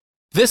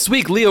This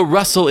week, Leo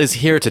Russell is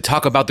here to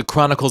talk about the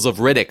Chronicles of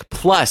Riddick.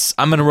 Plus,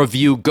 I'm going to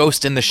review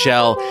Ghost in the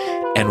Shell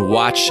and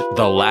watch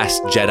The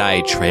Last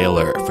Jedi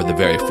trailer for the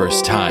very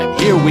first time.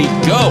 Here we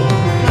go!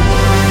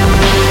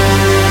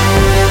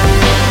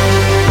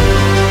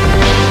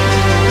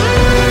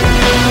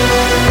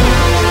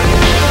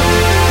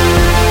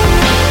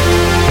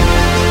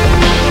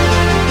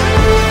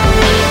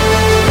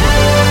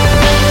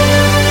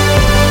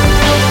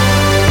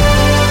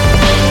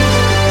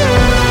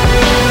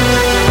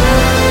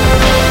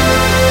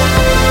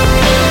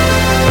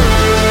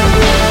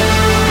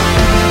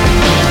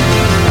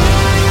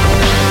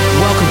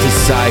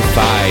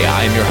 Sci-Fi.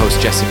 I'm your host,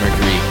 Jesse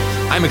Mercury.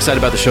 I'm excited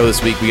about the show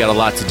this week. We got a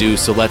lot to do,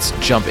 so let's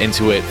jump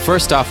into it.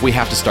 First off, we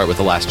have to start with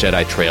The Last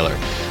Jedi trailer.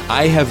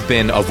 I have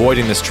been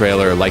avoiding this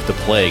trailer like the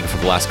plague for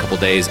the last couple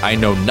days. I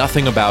know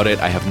nothing about it.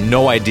 I have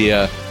no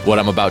idea what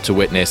I'm about to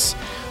witness,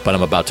 but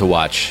I'm about to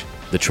watch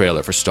the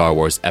trailer for Star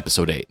Wars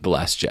Episode 8, The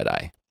Last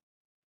Jedi.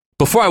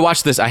 Before I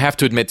watch this, I have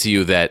to admit to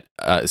you that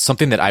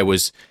something that I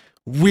was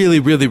really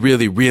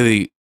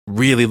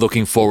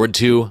looking forward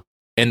to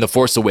in The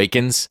Force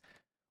Awakens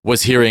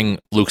was hearing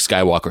Luke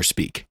Skywalker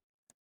speak.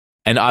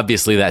 And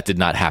obviously that did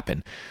not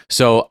happen.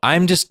 So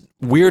I'm just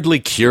weirdly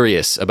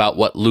curious about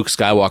what Luke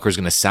Skywalker is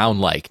going to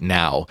sound like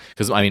now.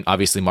 Because, I mean,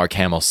 obviously Mark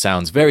Hamill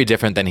sounds very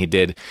different than he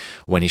did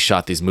when he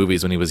shot these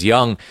movies when he was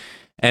young.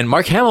 And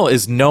Mark Hamill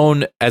is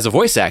known as a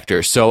voice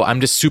actor. So I'm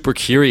just super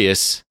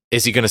curious.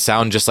 Is he going to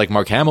sound just like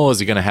Mark Hamill? Is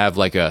he going to have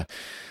like a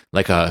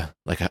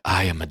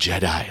I am a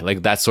Jedi,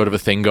 like that sort of a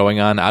thing going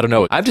on? I don't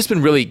know. I've just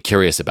been really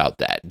curious about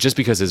that, just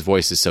because his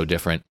voice is so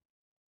different.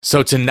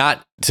 So to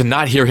not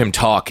hear him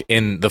talk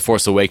in The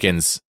Force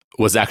Awakens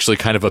was actually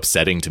kind of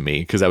upsetting to me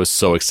because I was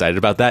so excited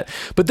about that.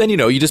 But then,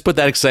 you just put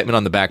that excitement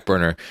on the back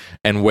burner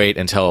and wait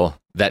until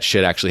that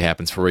shit actually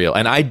happens for real.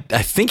 And I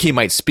think he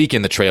might speak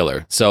in the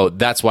trailer. So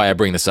that's why I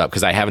bring this up,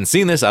 because I haven't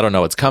seen this. I don't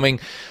know what's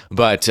coming.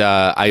 But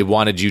I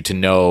wanted you to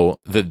know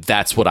that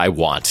that's what I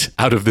want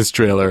out of this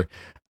trailer.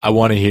 I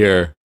want to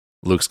hear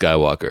Luke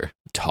Skywalker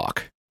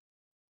talk.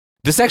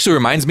 This actually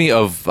reminds me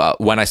of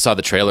when I saw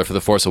the trailer for The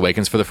Force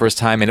Awakens for the first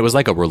time, and it was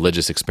like a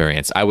religious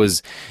experience. I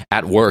was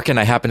at work, and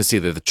I happened to see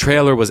that the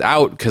trailer was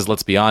out, because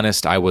let's be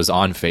honest, I was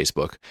on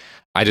Facebook.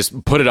 I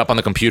just put it up on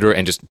the computer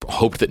and just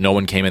hoped that no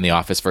one came in the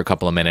office for a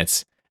couple of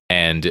minutes,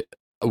 and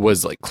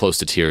was like close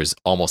to tears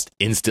almost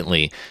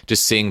instantly,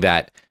 just seeing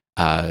that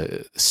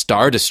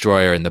Star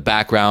Destroyer in the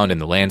background and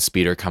the land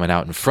speeder coming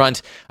out in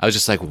front. I was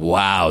just like,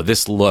 wow,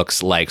 this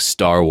looks like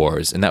Star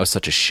Wars. And that was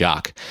such a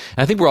shock.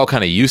 And I think we're all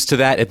kind of used to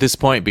that at this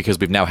point, because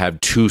we've now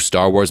had 2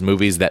 Star Wars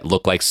movies that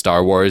look like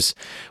Star Wars,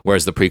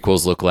 whereas the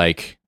prequels look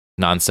like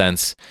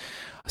nonsense.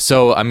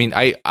 So, I mean,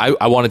 I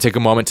want to take a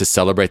moment to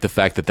celebrate the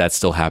fact that that's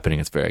still happening.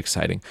 It's very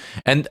exciting.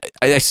 And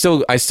I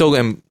still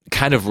am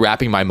kind of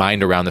wrapping my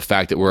mind around the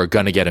fact that we're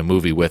going to get a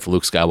movie with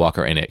Luke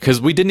Skywalker in it,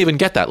 because we didn't even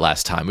get that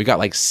last time. We got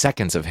like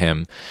seconds of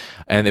him,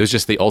 and it was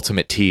just the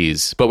ultimate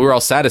tease. But we were all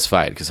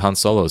satisfied because Han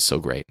Solo is so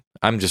great.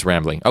 I'm just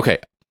rambling. Okay,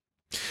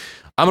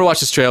 I'm going to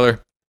watch this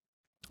trailer.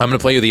 I'm going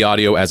to play you the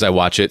audio as I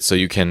watch it, so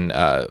you can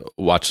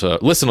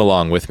listen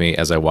along with me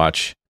as I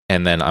watch,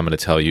 and then I'm going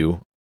to tell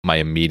you my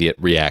immediate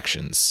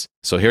reactions.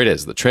 So here it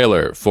is, the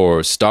trailer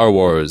for Star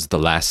Wars The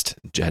Last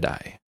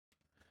Jedi.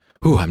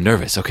 Ooh, I'm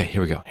nervous. Okay,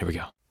 here we go.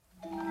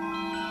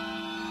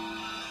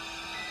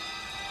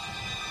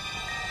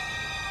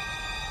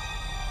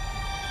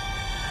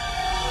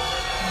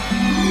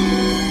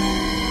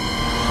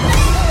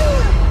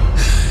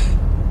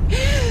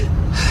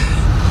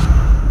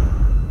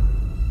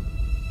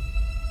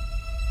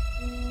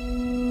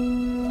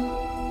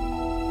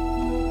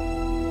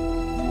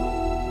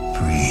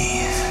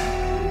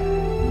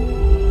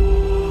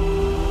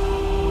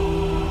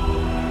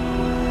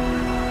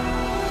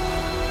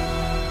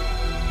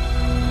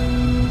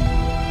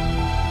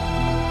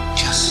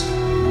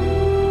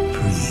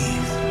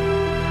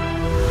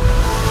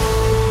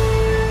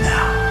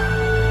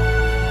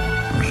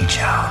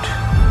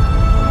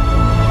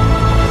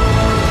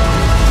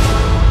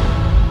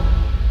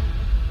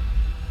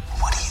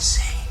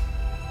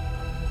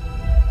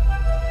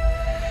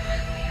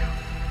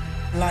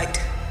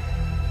 Light.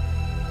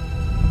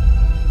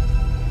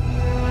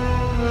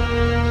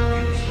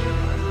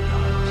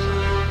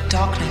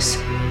 Darkness.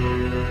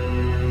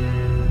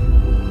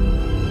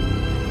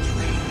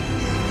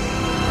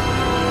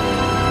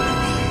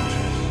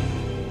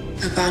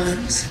 A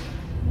balance.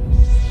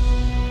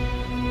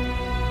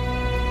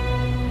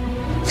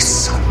 It's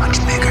so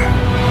much bigger.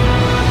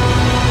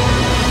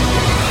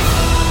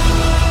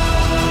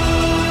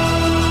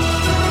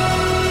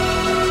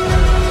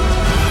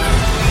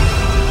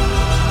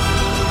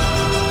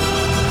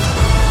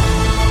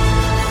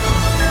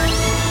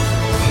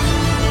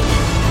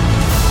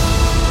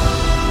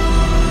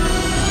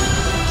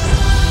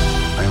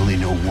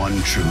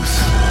 One truth.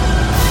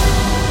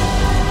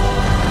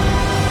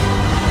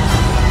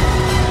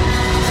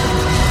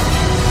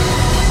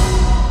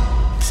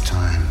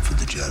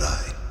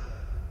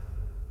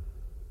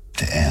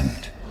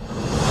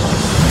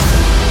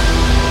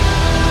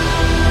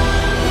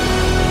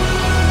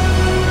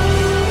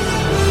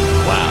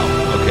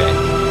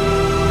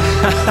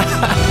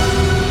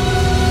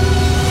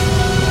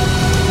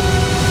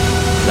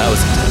 That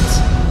was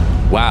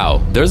intense.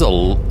 Wow.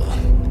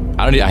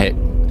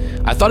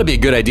 I thought it'd be a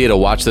good idea to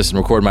watch this and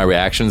record my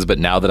reactions, but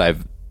now that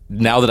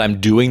I'm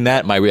doing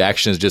that, my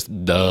reaction is just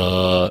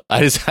duh.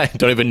 I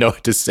don't even know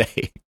what to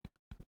say.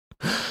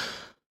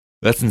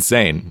 That's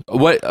insane.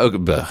 What?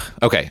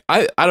 Okay.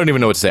 I don't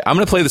even know what to say. I'm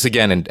going to play this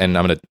again and I'm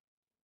going to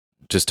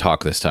just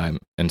talk this time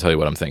and tell you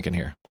what I'm thinking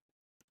here.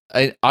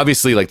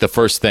 Obviously, like the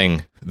first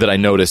thing that I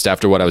noticed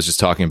after what I was just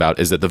talking about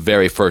is that the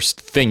very first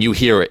thing you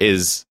hear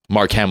is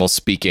Mark Hamill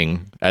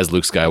speaking as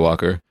Luke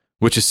Skywalker,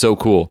 which is so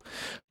cool.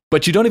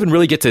 But you don't even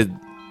really get to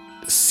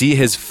see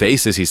his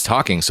face as he's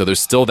talking, so there's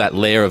still that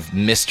layer of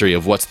mystery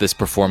of what's this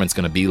performance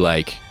going to be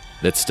like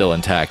that's still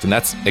intact, and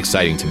that's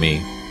exciting to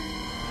me.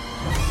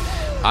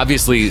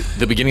 Obviously,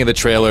 the beginning of the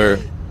trailer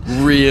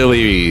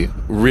really,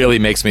 really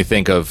makes me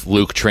think of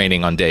Luke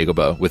training on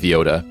Dagobah with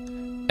Yoda.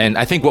 And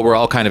I think what we're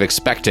all kind of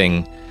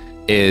expecting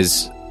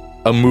is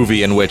a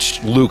movie in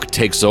which Luke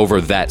takes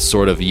over that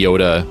sort of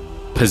Yoda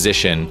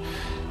position.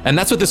 And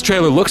that's what this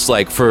trailer looks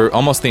like for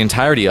almost the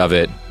entirety of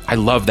it. I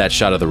love that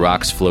shot of the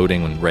rocks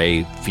floating when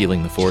Rey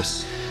feeling the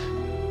Force.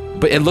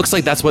 But it looks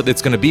like that's what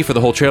it's going to be for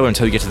the whole trailer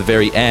until you get to the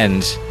very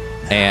end.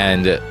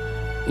 And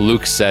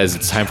Luke says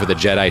it's time for the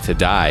Jedi to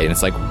die. And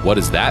it's like, what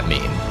does that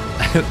mean?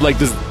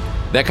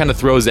 That kind of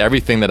throws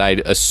everything that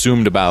I'd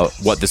assumed about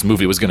what this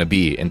movie was going to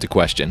be into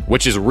question,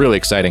 which is really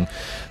exciting.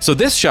 So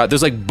this shot,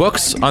 there's like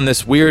books on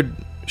this weird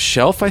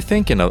shelf, I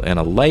think, and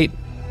a light.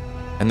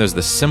 And there's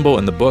the symbol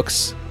in the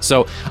books.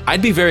 So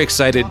I'd be very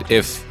excited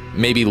if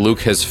maybe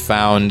Luke has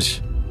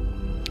found...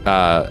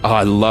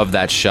 I love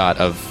that shot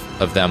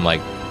of them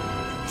like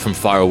from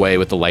far away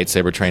with the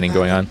lightsaber training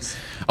going on.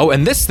 Oh,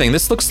 and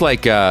this looks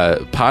like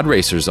pod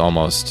racers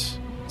almost.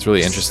 It's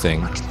really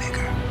interesting.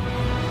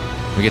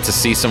 We get to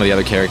see some of the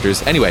other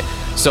characters. Anyway,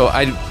 so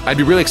I'd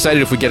be really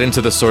excited if we get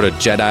into the sort of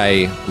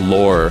Jedi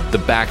lore, the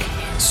back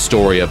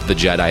story of the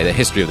Jedi, the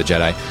history of the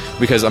Jedi.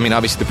 Because, I mean,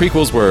 obviously the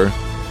prequels were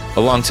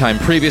a long time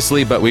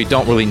previously, but we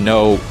don't really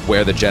know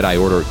where the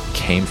Jedi Order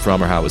came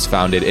from or how it was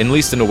founded, at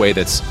least in a way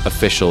that's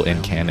official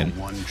in canon.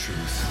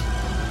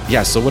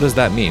 Yeah, so what does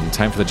that mean?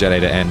 Time for the Jedi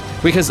to end?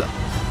 Because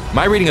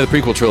my reading of the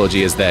prequel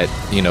trilogy is that,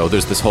 you know,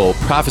 there's this whole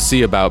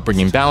prophecy about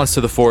bringing balance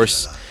to the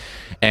Force,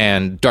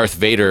 and Darth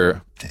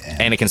Vader,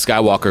 Anakin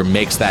Skywalker,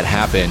 makes that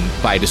happen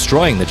by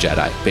destroying the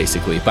Jedi,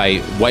 basically,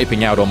 by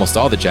wiping out almost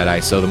all the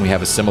Jedi, so then we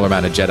have a similar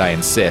amount of Jedi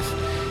and Sith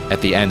at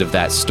the end of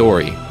that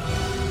story.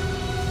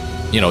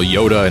 You know,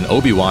 Yoda and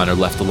Obi-Wan are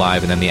left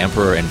alive, and then the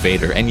Emperor and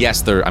Vader. And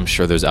yes, I'm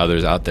sure there's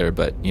others out there,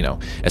 but, you know,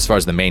 as far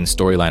as the main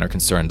storyline are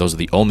concerned, those are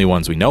the only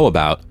ones we know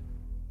about.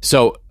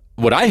 So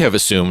what I have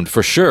assumed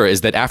for sure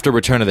is that after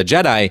Return of the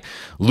Jedi,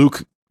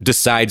 Luke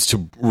decides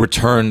to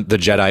return the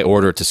Jedi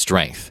Order to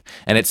strength.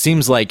 And it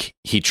seems like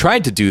he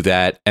tried to do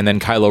that, and then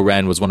Kylo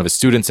Ren was one of his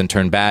students and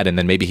turned bad, and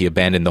then maybe he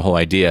abandoned the whole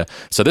idea.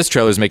 So this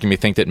trailer is making me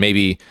think that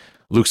maybe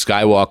Luke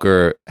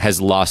Skywalker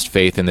has lost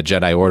faith in the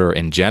Jedi Order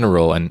in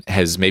general and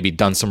has maybe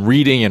done some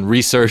reading and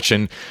research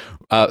and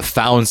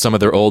found some of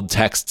their old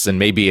texts, and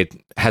maybe it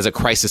has a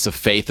crisis of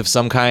faith of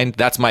some kind.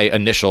 That's my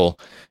initial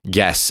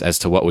guess as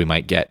to what we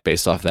might get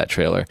based off that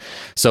trailer.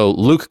 So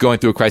Luke going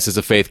through a crisis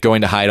of faith,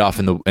 going to hide off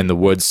in the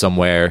woods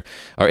somewhere,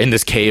 or in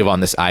this cave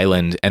on this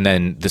island, and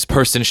then this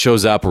person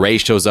shows up, Rey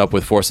shows up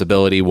with Force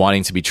ability,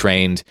 wanting to be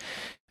trained,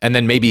 and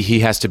then maybe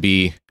he has to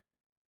be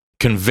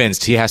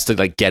convinced, he has to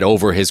like get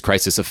over his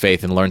crisis of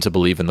faith and learn to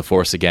believe in the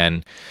Force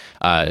again.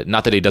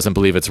 Not that he doesn't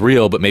believe it's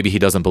real, but maybe he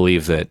doesn't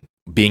believe that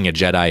being a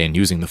Jedi and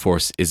using the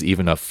Force is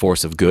even a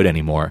force of good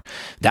anymore.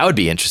 That would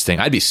be interesting.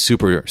 I'd be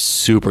super,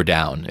 super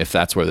down if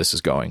that's where this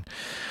is going.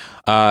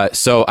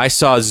 So I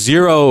saw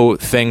 0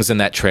 things in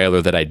that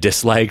trailer that I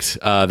disliked.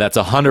 That's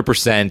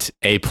 100%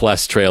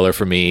 A+ trailer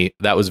for me.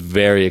 That was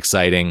very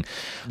exciting.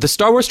 The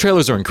Star Wars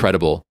trailers are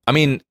incredible. I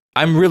mean,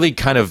 I'm really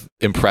kind of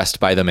impressed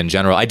by them in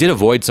general. I did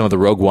avoid some of the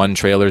Rogue One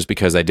trailers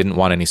because I didn't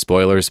want any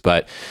spoilers,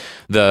 but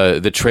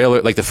the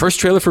trailer, like the first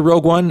trailer for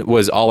Rogue One,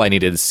 was all I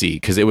needed to see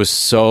because it was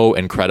so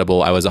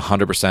incredible. I was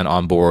 100%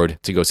 on board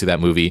to go see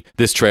that movie.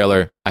 This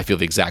trailer, I feel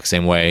the exact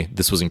same way.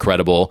 This was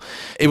incredible.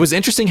 It was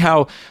interesting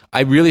how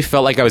I really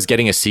felt like I was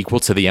getting a sequel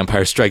to The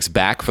Empire Strikes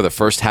Back for the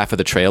first half of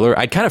the trailer.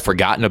 I'd kind of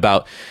forgotten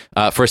about,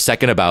 for a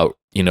second, about,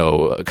 you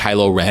know,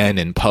 Kylo Ren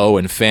and Poe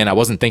and Finn. I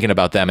wasn't thinking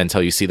about them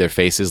until you see their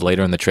faces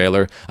later in the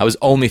trailer. I was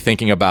only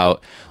thinking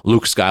about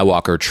Luke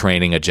Skywalker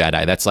training a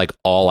Jedi. That's like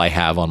all I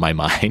have on my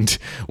mind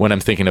when I'm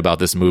thinking about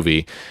this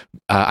movie.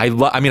 I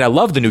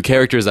love the new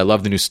characters. I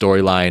love the new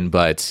storyline,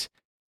 but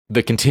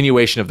the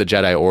continuation of the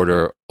Jedi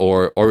Order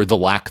or the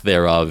lack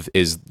thereof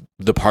is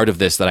the part of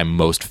this that I'm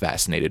most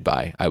fascinated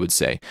by, I would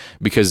say,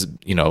 because,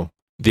 you know,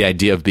 the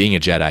idea of being a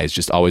Jedi has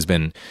just always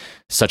been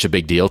such a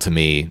big deal to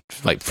me,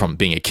 like from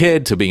being a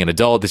kid to being an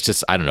adult. It's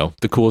just, I don't know,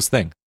 the coolest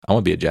thing. I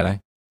want to be a Jedi.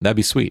 That'd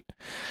be sweet.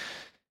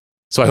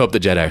 So I hope the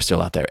Jedi are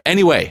still out there.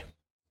 Anyway,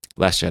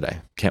 Last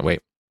Jedi. Can't wait.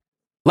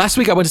 Last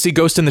week I went to see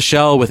Ghost in the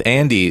Shell with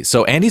Andy.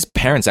 So Andy's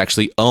parents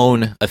actually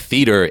own a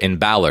theater in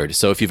Ballard.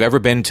 So if you've ever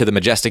been to the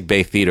Majestic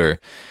Bay Theater,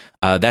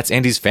 That's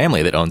Andy's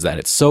family that owns that.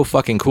 It's so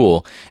fucking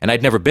cool. And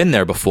I'd never been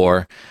there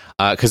before.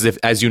 Because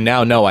as you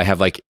now know, I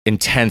have like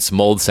intense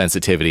mold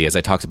sensitivity, as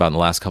I talked about in the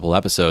last couple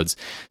episodes.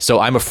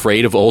 So I'm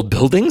afraid of old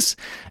buildings,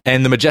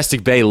 and the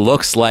Majestic Bay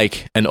looks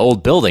like an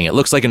old building. It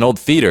looks like an old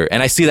theater,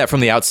 and I see that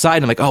from the outside.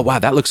 And I'm like, oh wow,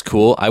 that looks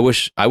cool. I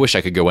wish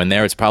I could go in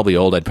there. It's probably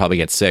old. I'd probably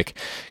get sick,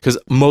 because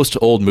most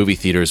old movie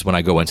theaters, when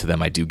I go into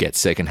them, I do get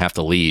sick and have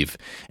to leave,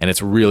 and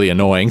it's really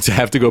annoying to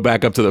have to go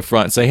back up to the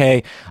front and say,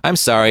 hey, I'm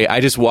sorry, I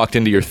just walked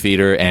into your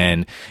theater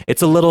and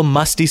it's a little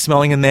musty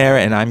smelling in there,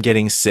 and I'm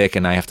getting sick,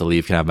 and I have to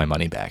leave. Can I have my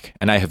money back?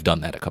 And I have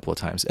done that a couple of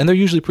times, and they're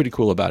usually pretty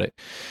cool about it.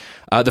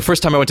 The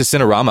first time I went to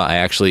Cinerama, I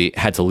actually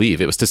had to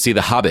leave. It was to see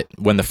The Hobbit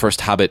when the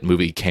first Hobbit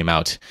movie came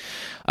out,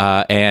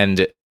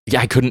 and yeah,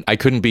 I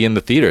couldn't be in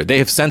the theater. They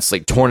have since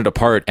like torn it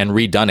apart and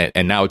redone it,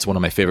 and now it's one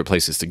of my favorite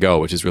places to go,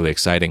 which is really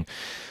exciting.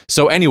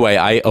 So anyway,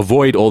 I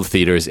avoid old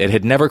theaters. It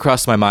had never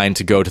crossed my mind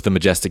to go to the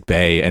Majestic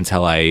Bay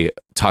until I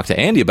talked to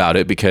Andy about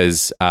it,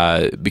 because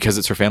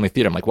it's her family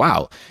theater. I'm like,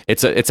 wow,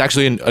 it's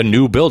actually a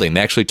new building.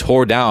 They actually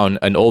tore down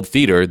an old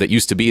theater that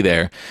used to be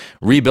there,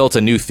 rebuilt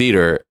a new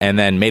theater, and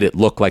then made it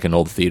look like an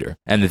old theater.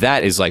 And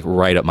that is like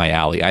right up my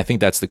alley. I think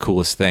that's the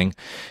coolest thing.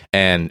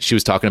 And she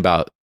was talking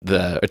about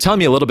telling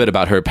me a little bit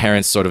about her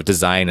parents' sort of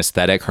design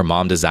aesthetic. Her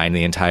mom designed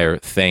the entire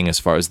thing as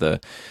far as the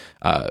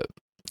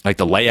like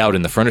the layout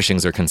and the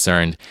furnishings are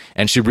concerned.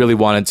 And she really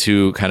wanted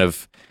to kind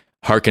of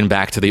harken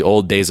back to the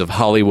old days of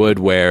Hollywood,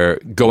 where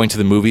going to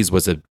the movies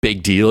was a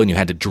big deal and you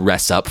had to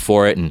dress up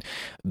for it. And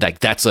like,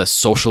 that's a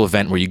social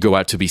event where you go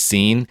out to be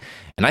seen.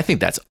 And I think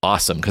that's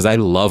awesome, because I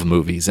love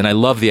movies, and I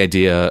love the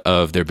idea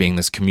of there being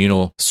this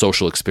communal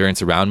social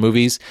experience around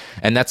movies.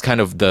 And that's kind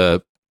of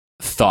the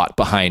thought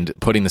behind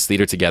putting this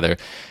theater together.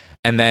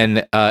 And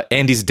then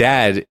Andy's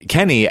dad,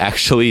 Kenny,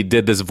 actually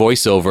did this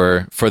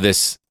voiceover for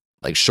this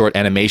like short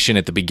animation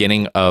at the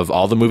beginning of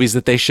all the movies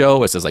that they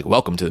show. It says like,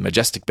 welcome to the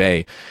Majestic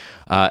Bay.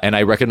 And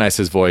I recognized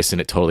his voice, and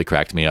it totally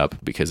cracked me up,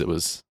 because it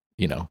was,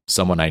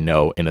 someone I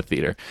know in a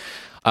theater.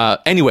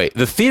 Anyway,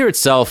 the theater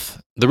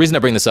itself, the reason I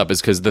bring this up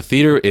is because the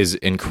theater is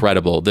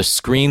incredible. The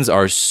screens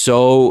are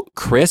so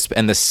crisp,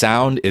 and the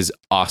sound is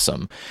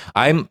awesome.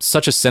 I'm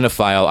such a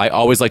cinephile. I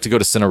always like to go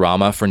to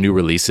Cinerama for new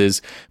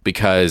releases,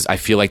 because I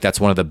feel like that's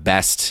one of the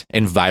best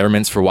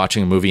environments for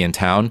watching a movie in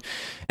town.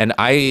 And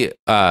I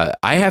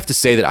have to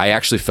say that I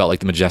actually felt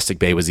like the Majestic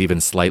Bay was even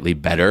slightly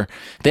better.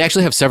 They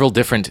actually have several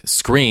different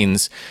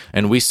screens,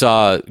 and we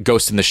saw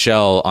Ghost in the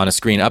Shell on a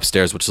screen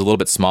upstairs, which is a little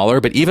bit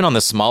smaller. But even on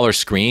the smaller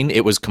screen,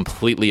 it was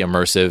completely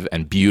immersive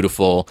and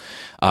beautiful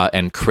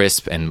and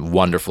crisp and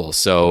wonderful.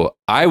 So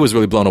I was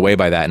really blown away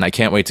by that, and I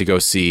can't wait to go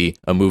see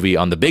a movie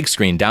on the big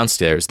screen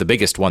downstairs, the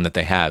biggest one that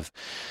they have.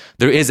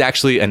 There is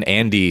actually an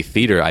Andy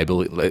theater, I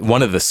believe.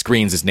 One of the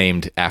screens is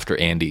named after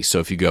Andy. So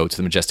if you go to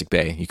the Majestic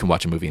Bay, you can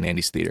watch a movie in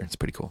Andy's theater. It's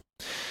pretty cool.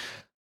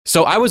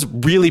 So I was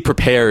really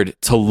prepared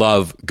to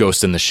love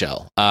Ghost in the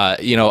Shell.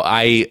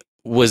 I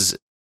was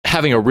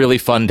having a really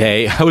fun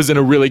day. I was in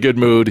a really good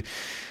mood.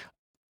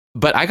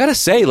 But I got to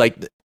say,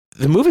 like,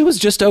 the movie was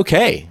just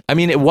okay. I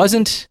mean, it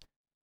wasn't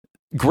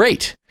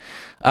great.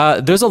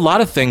 There's a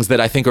lot of things that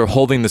I think are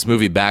holding this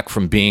movie back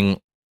from being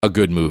a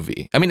good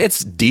movie. I mean,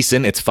 it's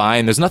decent, it's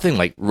fine. There's nothing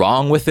like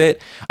wrong with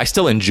it. I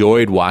still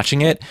enjoyed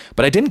watching it,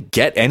 but I didn't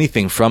get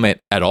anything from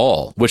it at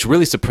all, which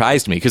really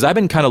surprised me, because I've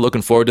been kind of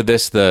looking forward to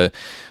this. The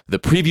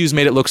previews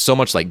made it look so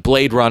much like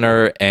Blade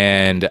Runner,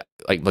 and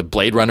like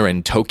Blade Runner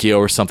in Tokyo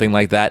or something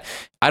like that.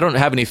 I don't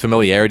have any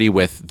familiarity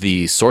with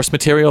the source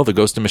material, the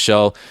Ghost in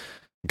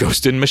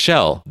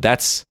Michelle.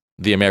 That's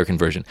the American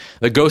version.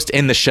 The Ghost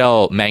in the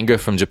Shell manga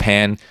from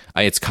Japan.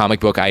 It's a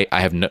comic book I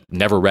have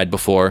never read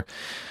before.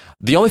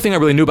 The only thing I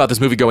really knew about this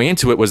movie going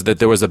into it was that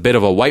there was a bit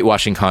of a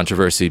whitewashing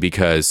controversy,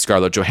 because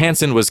Scarlett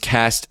Johansson was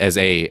cast as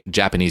a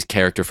Japanese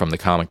character from the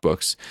comic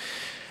books.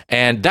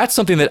 And that's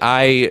something that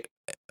I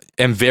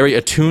am very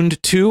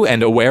attuned to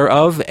and aware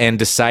of, and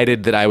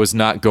decided that I was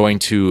not going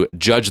to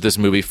judge this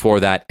movie for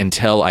that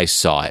until I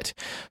saw it.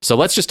 So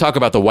let's just talk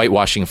about the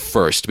whitewashing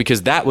first,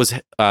 because that was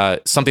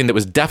something that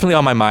was definitely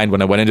on my mind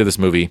when I went into this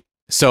movie.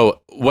 So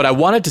what I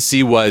wanted to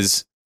see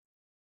was,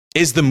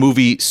 is the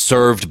movie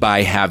served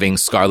by having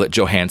Scarlett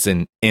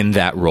Johansson in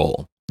that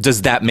role?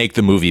 Does that make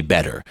the movie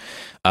better?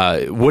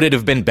 Would it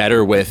have been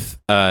better with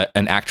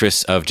an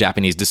actress of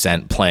Japanese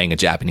descent playing a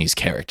Japanese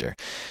character?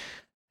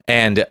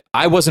 And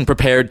I wasn't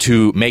prepared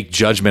to make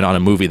judgment on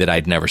a movie that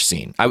I'd never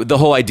seen. The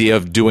whole idea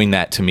of doing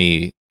that to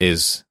me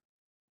is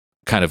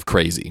kind of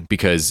crazy,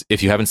 because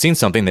if you haven't seen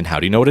something, then how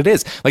do you know what it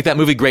is? Like that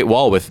movie Great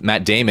Wall with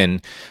Matt Damon,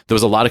 there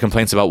was a lot of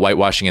complaints about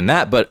whitewashing in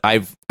that, but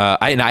I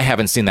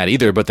haven't seen that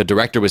either, but the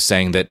director was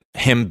saying that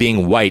him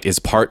being white is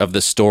part of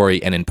the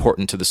story and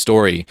important to the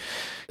story,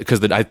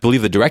 because I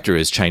believe the director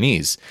is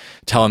Chinese,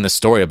 telling this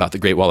story about the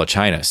Great Wall of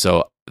China.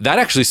 So that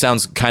actually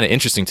sounds kind of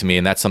interesting to me,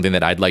 and that's something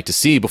that I'd like to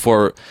see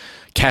before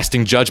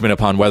casting judgment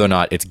upon whether or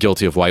not it's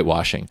guilty of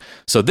whitewashing.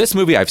 So this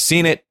movie, I've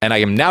seen it, and I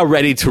am now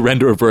ready to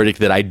render a verdict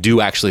that I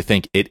do actually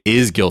think it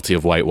is guilty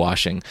of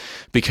whitewashing,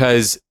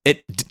 because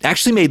it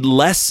actually made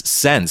less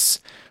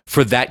sense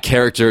for that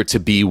character to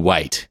be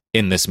white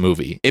in this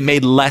movie. It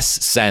made less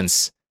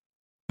sense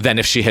than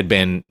if she had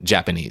been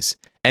Japanese.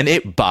 And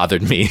it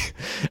bothered me.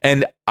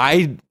 And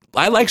I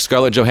like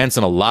Scarlett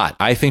Johansson a lot.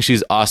 I think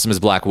she's awesome as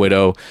Black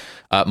Widow.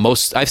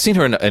 I've seen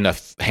her in a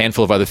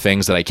handful of other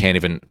things that I can't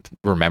even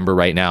remember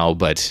right now,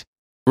 but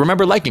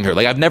remember liking her.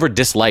 Like, I've never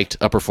disliked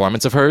a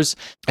performance of hers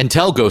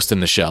until Ghost in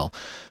the Shell,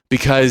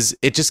 because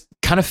it just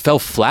kind of fell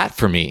flat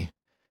for me.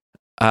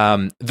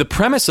 The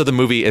premise of the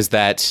movie is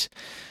that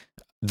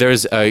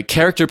there's a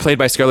character played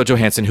by Scarlett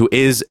Johansson who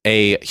is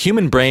a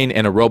human brain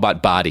in a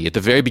robot body. At the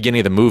very beginning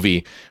of the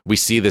movie, we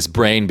see this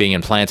brain being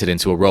implanted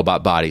into a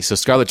robot body. So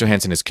Scarlett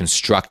Johansson is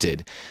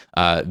constructed.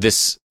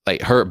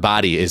 Her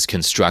body is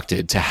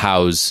constructed to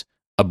house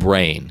a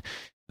brain.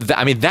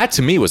 That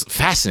to me was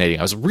fascinating.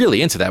 I was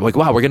really into that. Like,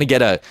 wow, we're going to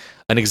get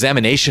an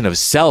examination of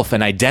self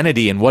and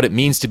identity and what it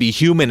means to be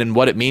human and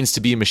what it means to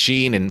be a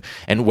machine,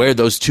 and where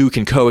those two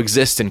can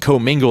coexist and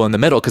commingle in the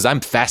middle. Because I'm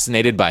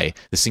fascinated by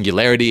the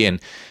singularity and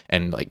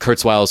like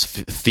Kurzweil's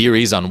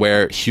theories on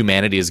where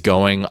humanity is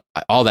going.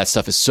 All that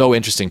stuff is so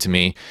interesting to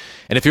me.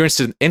 And if you're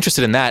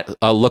interested in that,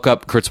 look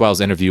up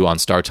Kurzweil's interview on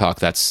Star Talk.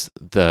 That's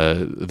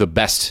the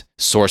best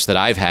source that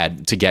I've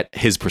had to get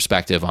his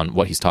perspective on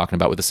what he's talking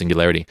about with the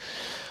singularity.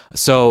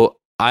 So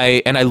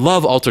I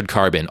love Altered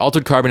Carbon.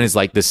 Altered Carbon is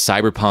like this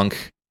cyberpunk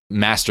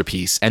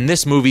masterpiece, and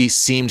this movie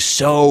seemed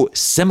so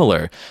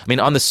similar. I mean,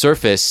 on the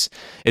surface,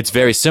 it's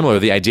very similar.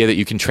 The idea that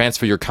you can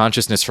transfer your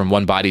consciousness from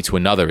one body to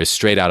another is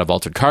straight out of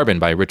Altered Carbon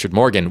by Richard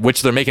Morgan,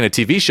 which they're making a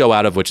TV show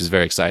out of, which is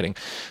very exciting.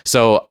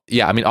 So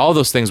yeah, I mean, all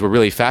those things were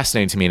really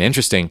fascinating to me and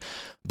interesting,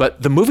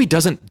 but the movie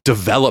doesn't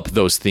develop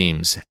those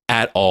themes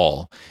at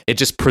all. It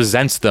just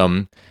presents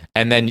them,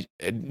 and then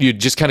you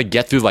just kind of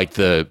get through like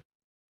the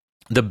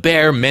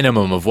bare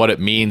minimum of what it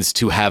means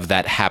to have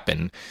that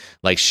happen.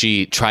 Like,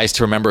 she tries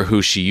to remember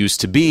who she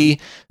used to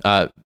be.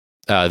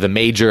 The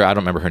Major, I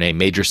don't remember her name,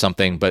 Major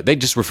something, but they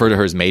just refer to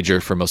her as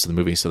Major for most of the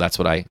movie. So that's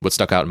what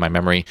stuck out in my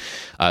memory.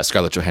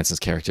 Scarlett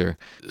Johansson's character.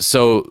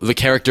 So the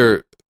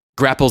character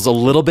grapples a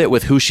little bit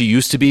with who she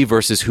used to be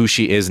versus who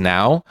she is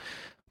now,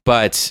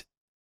 but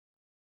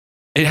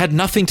it had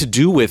nothing to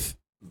do with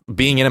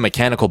being in a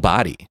mechanical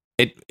body.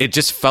 It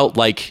just felt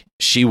like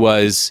she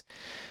was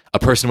a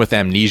person with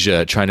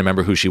amnesia trying to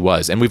remember who she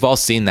was. And we've all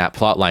seen that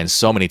plot line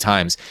so many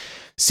times.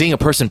 Seeing a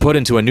person put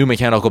into a new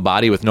mechanical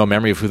body with no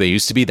memory of who they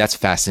used to be, that's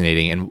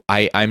fascinating. And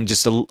I'm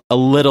just a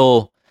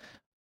little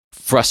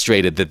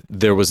frustrated that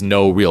there was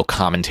no real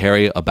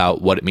commentary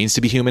about what it means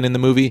to be human in the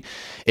movie.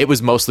 It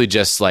was mostly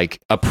just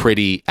like a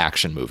pretty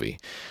action movie.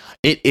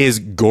 It is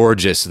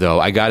gorgeous,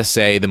 though. I gotta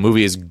say, the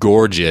movie is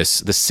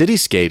gorgeous. The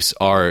cityscapes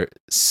are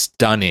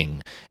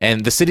stunning.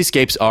 And the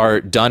cityscapes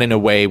are done in a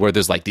way where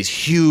there's like these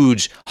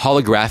huge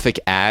holographic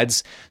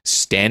ads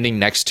standing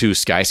next to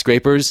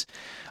skyscrapers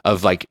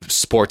of like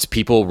sports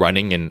people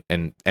running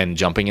and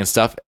jumping and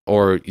stuff,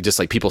 or just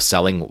like people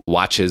selling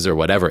watches or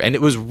whatever. And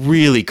it was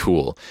really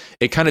cool.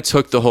 It kind of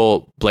took the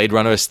whole Blade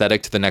Runner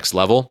aesthetic to the next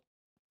level.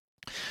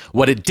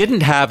 What it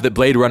didn't have that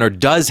Blade Runner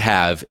does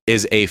have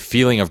is a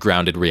feeling of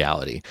grounded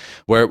reality,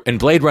 where in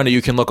Blade Runner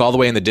you can look all the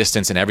way in the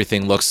distance and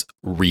everything looks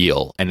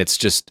real, and it's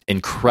just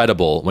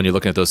incredible when you're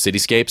looking at those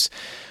cityscapes.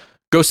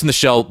 Ghost in the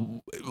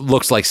Shell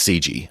looks like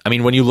CG. I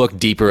mean, when you look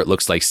deeper, it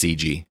looks like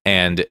CG.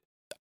 And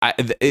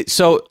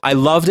so I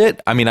loved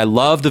it. I mean, I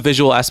love the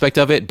visual aspect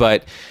of it,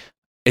 but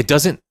it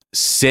doesn't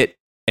sit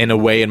in a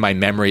way in my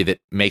memory that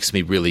makes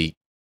me really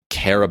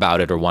care about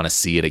it or want to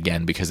see it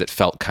again, because it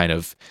felt kind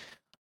of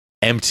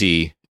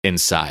empty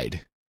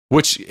inside,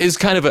 which is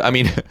kind of,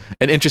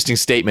 an interesting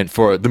statement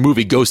for the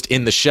movie Ghost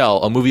in the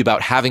Shell, a movie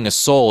about having a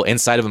soul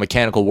inside of a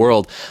mechanical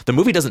world. The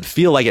movie doesn't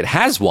feel like it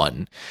has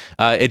one.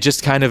 It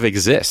just kind of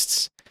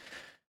exists.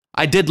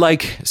 I did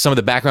like some of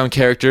the background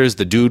characters.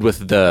 The dude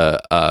with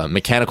the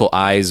mechanical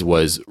eyes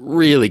was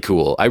really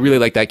cool. I really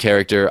like that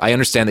character. I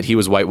understand that he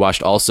was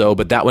whitewashed also,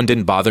 but that one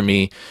didn't bother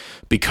me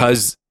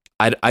because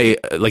I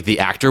like the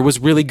actor was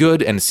really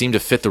good and seemed to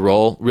fit the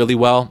role really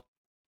well.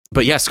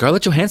 But yeah,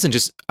 Scarlett Johansson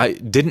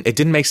it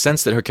didn't make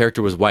sense that her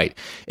character was white.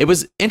 It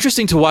was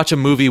interesting to watch a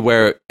movie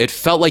where it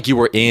felt like you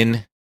were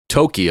in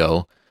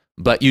Tokyo,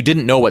 but you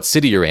didn't know what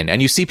city you're in.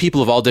 And you see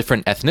people of all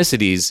different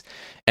ethnicities,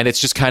 and it's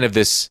just kind of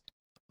this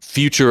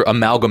future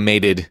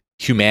amalgamated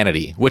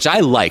humanity, which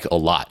I like a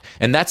lot.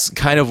 And that's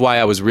kind of why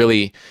I was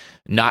really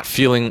not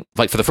feeling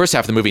like, for the first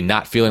half of the movie,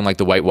 not feeling like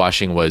the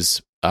whitewashing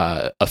was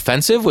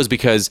offensive, was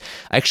because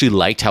I actually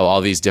liked how all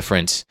these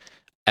different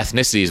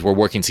ethnicities were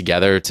working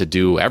together to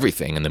do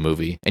everything in the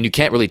movie, and you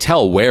can't really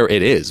tell where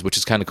it is, which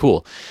is kind of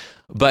cool.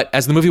 But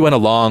as the movie went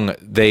along,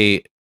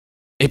 it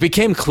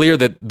became clear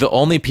that the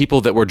only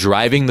people that were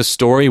driving the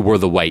story were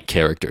the white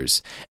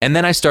characters, and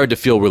then I started to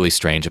feel really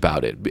strange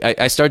about it.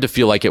 I started to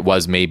feel like it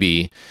was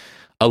maybe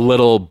a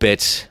little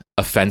bit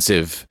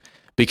offensive,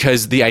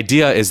 because the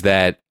idea is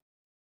that,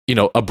 you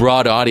know, a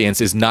broad audience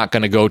is not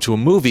going to go to a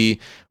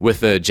movie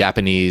with a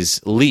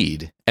Japanese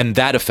lead, and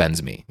that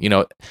offends me, you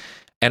know.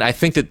 And I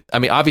think that,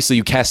 obviously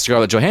you cast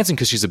Scarlett Johansson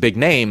because she's a big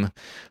name,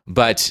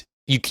 but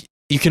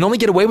you can only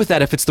get away with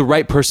that if it's the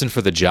right person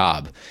for the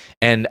job.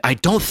 And I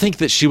don't think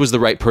that she was the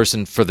right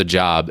person for the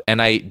job.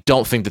 And I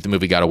don't think that the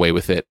movie got away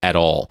with it at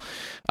all.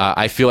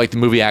 I feel like the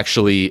movie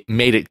actually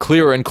made it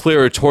clearer and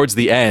clearer towards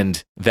the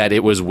end that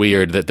it was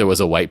weird that there was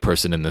a white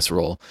person in this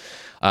role.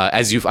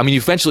 You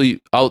eventually,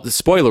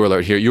 spoiler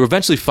alert here, you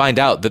eventually find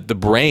out that the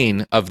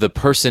brain of the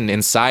person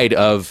inside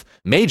of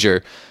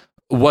Major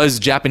was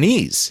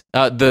Japanese.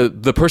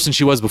 The person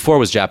she was before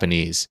was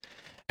Japanese.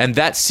 And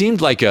that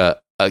seemed like a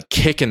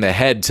kick in the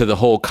head to the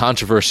whole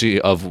controversy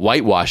of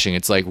whitewashing.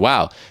 It's like,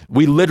 wow,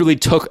 we literally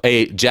took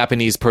a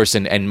Japanese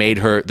person and made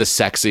her the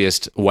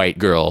sexiest white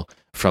girl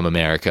from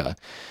America.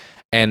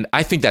 And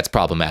I think that's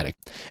problematic.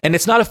 And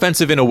it's not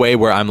offensive in a way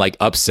where I'm like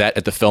upset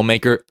at the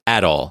filmmaker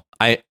at all.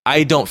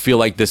 I don't feel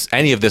like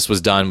any of this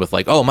was done with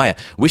like, oh my,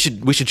 we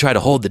should try to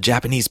hold the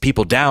Japanese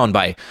people down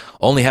by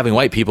only having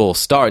white people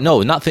star.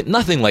 No,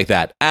 nothing like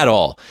that at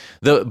all.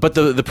 But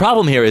the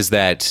problem here is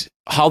that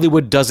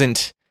Hollywood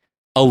doesn't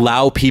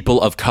allow people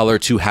of color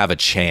to have a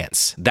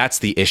chance. That's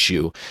the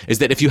issue, is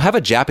that if you have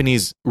a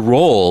Japanese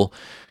role,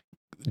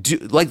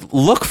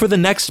 look for the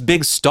next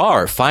big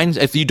star.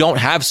 If you don't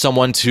have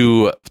someone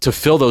to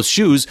fill those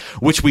shoes,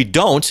 which we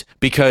don't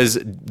because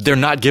they're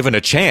not given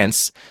a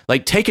chance,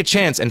 like take a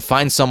chance and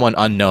find someone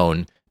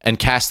unknown and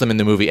cast them in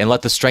the movie and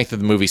let the strength of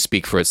the movie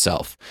speak for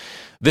itself.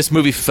 This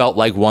movie felt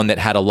like one that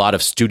had a lot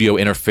of studio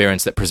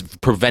interference that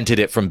prevented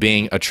it from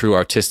being a true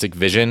artistic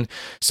vision.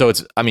 So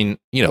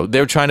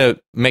they're trying to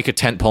make a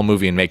tentpole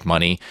movie and make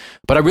money,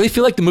 but I really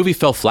feel like the movie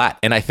fell flat.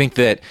 And I think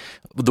that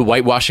the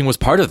whitewashing was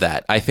part of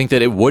that. I think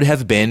that it would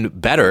have been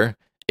better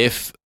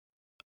if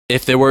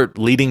there were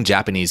leading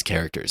Japanese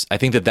characters. I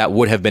think that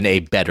would have been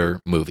a better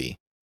movie.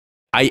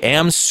 I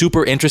am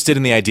super interested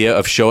in the idea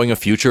of showing a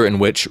future in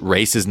which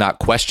race is not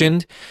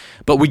questioned,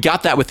 but we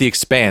got that with The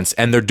Expanse,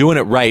 and they're doing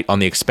it right on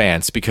The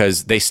Expanse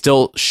because they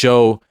still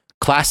show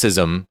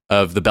classism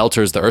of the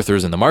Belters, the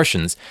Earthers, and the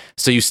Martians,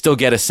 so you still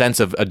get a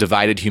sense of a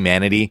divided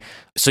humanity,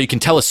 so you can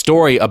tell a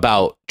story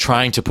about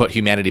trying to put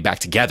humanity back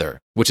together,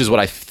 which is what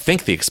I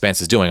think The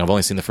Expanse is doing. I've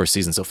only seen the first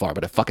season so far,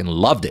 but I fucking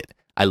loved it.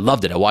 I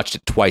loved it. I watched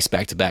it twice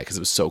back to back because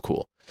it was so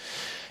cool.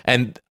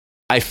 And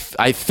I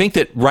think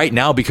that right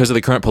now, because of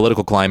the current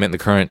political climate and the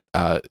current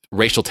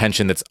racial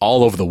tension that's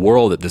all over the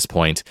world at this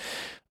point,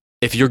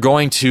 if you're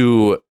going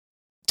to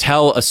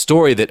tell a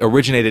story that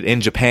originated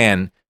in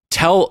Japan,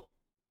 tell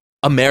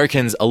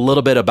Americans a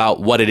little bit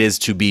about what it is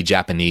to be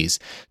Japanese.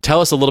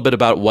 Tell us a little bit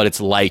about what it's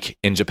like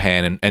in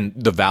Japan and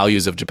the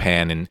values of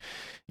Japan, and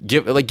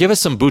give us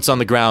some boots on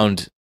the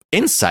ground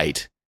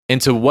insight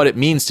into what it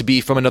means to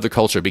be from another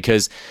culture,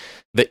 because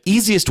the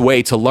easiest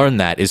way to learn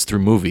that is through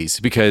movies.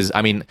 Because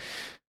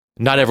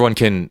not everyone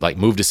can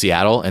move to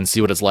Seattle and see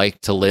what it's like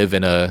to live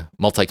in a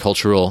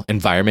multicultural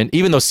environment.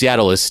 Even though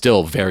Seattle is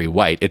still very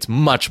white, it's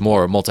much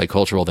more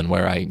multicultural than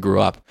where I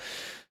grew up.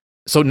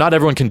 So not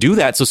everyone can do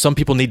that. So some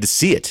people need to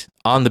see it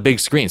on the big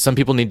screen. Some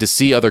people need to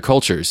see other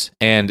cultures.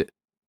 And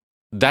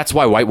that's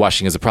why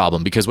whitewashing is a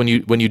problem, because when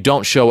you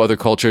don't show other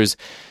cultures,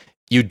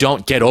 you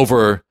don't get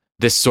over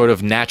this sort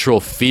of natural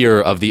fear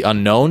of the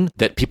unknown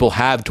that people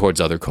have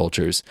towards other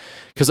cultures.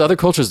 Because other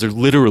cultures, they're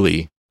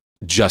literally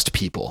just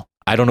people.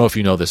 I don't know if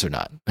you know this or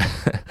not.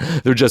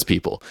 They're just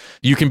people.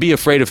 You can be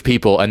afraid of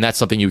people, and that's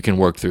something you can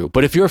work through.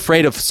 But if you're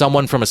afraid of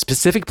someone from a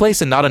specific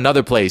place and not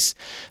another place,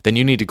 then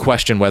you need to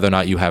question whether or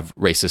not you have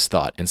racist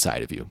thought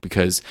inside of you,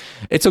 because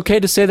it's okay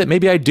to say that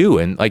maybe I do,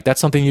 and that's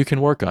something you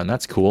can work on.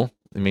 That's cool.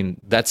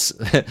 That's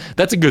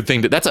a good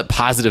thing. That's a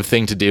positive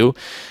thing to do.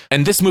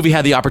 And this movie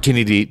had the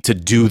opportunity to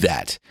do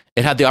that.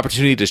 It had the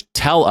opportunity to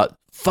tell a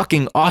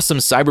fucking awesome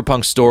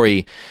cyberpunk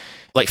story,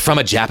 from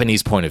a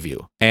Japanese point of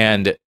view.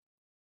 And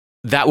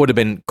that would have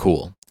been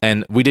cool.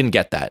 And we didn't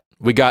get that.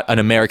 We got an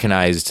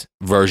Americanized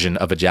version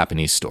of a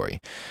Japanese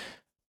story.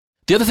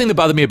 The other thing that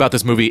bothered me about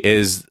this movie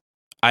is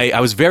I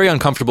was very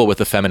uncomfortable with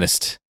the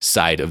feminist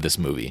side of this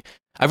movie.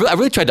 I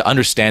really tried to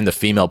understand the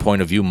female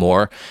point of view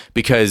more,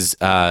 because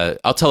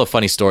I'll tell a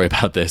funny story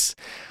about this.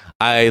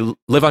 I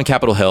live on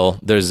Capitol Hill.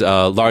 There's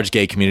a large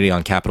gay community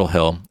on Capitol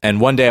Hill.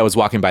 And one day I was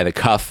walking by the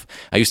Cuff.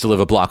 I used to live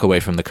a block away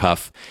from the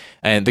Cuff.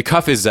 And the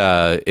Cuff is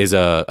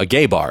a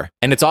gay bar.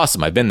 And it's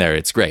awesome. I've been there.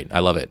 It's great. I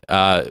love it.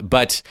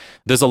 But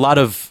there's a lot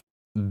of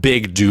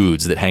big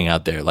dudes that hang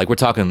out there. We're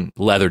talking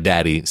leather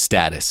daddy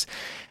status.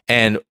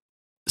 And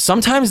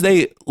sometimes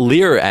they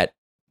leer at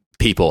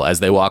people as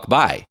they walk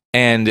by.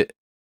 And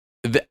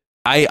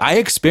I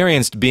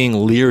experienced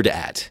being leered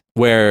at,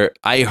 where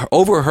I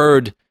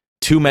overheard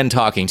two men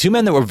talking, two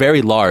men that were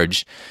very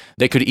large.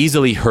 They could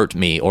easily hurt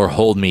me or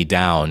hold me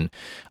down.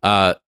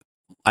 I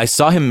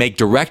saw him make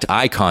direct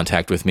eye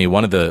contact with me.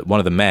 One of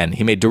the men,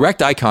 he made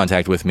direct eye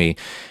contact with me,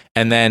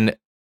 and then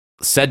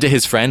said to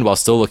his friend while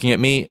still looking at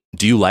me,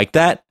 "Do you like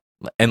that?"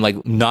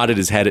 And nodded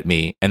his head at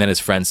me. And then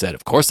his friend said,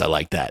 "Of course I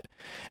like that."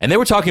 And they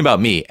were talking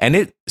about me, and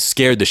it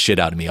scared the shit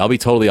out of me. I'll be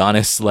totally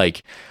honest.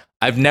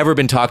 I've never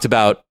been talked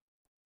about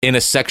in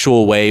a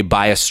sexual way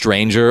by a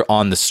stranger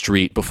on the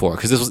street before,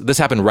 because this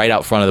happened right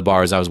out front of the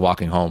bar as I was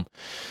walking home.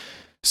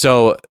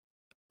 So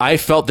I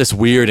felt this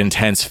weird,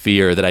 intense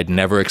fear that I'd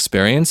never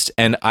experienced.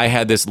 And I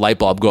had this light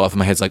bulb go off in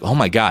my head. It's like, oh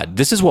my God,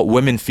 this is what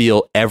women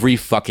feel every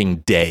fucking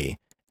day.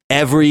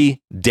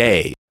 Every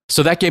day.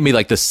 So that gave me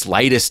like the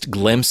slightest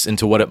glimpse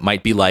into what it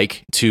might be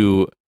like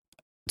to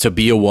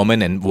be a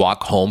woman and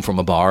walk home from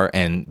a bar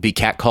and be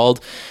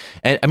catcalled.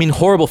 And I mean,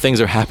 horrible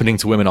things are happening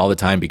to women all the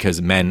time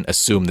because men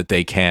assume that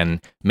they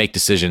can make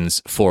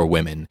decisions for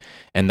women.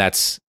 And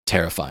that's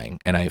terrifying.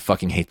 And I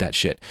fucking hate that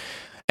shit.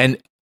 And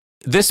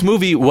this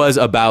movie was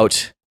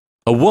about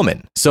a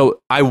woman. So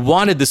I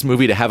wanted this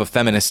movie to have a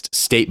feminist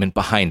statement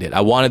behind it.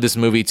 I wanted this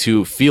movie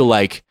to feel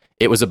like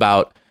it was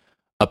about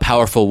a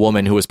powerful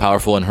woman who was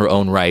powerful in her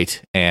own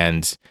right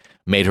and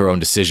made her own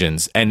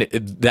decisions. And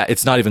that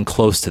it's not even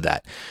close to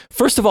that.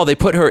 First of all, they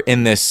put her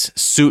in this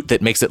suit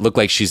that makes it look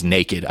like she's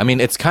naked. I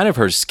mean, it's kind of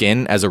her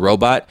skin as a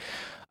robot.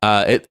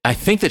 I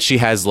think that she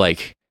has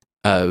like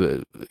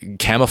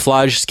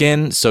camouflage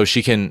skin, so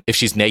she can, if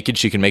she's naked,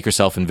 she can make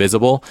herself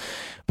invisible.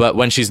 But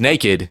when she's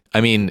naked, I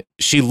mean,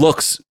 she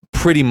looks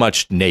pretty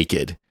much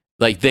naked.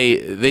 Like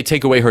they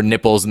take away her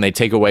nipples and they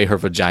take away her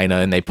vagina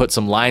and they put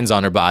some lines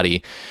on her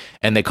body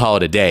and they call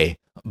it a day.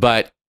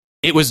 But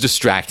it was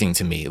distracting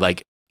to me.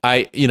 Like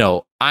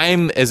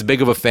I'm as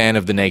big of a fan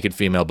of the naked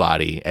female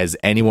body as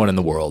anyone in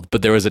the world,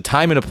 but there was a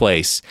time and a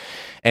place,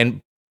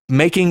 and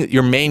making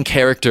your main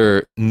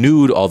character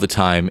nude all the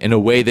time in a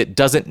way that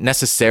doesn't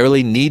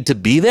necessarily need to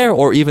be there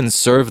or even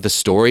serve the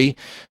story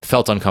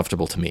felt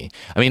uncomfortable to me.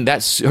 I mean,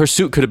 her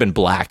suit could have been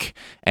black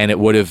and it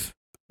would have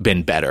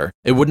been better.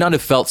 It would not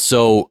have felt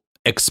so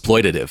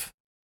exploitative.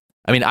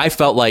 I mean, I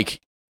felt like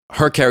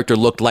her character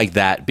looked like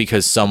that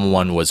because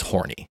someone was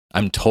horny.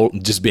 I'm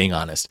just being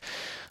honest.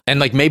 And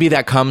like maybe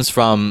that comes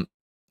from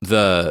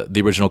the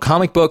original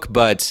comic book,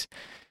 but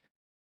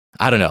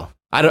I don't know.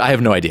 I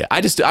have no idea. I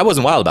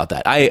wasn't wild about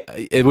that.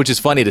 Which is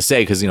funny to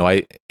say because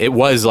it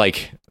was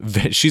like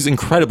she's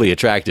incredibly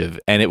attractive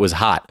and it was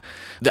hot.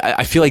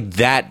 I feel like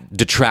that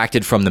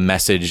detracted from the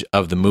message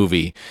of the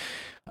movie.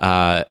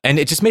 And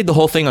it just made the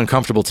whole thing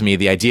uncomfortable to me.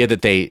 The idea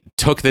that they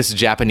took this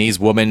Japanese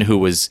woman who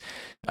was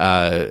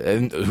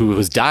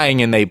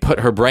dying and they put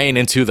her brain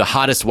into the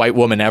hottest white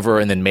woman ever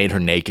and then made her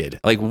naked.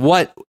 Like,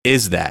 what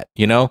is that,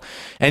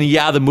 And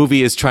yeah, the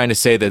movie is trying to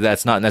say that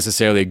that's not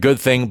necessarily a good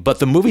thing, but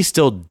the movie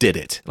still did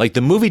it. Like,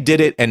 the movie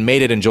did it and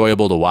made it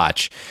enjoyable to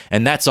watch.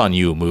 And that's on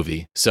you,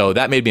 movie. So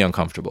that made me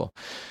uncomfortable.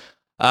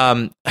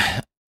 All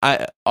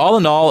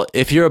in all,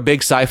 if you're a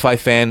big sci-fi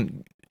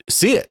fan,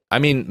 see it. I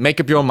mean,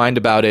 make up your own mind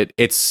about it.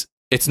 It's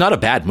not a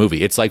bad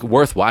movie. It's like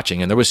worth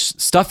watching. And there was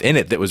stuff in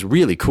it that was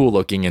really cool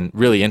looking and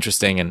really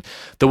interesting. And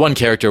the one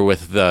character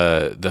with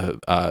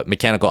the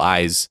mechanical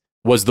eyes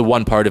was the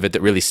one part of it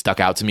that really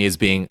stuck out to me as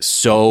being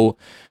so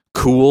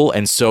cool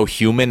and so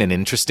human and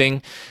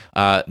interesting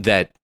I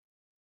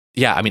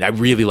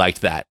really liked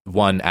that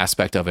one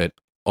aspect of it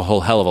a whole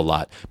hell of a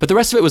lot. But the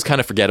rest of it was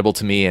kind of forgettable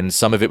to me. And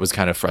some of it was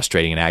kind of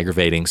frustrating and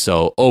aggravating.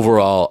 So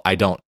overall, I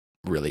don't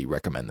really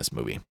recommend this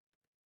movie.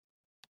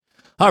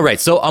 All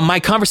right, so my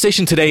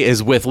conversation today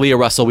is with Leah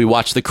Russell. We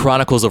watched The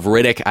Chronicles of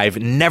Riddick. I've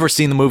never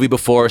seen the movie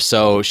before,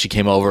 so she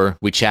came over.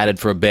 We chatted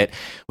for a bit.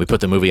 We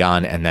put the movie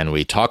on, and then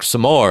we talked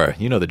some more.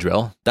 You know the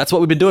drill. That's what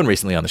we've been doing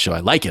recently on the show.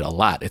 I like it a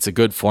lot. It's a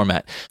good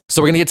format.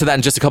 So we're going to get to that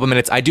in just a couple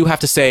minutes. I do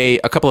have to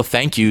say a couple of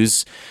thank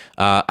yous.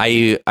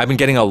 I've been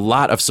getting a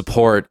lot of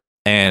support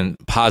and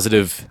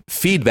positive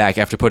feedback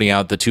after putting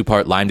out the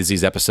 2-part Lyme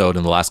disease episode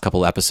in the last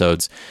couple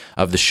episodes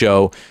of the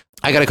show.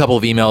 I got a couple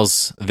of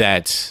emails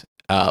that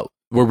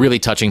were really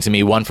touching to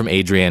me. One from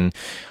Adrian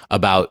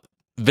about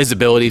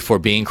visibility for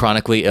being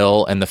chronically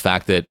ill and the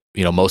fact that,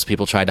 most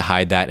people try to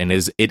hide that. And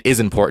it is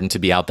important to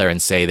be out there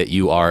and say that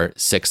you are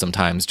sick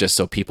sometimes just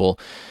so people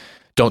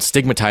don't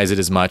stigmatize it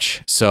as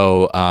much.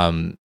 So,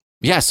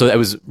 so that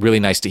was really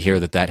nice to hear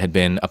that had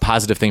been a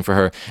positive thing for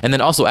her. And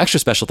then also extra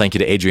special thank you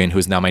to Adrian, who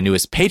is now my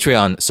newest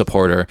Patreon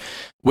supporter,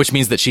 which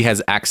means that she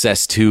has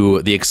access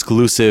to the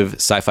exclusive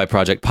Sci-Fi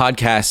Project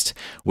podcast,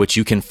 which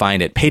you can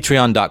find at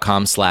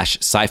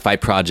patreon.com/sci-fi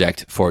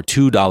project for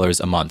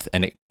 $2 a month.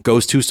 And it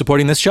goes to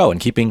supporting this show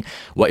and keeping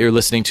what you're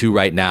listening to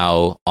right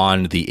now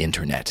on the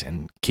internet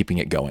and keeping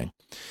it going.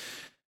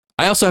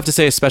 I also have to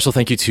say a special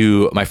thank you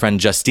to my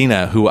friend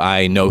Justina, who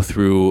I know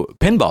through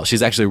pinball.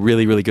 She's actually a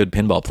really, really good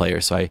pinball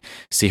player, so I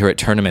see her at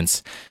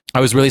tournaments. I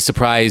was really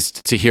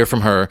surprised to hear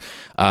from her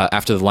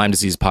after the Lyme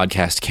disease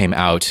podcast came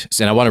out,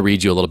 and I want to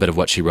read you a little bit of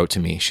what she wrote to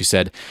me. She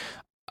said,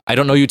 I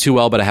don't know you too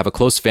well, but I have a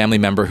close family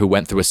member who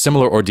went through a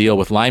similar ordeal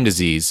with Lyme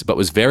disease, but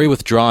was very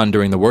withdrawn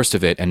during the worst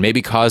of it and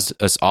maybe caused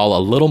us all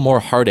a little more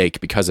heartache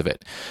because of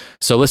it.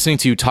 So listening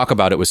to you talk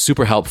about it was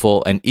super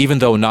helpful, and even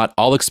though not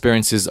all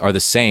experiences are the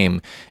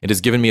same, it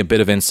has given me a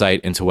bit of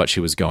insight into what she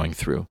was going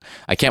through.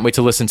 I can't wait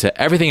to listen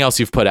to everything else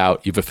you've put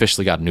out. You've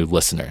officially got a new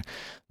listener.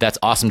 That's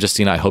awesome,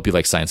 Justina. I hope you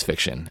like science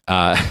fiction.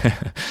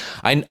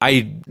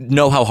 I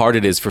know how hard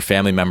it is for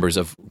family members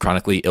of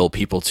chronically ill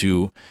people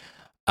to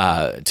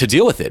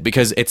deal with it,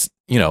 because it's,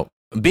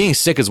 being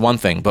sick is one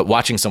thing, but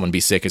watching someone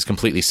be sick is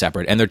completely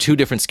separate. And they're two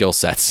different skill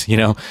sets, you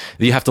know?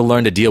 You have to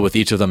learn to deal with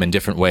each of them in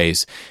different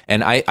ways.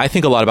 And I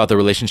think a lot about the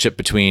relationship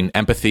between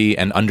empathy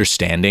and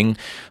understanding,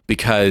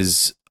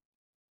 because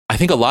I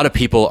think a lot of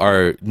people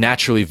are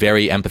naturally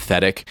very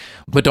empathetic,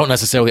 but don't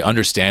necessarily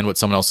understand what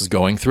someone else is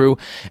going through.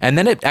 And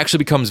then it actually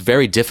becomes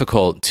very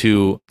difficult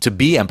to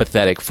be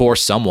empathetic for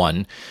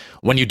someone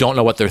when you don't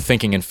know what they're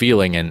thinking and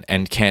feeling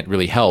and can't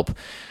really help.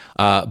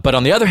 But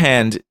on the other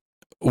hand,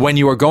 when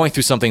you are going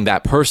through something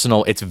that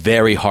personal, it's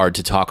very hard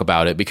to talk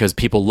about it because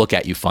people look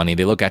at you funny.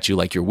 They look at you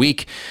like you're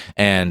weak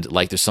and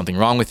like there's something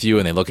wrong with you,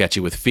 and they look at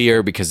you with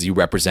fear because you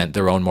represent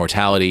their own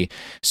mortality.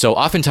 So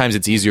oftentimes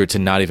it's easier to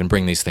not even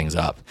bring these things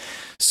up.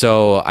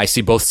 So I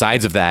see both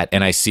sides of that,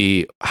 and I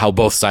see how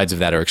both sides of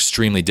that are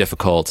extremely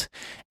difficult.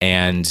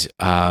 And,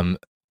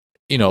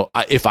 you know,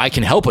 if I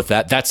can help with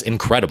that, that's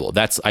incredible.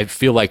 I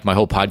feel like my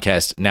whole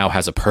podcast now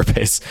has a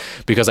purpose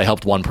because I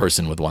helped one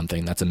person with one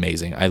thing. That's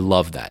amazing. I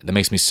love that. That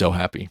makes me so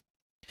happy.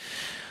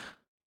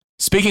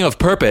 Speaking of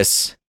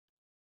purpose,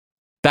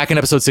 back in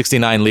episode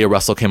 69, Leah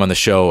Russell came on the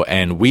show,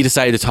 and we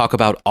decided to talk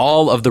about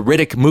all of the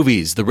Riddick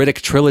movies, the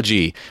Riddick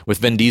trilogy with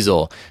Vin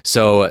Diesel.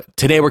 So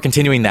today we're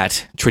continuing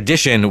that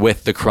tradition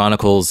with the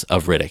Chronicles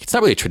of Riddick. It's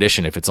not really a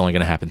tradition if it's only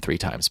going to happen 3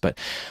 times, but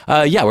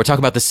yeah, we're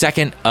talking about the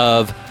second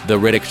of the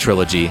Riddick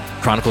trilogy,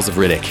 Chronicles of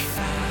Riddick.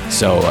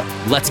 So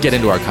let's get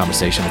into our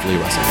conversation with Leah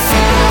Russell.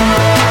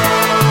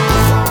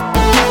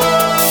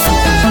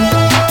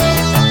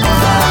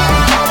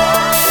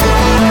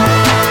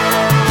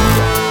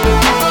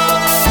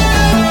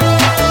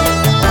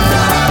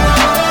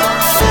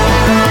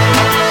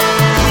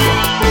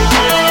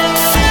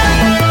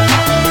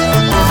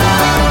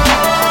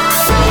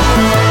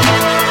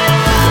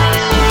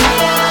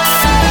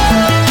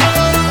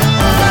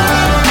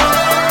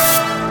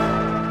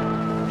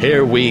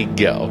 Here we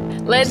go.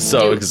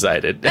 So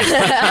excited.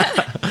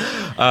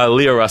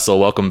 Leah Russell,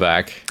 welcome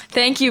back.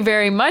 Thank you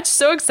very much.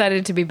 So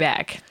excited to be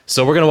back.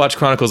 So we're going to watch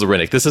Chronicles of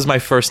Riddick. This is my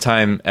first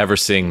time ever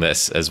seeing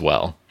this as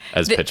well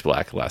as Pitch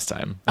Black last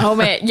time. Oh,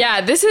 man.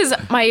 Yeah, this is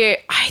I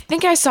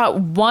think I saw it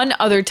one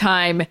other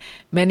time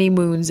many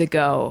moons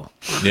ago.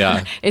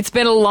 Yeah. It's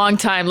been a long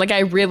time. Like, I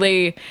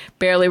really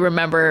barely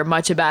remember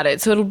much about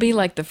it. So it'll be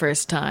like the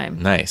first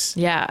time. Nice.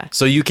 Yeah.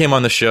 So you came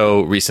on the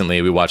show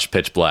recently. We watched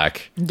Pitch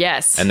Black.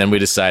 Yes. And then we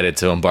decided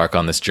to embark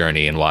on this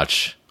journey and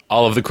watch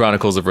all of the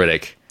Chronicles of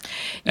Riddick.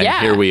 And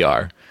here we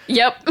are.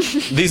 Yep.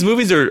 These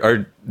movies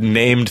are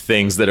named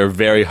things that are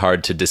very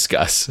hard to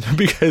discuss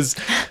because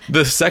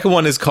the second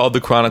one is called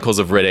The Chronicles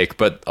of Riddick,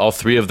 but all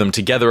 3 of them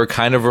together are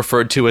kind of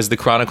referred to as The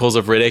Chronicles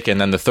of Riddick,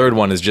 and then the third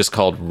one is just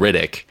called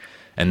Riddick,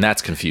 and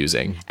that's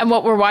confusing. And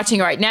what we're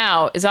watching right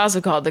now is also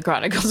called The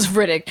Chronicles of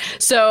Riddick.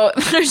 So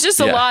there's just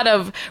a lot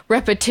of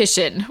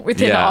repetition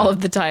within all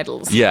of the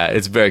titles. Yeah,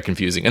 it's very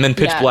confusing. And then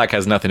Pitch Black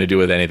has nothing to do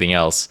with anything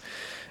else.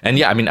 And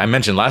yeah, I mean, I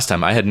mentioned last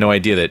time, I had no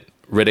idea that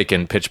Riddick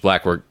and Pitch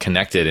Black were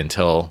connected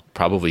until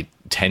probably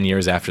 10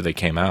 years after they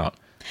came out.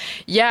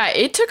 Yeah,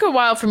 it took a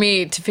while for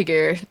me to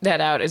figure that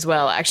out as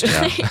well, actually.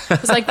 Yeah. I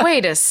was like,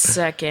 wait a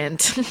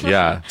second.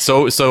 Yeah.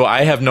 So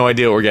I have no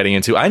idea what we're getting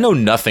into. I know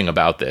nothing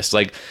about this.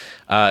 Like,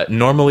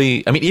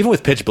 normally, I mean, even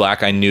with Pitch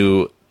Black, I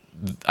knew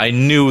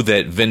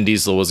that Vin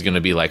Diesel was going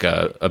to be like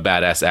a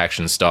badass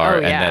action star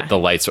and that the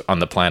lights on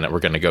the planet were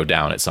going to go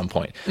down at some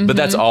point. Mm-hmm. But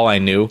that's all I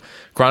knew.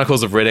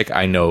 Chronicles of Riddick,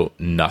 I know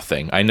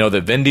nothing. I know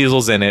that Vin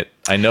Diesel's in it.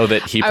 I know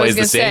that he plays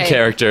the same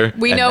character.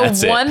 We know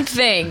one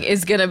thing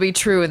is going to be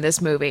true in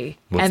this movie.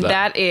 What's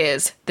that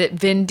is that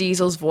Vin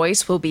Diesel's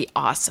voice will be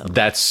awesome.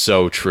 That's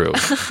so true.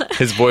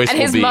 His voice and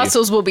his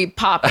muscles will be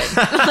popping.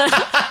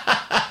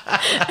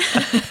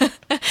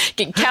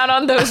 Can count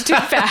on those 2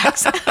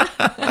 facts.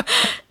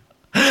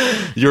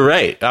 You're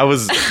right.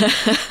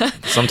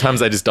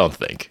 Sometimes I just don't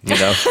think, you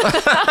know?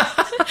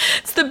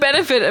 It's the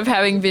benefit of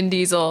having Vin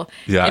Diesel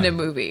in a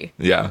movie.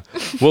 Yeah.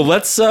 Well,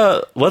 let's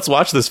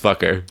watch this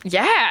fucker.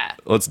 Yeah.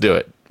 Let's do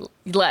it.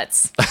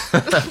 Let's.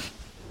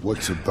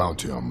 What's the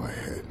bounty on my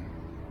head?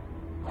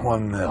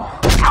 $1 million.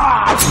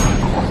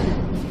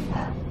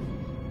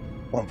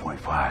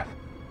 1.5.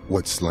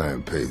 What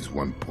slam pays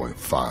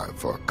 1.5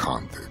 for a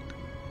convict?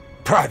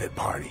 Private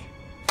party.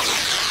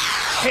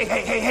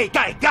 Hey,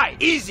 guy,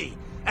 easy.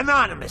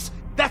 Anonymous.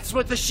 That's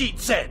what the sheet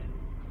said.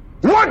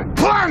 What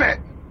planet?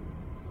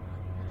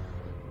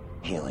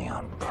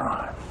 Helion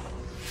Prime.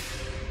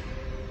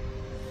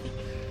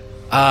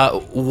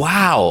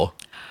 Wow.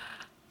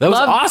 That was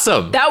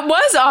awesome. That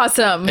was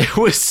awesome. It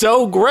was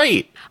so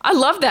great. I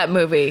love that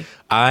movie.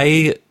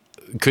 I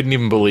couldn't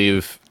even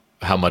believe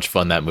how much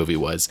fun that movie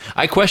was.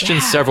 I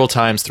questioned several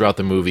times throughout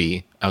the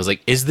movie. I was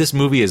like, is this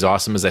movie as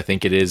awesome as I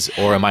think it is,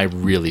 or am I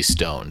really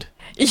stoned?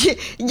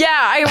 Yeah,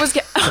 I was,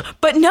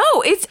 but no,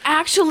 it's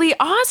actually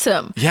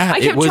awesome. Yeah,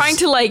 I kept trying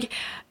to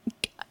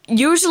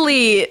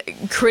usually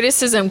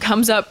criticism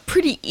comes up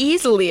pretty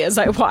easily as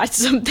I watch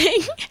something.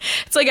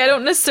 It's like I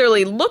don't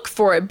necessarily look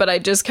for it, but I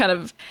just kind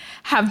of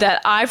have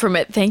that eye from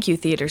it. Thank you,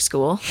 theater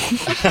school.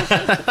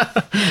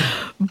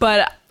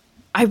 But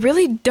I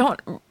really don't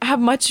have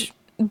much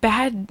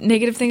bad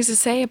negative things to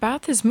say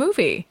about this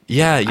movie.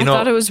 Yeah, I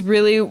thought it was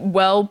really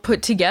well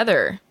put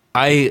together.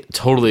 I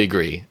totally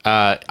agree.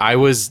 I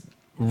was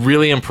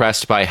really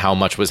impressed by how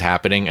much was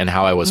happening and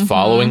how I was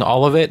following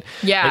all of it.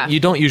 Yeah. Like,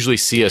 you don't usually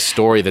see a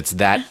story that's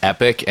that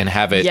epic and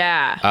have it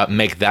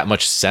make that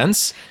much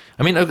sense.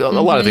 I mean, a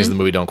lot of things in the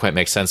movie don't quite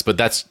make sense, but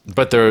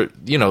they're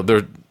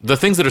the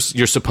things that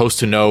you're supposed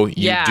to know.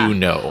 You do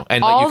know,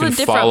 and all you can the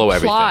different follow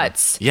everything.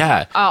 plots.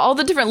 Yeah, all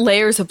the different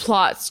layers of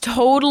plots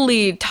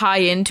totally tie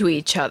into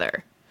each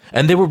other.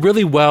 and they were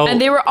really well.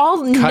 And they were all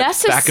cut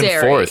necessary. back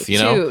and forth, you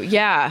know? Too.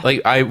 Yeah.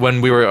 Like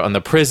when we were on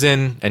the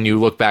prison and you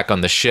look back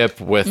on the ship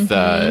with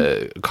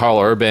Carl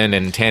Urban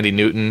and Tandy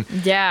Newton.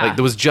 Yeah. Like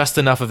there was just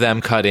enough of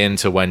them cut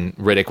into when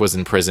Riddick was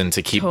in prison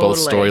to keep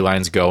both Totally.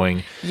 storylines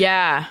going.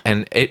 Yeah.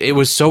 And it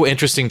was so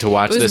interesting to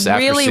watch It was this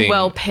after really seeing...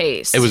 well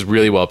paced. It was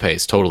really well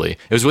paced, totally.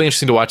 It was really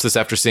interesting to watch this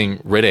after seeing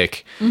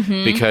Riddick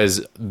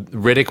because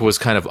Riddick was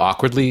kind of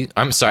awkwardly...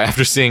 I'm sorry,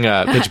 after seeing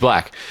Pitch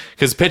Black.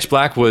 Because Pitch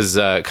Black was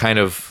kind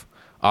of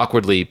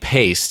awkwardly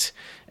paced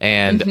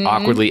and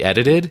awkwardly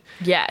edited.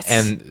 Yes.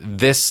 And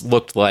this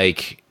looked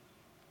like...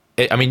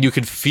 I mean, you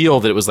could feel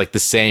that it was like the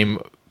same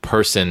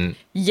person...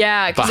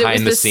 Yeah, because it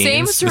behind was the the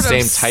same scenes, sort the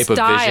of same type of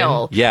vision.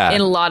 style Yeah.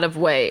 in a lot of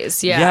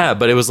ways. Yeah. Yeah,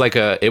 but it was like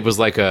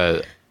a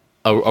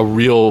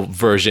real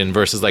version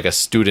versus like a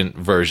student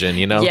version,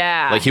 you know?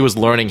 Yeah. Like he was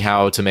learning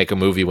how to make a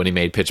movie when he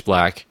made Pitch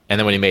Black, and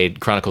then when he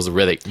made Chronicles of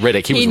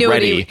Riddick, he was knew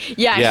ready. he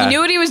knew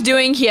what he was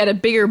doing. He had a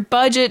bigger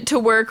budget to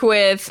work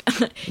with.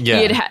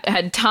 Yeah. He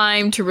had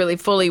time to really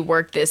fully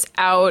work this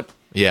out.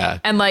 Yeah.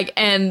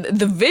 And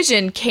the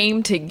vision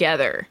came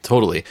together.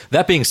 Totally.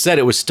 That being said,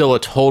 it was still a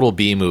total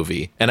B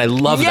movie, and I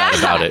love that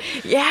about it.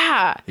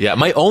 Yeah. Yeah,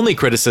 my only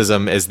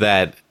criticism is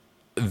that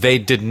they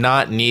did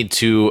not need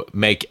to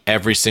make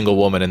every single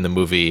woman in the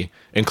movie,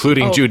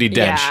 including Judi Dench,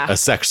 yeah. a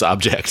sex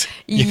object.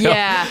 you know?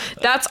 Yeah,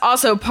 that's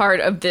also part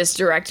of this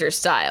director's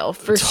style,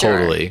 for sure.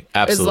 Totally,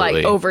 absolutely.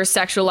 It's like over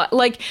sexualized.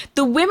 Like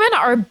the women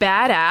are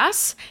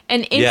badass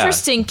and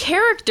interesting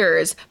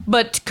characters,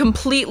 but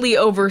completely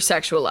over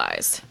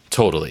sexualized.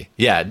 Totally.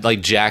 Yeah,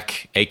 like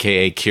Jack,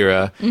 aka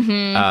Kira,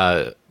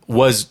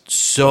 was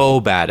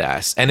so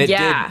badass. And it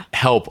did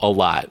help a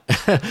lot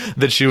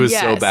that she was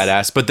so Yes.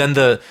 badass. But then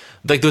there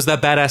was that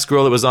badass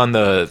girl that was on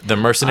the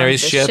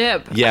mercenaries the ship.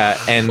 ship.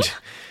 Yeah, and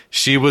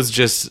she was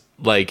just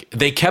like,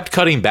 they kept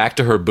cutting back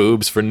to her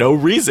boobs for no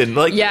reason.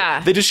 Like,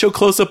 Yeah. they just show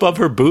close up of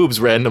her boobs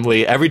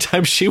randomly every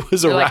time she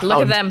was You're around. like,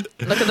 look at them.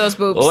 Look at those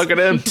boobs. Look at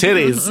them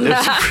titties.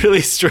 It's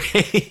really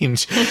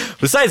strange.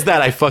 Besides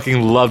that, I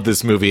fucking loved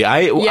this movie.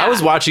 I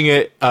was watching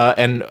it,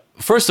 and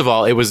first of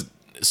all, it was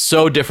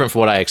so different from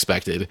what I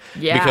expected.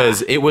 Yeah.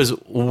 Because it was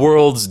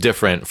worlds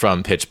different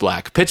from Pitch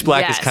Black. Pitch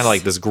Black is Yes. kind of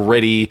like this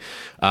gritty,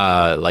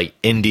 like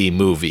indie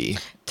movie.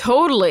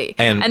 Totally.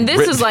 And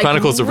this is like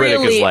Chronicles of Riddick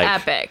really is like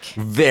epic.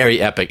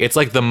 very epic. It's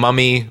like The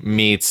Mummy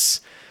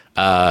meets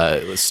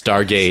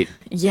Stargate.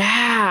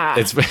 Yeah.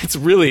 It's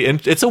really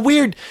it's a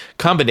weird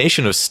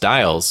combination of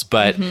styles,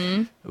 but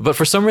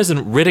for some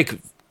reason Riddick,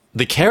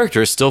 the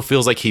character, still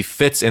feels like he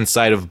fits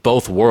inside of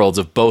both worlds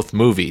of both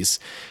movies,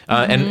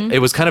 and it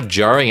was kind of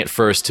jarring at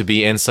first to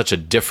be in such a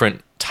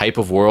different type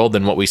of world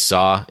than what we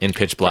saw in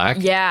Pitch Black.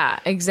 Yeah,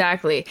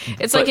 exactly.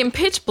 It's like in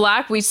Pitch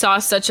Black, we saw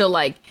such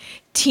a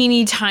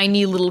teeny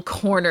tiny little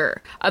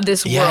corner of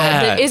this world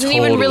that isn't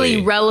even really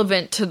totally.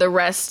 relevant to the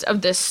rest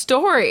of this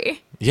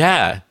story.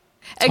 Yeah,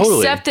 totally.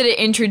 Except that it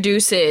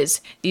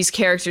introduces these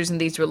characters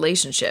and these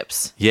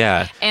relationships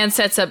Yeah, and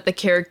sets up the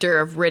character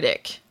of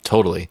Riddick.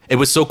 totally. It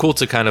was so cool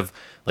to kind of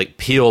like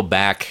peel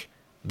back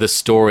the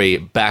story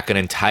back an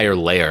entire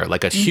layer,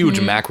 like a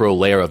huge macro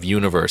layer of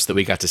universe that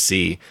we got to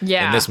see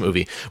in this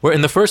movie. Where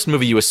in the first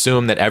movie, you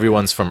assume that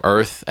everyone's from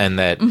Earth and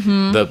that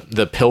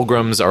the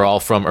pilgrims are all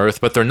from Earth,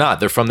 but they're not.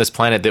 They're from this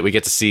planet that we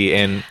get to see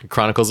in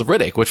Chronicles of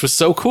Riddick, which was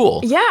so cool.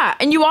 Yeah,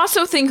 and you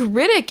also think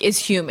Riddick is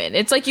human.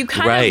 It's like you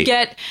kind of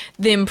get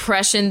the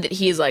impression that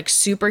he's like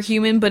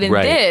superhuman, but in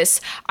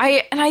this,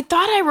 I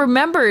thought I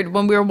remembered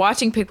when we were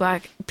watching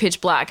Pitch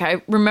Black,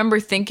 I remember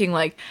thinking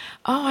like,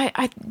 oh,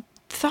 I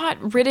thought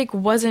Riddick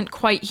wasn't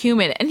quite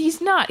human, and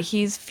he's not.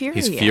 He's Furion.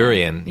 He's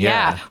Furion,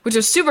 yeah. Which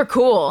was super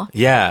cool.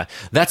 Yeah,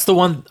 that's the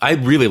one. I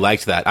really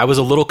liked that. I was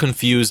a little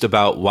confused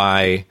about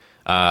why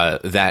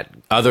that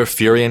other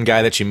Furion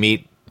guy that you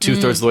meet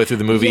 2/3 of the way through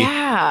the movie,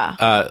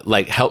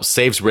 helps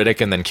saves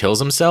Riddick and then kills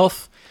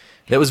himself.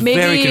 That was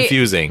very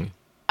confusing.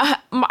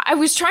 I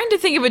was trying to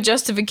think of a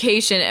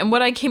justification, and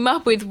what I came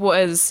up with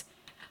was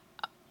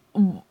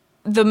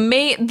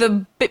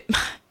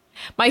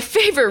my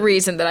favorite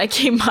reason that I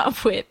came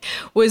up with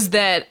was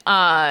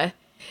that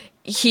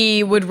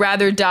he would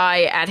rather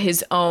die of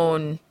his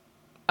own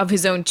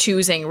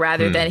choosing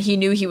rather than he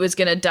knew he was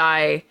going to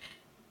die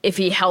if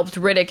he helped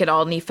Riddick at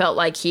all, and he felt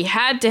like he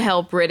had to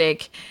help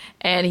Riddick,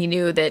 and he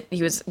knew that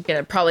he was going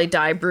to probably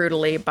die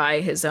brutally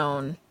by his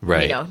own,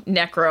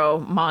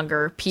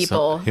 necromonger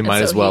people. So he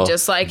might as well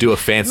do a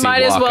fancy walk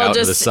out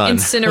into the sun.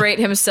 Incinerate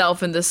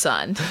himself in the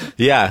sun.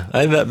 Yeah,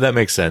 that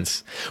makes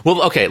sense.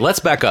 Well, okay, let's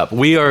back up.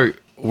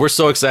 we're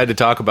so excited to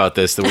talk about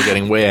this that we're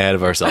getting way ahead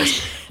of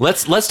ourselves.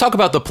 Let's talk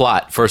about the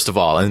plot first of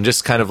all, and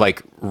just kind of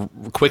like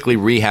quickly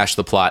rehash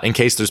the plot in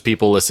case there's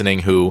people listening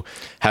who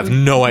have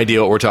no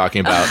idea what we're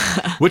talking about.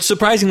 Which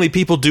surprisingly,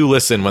 people do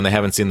listen when they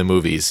haven't seen the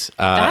movies.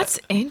 That's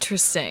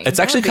interesting. It's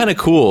actually kind of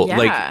cool.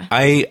 Yeah.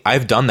 Like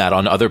I've done that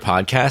on other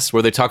podcasts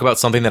where they talk about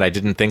something that I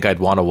didn't think I'd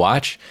want to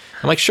watch.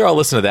 I'm like, sure, I'll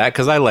listen to that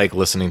because I like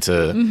listening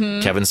to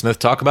Kevin Smith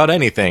talk about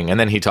anything. And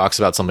then he talks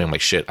about something. I'm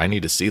like, shit, I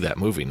need to see that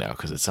movie now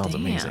because it sounds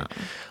amazing.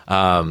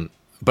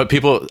 But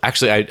people,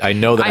 actually, I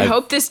know that I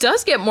hope this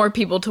does get more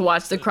people to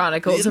watch the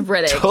Chronicles of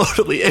Riddick.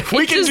 Totally. If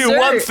we It can do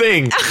one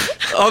thing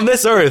on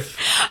this earth.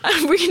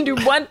 If we can do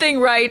one thing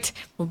right,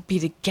 will be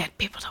to get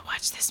people to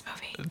watch this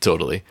movie.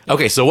 Totally.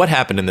 Okay, so what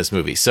happened in this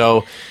movie?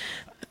 So,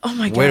 Oh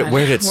my God.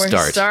 where did it Where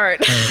to start?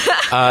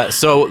 start?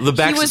 So the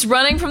back. He was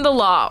running from the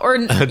law,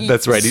 or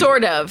That's right.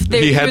 Sort of.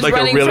 He had was like a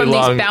running really from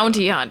long these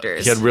bounty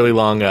hunters. He had really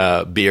long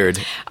beard.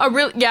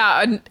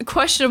 A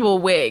questionable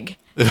wig.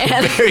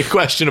 And Very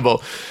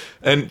questionable.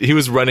 And he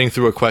was running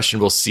through a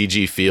questionable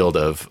CG field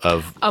of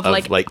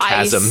like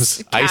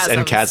chasms, ice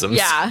and chasms.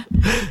 Yeah.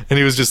 And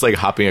he was just like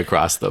hopping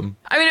across them.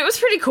 I mean, it was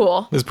pretty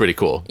cool. It was pretty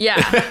cool. Yeah.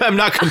 I'm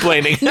not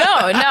complaining.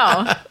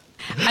 No.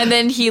 And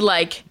then he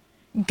like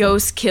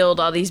ghost killed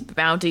all these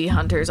bounty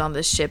hunters on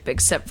the ship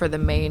except for the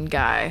main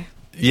guy.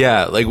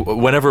 Yeah, like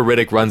whenever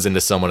Riddick runs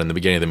into someone in the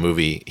beginning of the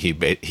movie, he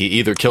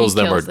either kills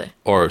them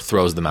or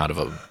throws them out of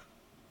a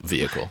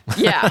vehicle.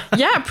 Yeah,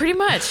 pretty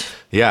much.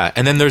 Yeah,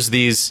 and then there's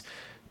these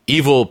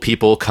evil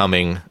people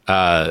coming,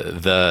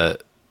 the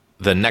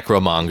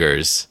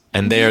necromongers,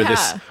 and they're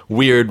this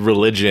weird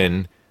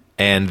religion,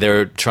 and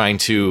they're trying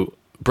to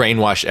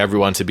brainwash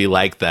everyone to be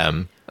like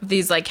them.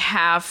 These like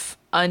half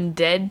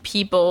undead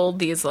people,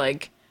 these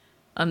like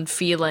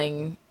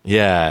unfeeling.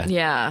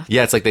 Yeah.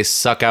 It's like they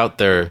suck out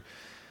their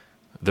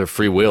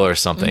free will or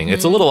something.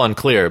 It's a little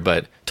unclear,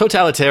 but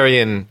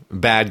totalitarian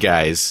bad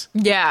guys.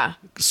 Yeah.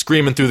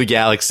 Screaming through the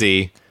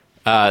galaxy.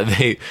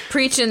 They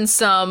preaching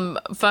some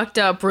fucked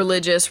up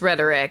religious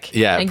rhetoric.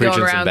 Yeah, and preaching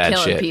going around some bad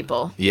killing shit.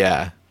 people.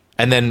 Yeah,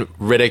 and then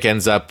Riddick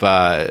ends up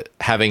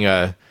having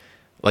a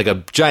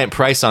giant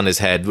price on his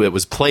head. It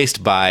was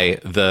placed by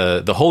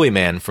the Holy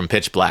Man from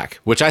Pitch Black,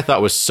 which I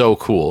thought was so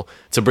cool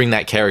to bring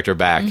that character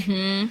back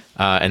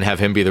and have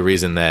him be the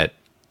reason that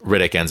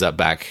Riddick ends up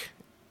back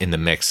in the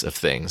mix of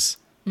things.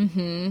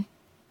 The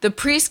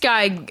priest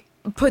guy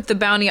put the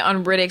bounty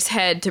on Riddick's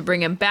head to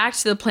bring him back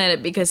to the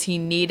planet because he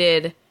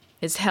needed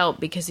his help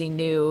because he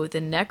knew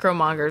the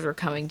necromongers were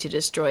coming to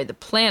destroy the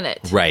planet.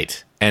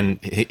 Right. And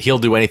he'll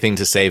do anything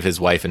to save his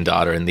wife and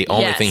daughter, and the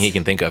only thing he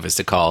can think of is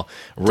to call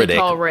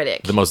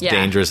Riddick, the most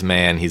dangerous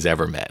man he's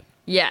ever met.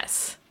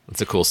 Yes.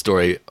 It's a cool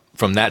story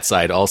from that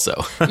side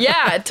also.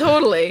 Yeah,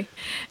 totally.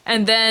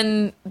 And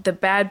then the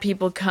bad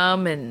people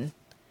come and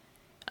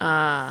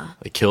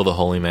they kill the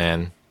Holy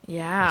Man.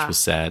 Yeah. Which was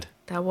sad.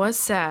 That was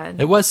sad.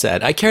 It was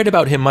sad. I cared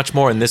about him much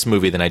more in this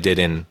movie than I did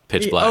in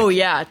Pitch Black. Oh,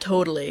 yeah,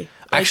 totally.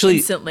 Actually,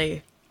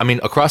 instantly. I mean,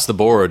 across the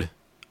board,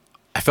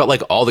 I felt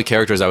like all the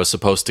characters I was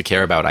supposed to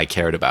care about, I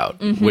cared about,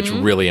 which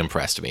really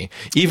impressed me.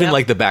 Even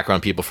like the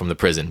background people from the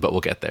prison, but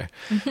we'll get there.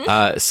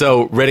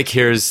 So Riddick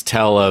hears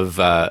tell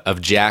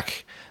of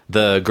Jack,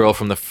 the girl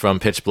from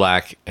Pitch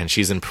Black, and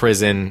she's in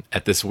prison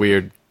at this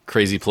weird,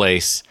 crazy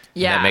place.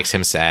 Yeah. And that makes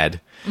him sad.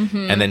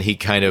 And then he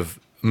kind of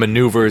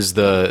maneuvers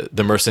the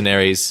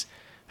mercenaries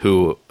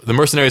from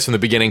the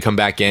beginning come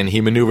back in.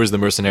 He maneuvers the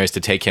mercenaries to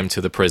take him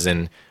to the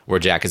prison where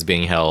Jack is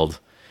being held.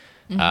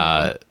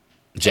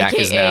 Jack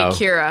AKA is now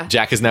Kira.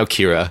 Jack is now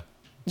Kira.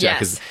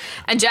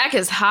 And Jack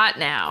is hot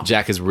now.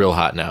 Jack is real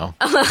hot now.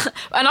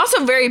 And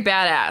also very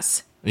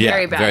badass. Yeah,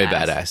 very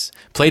badass.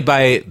 Played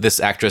by this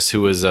actress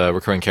who was a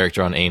recurring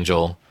character on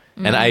Angel.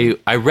 And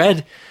I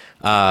read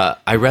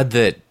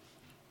that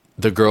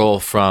the girl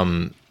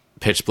from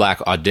Pitch Black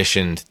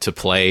auditioned to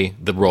play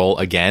the role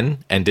again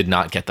and did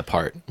not get the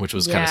part, which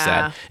was kind of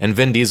sad. And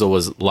Vin Diesel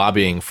was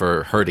lobbying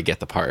for her to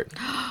get the part.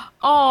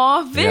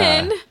 Aw,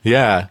 Vin.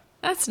 Yeah.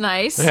 That's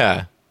nice.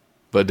 Yeah.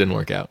 But it didn't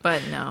work out.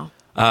 But no.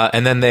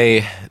 And then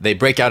they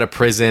break out of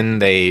prison.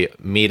 They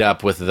meet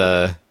up with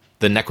the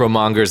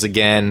necromongers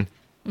again.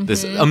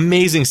 This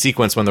amazing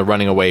sequence when they're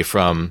running away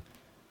from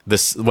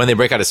this, when they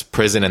break out of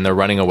prison and they're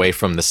running away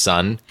from the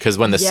sun, because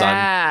when the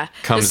sun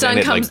comes in,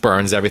 it like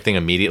burns everything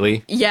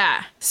immediately.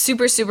 Yeah,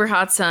 super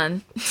hot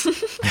sun.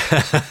 Super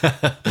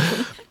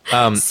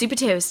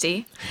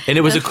toasty. And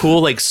it was a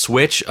cool like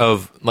switch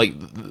of like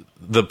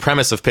the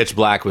premise of Pitch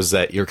Black was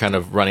that you're kind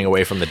of running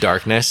away from the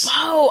darkness.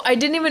 Oh, I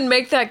didn't even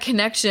make that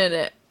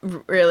connection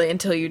really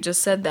until you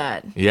just said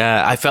that.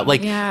 Yeah, I felt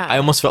like I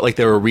almost felt like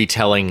they were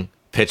retelling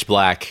Pitch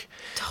Black.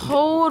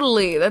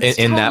 Totally. That's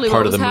in totally that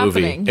part of what the was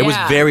movie. happening. It was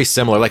very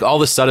similar. Like all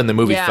of a sudden the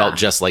movie Yeah. felt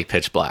just like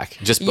Pitch Black.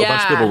 Just a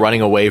bunch of people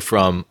running away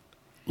from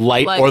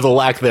light or the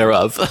lack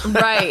thereof.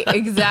 Right,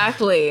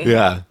 exactly.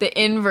 Yeah.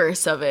 The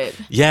inverse of it.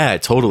 Yeah,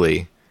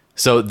 totally.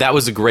 So that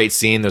was a great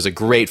scene. There's a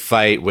great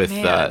fight with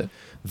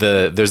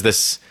there's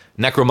this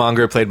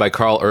necromonger played by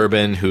Carl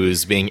Urban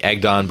who's being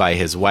egged on by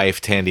his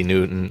wife Tandy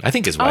Newton. I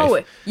think his wife.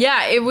 Oh,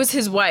 yeah, it was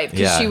his wife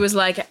because Yeah. she was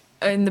like,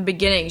 in the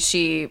beginning,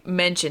 she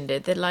mentioned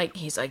it that like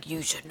he's like,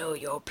 you should know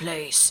your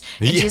place,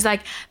 and Yeah. she's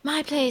like,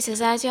 my place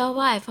is as your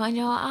wife on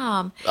your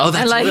arm. Oh,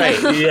 that's And, like,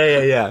 right.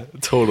 Yeah.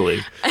 Totally.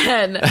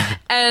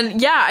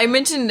 and yeah, I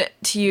mentioned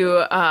to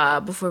you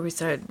before we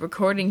started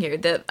recording here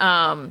that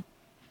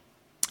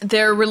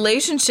their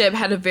relationship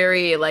had a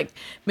very like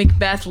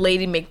Macbeth,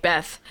 Lady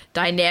Macbeth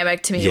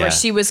dynamic to me, Yeah. where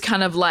she was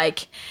kind of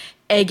like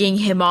egging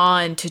him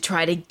on to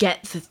try to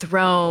get the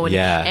throne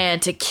Yeah. and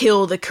to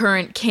kill the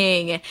current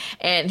king,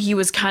 and he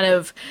was kind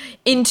of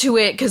into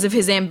it because of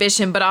his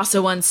ambition but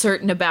also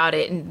uncertain about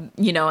it, and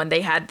and they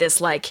had this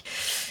like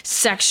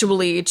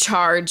sexually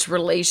charged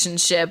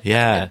relationship,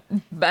 Yeah.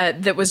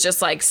 but that was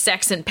just like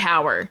sex and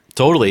power.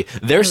 Totally.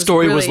 Their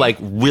story was really- like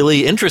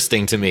really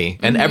interesting to me.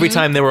 And every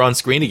time they were on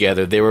screen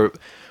together, they were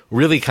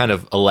really kind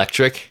of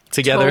electric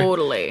together.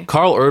 Totally.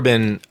 Carl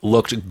Urban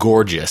looked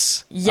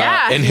gorgeous.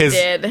 Yeah, in he his,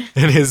 did.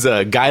 In his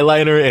guy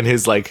liner and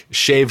his like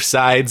shaved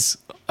sides.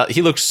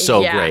 He looked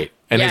so Yeah. great.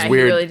 And Yeah, his he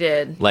weird, really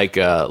did. like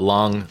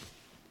long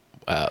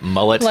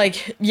mullet.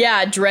 Like,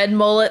 yeah, dread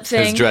mullet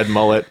thing. his dread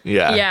mullet.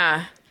 Yeah.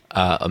 Yeah.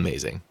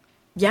 Amazing.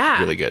 Yeah.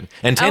 Really good.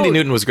 And Tandy Oh.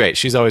 Newton was great.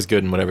 She's always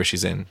good in whatever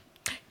she's in.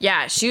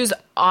 Yeah, she was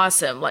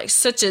awesome. Like,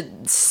 such a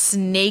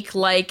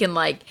snake-like and,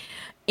 like,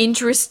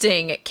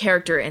 interesting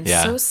character and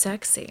Yeah. so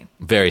sexy.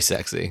 Very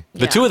sexy.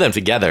 The Yeah. two of them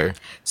together,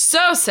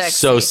 So sexy.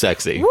 so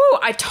sexy. Woo,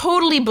 I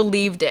totally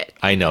believed it.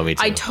 I know, me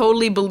too. I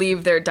totally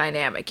believed their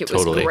dynamic. It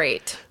was Totally.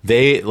 great.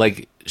 They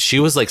like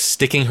she was like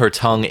sticking her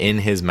tongue in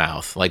his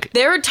mouth, like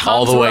Their all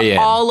tongues the were way in.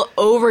 all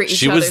over each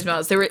She other's was,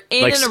 mouths. They were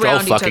in like and skull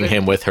around each fucking other.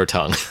 him with her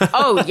tongue.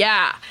 Oh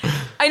yeah,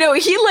 I know.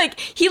 He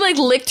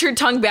licked her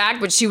tongue back,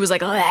 but she was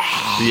like,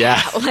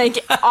 Yeah,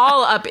 like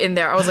all up in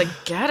there. I was like,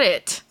 get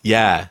it.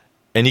 yeah,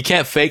 and you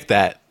can't fake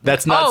that.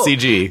 That's not Oh.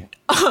 CG.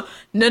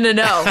 No.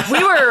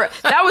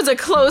 That was a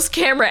close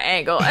camera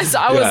angle. And so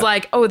I Yeah. was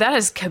like, oh, that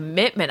is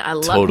commitment. I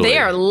love Totally. They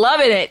are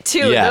loving it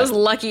too. Yeah. Those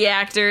lucky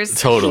actors.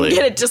 Totally.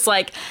 Get it just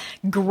like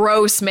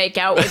gross make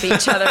out with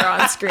each other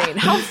on screen.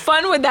 How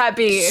fun would that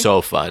be? So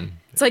fun.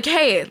 It's like,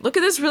 hey, look at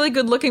this really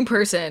good looking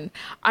person.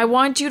 I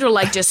want you to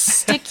like just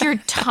stick your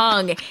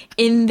tongue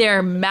in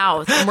their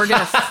mouth and we're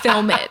gonna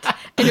film it.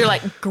 And you're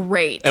like,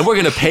 great. And we're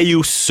gonna pay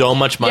you so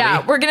much money.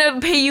 Yeah, we're gonna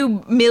pay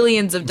you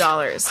millions of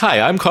dollars.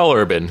 Hi, I'm Carl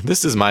Urban.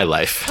 This is my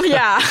life.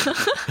 Yeah.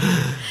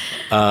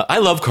 I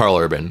love Carl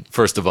Urban.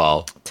 First of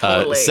all,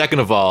 Totally. second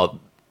of all,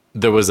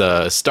 there was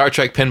a Star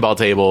Trek pinball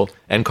table,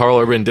 and Carl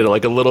Urban did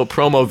like a little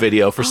promo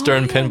video for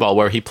Stern Pinball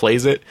where he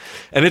plays it,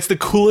 and it's the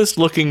coolest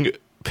looking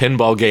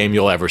pinball game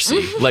you'll ever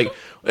see. Like,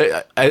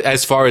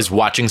 as far as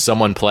watching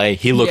someone play,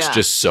 he looks Yeah.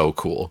 just so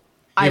cool.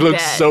 He I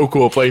looks bet. so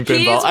cool playing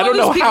He pinball. is I one don't of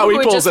know those people how he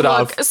who pulls just it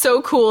off. look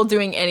so cool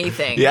doing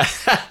anything. Yeah,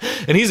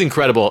 and he's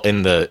incredible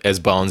as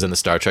Bones in the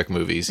Star Trek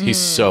movies. He's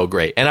so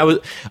great. And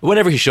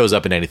whenever he shows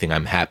up in anything,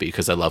 I'm happy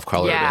because I love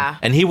Carl Yeah. Urban.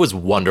 And he was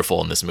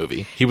wonderful in this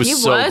movie. He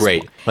was so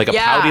great, like a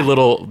Yeah. pouty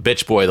little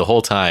bitch boy the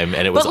whole time,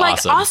 and it was But like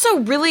awesome. also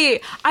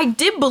really I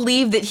did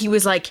believe that he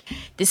was like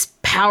this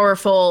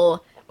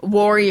powerful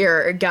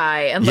warrior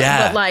guy, and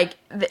Yeah. but like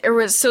it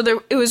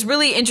was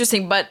really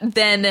interesting, but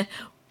then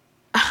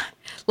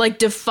like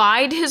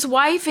defied his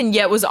wife and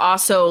yet was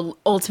also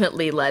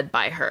ultimately led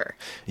by her.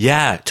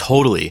 Yeah,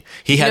 totally.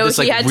 He had this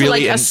like he had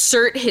really. to like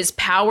assert his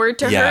power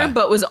to Yeah. her,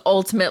 but was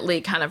ultimately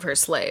kind of her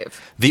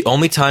slave. The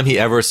only time he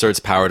ever asserts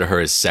power to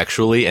her is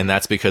sexually, and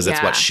that's because that's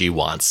Yeah. what she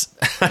wants.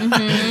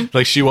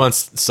 Like she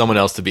wants someone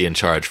else to be in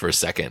charge for a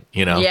second,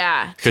 you know?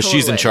 Yeah, because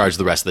she's in totally. charge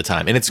the rest of the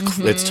time, and it's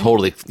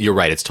totally. You're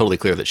right. It's totally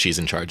clear that she's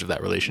in charge of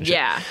that relationship.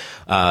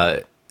 Yeah.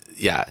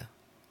 Yeah.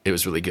 It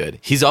was really good.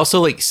 He's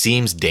also like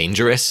seems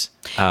dangerous.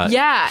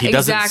 Yeah, he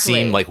doesn't exactly.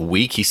 seem like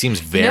weak. He seems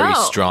very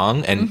No.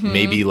 strong, and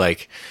maybe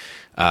like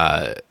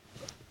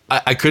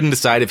I couldn't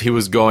decide if he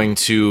was going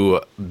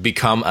to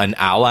become an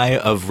ally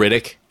of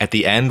Riddick at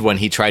the end when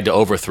he tried to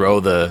overthrow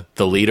the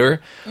leader,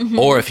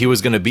 or if he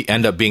was going to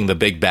end up being the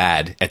big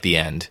bad at the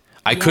end.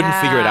 I couldn't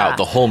figure it out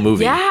the whole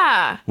movie.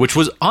 Yeah. Which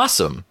was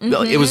awesome.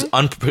 It was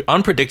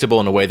unpredictable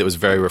in a way that was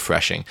very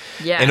refreshing.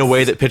 Yes. In a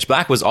way that Pitch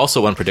Black was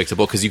also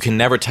unpredictable because you can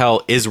never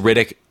tell, is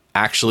Riddick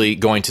actually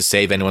going to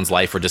save anyone's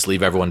life or just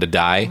leave everyone to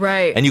die?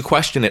 Right. And you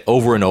question it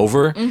over and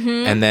over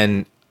and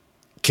then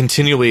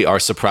continually are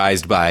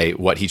surprised by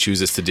what he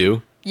chooses to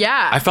do.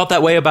 Yeah. I felt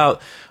that way about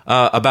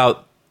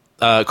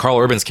Carl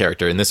Urban's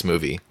character in this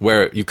movie,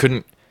 where you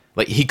couldn't,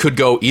 like, he could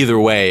go either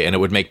way and it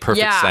would make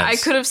perfect yeah, sense.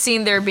 I could have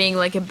seen there being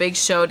like a big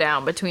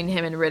showdown between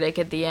him and Riddick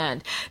at the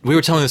end. We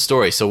were telling the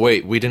story, so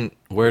wait,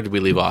 where did we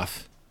leave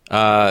off?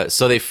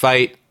 So they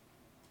fight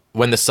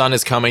when the sun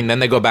is coming, then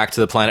they go back to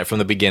the planet from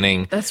the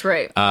beginning. That's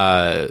right.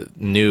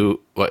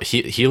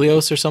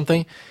 Helios or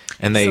something?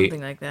 And they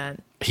Something like that.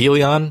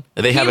 Helion?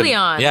 They have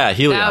Helion.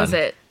 Helion. That was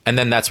it. And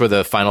then that's where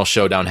the final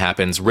showdown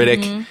happens.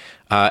 Riddick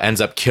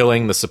ends up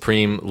killing the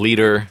supreme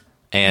leader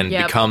and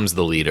Yep. becomes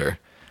the leader.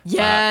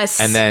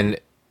 Yes. And then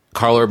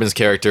Carl Urban's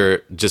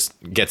character just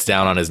gets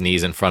down on his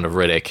knees in front of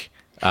Riddick,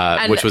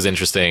 which was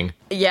interesting.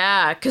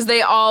 yeah, because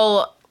they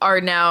all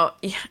are now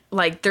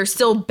like they're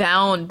still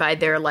bound by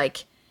their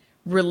like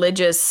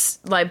religious,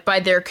 like by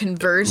their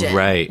conversion,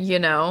 Right. You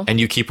know, And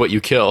you keep what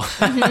you kill.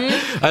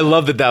 I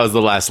love that was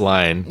the last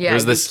line. yeah,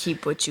 There's you this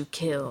keep what you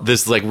kill.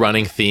 this like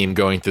running theme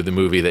going through the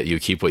movie that you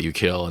keep what you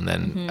kill, and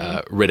then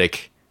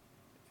Riddick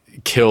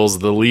kills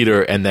the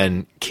leader and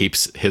then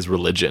keeps his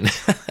religion.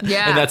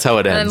 Yeah, and that's how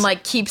it ends. And then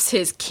like keeps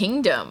his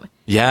kingdom.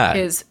 Yeah.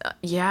 His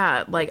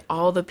like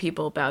all the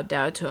people bowed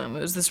down to him.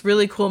 It was this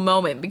really cool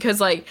moment because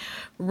like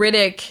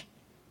Riddick.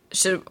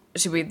 Should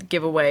we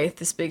give away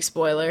this big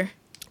spoiler?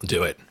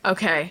 Do it.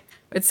 Okay,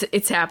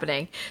 it's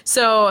happening.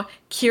 So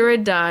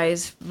Kira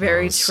dies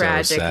very so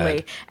tragically,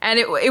 sad. and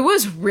it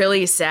was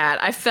really sad.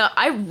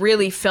 I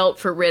really felt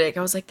for Riddick.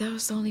 I was like, that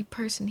was the only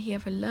person he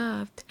ever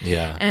loved.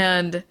 Yeah.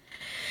 And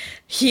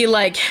he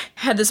like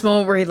had this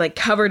moment where he like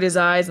covered his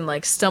eyes and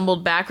like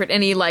stumbled backward,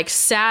 and he like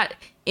sat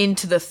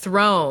into the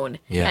throne.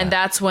 Yeah. And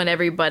that's when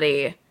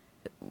everybody,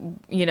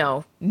 you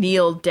know,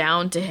 kneeled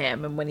down to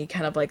him, and when he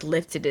kind of like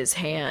lifted his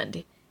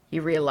hand, he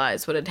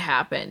realized what had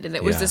happened. And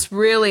it was Yeah. this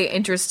really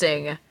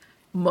interesting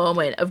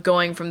moment of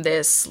going from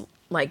this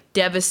like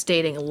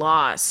devastating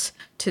loss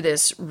to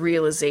this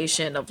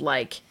realization of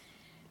like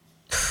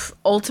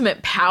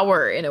ultimate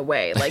power in a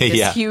way, like this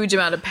Yeah. huge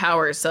amount of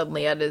power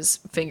suddenly at his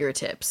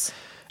fingertips.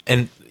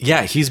 And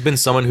yeah, he's been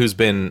someone who's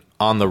been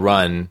on the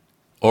run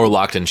or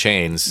locked in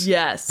chains.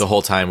 Yes. The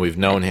whole time we've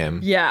known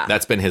him. Yeah.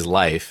 That's been his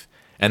life.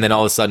 And then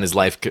all of a sudden his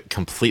life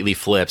completely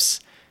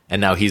flips, and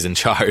now he's in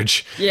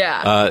charge.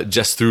 Yeah.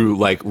 Just through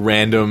like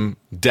random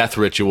death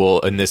ritual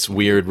in this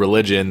weird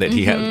religion that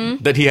he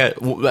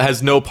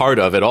has no part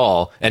of at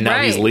all, and now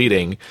he's Right.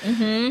 leading.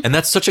 And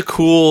that's such a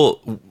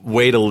cool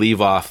way to leave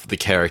off the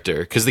character,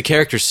 because the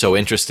character's so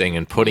interesting,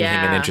 and putting him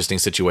in Yeah. interesting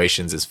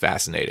situations is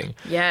fascinating.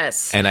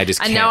 Yes. And I just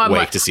can't now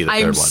wait to see the third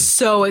I'm one.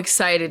 so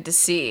excited to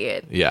see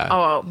it. Yeah.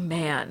 Oh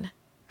man.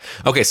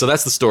 Okay, so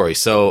that's the story.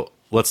 So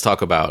let's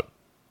talk about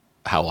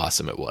how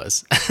awesome it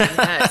was.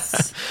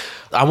 Yes.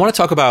 I want to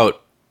talk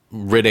about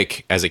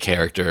Riddick as a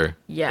character,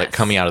 Yes. like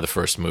coming out of the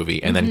first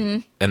movie, and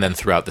then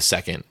throughout the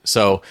second.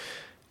 So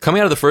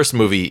coming out of the first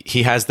movie,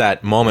 he has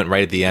that moment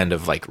right at the end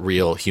of like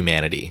real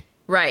humanity,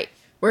 Right.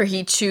 Where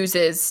he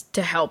chooses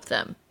to help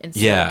them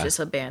instead Yeah. of just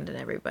abandon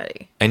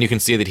everybody. and you can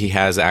see that he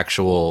has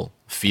actual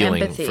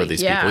feeling Empathy, for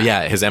these yeah. people.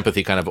 Yeah, his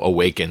empathy kind of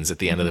awakens at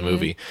the end of the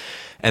movie,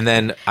 and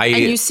then And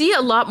you see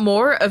a lot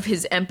more of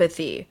his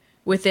empathy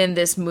within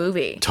this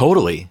movie.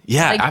 totally,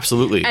 yeah, Like,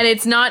 absolutely, And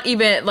it's not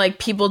even like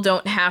people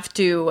don't have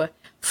to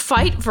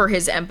fight for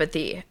his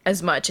empathy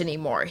as much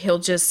anymore.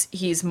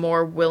 He's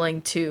more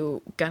willing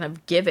to kind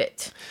of give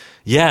it.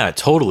 Yeah,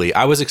 totally.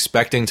 I was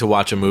expecting to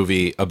watch a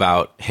movie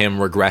about him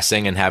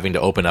regressing and having to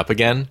open up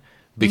again,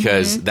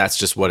 because that's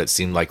just what it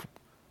seemed like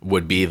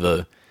would be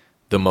the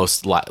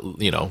most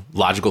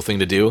logical thing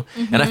to do.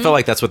 And I felt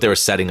like that's what they were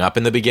setting up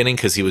in the beginning,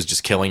 because he was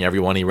just killing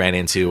everyone he ran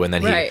into, and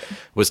then Right. he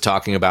was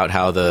talking about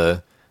how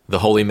the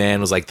holy man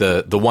was like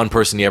the one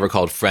person he ever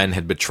called friend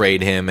had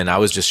betrayed him, and I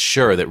was just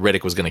sure that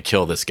Riddick was going to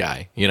kill this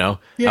guy, you know?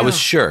 I was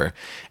sure.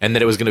 And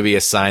that it was going to be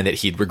a sign that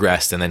he'd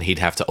regressed, and then he'd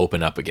have to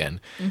open up again.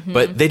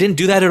 But they didn't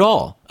do that at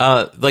all.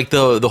 Like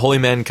the holy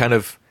man kind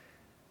of,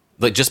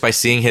 like, just by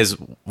seeing his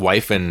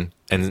wife and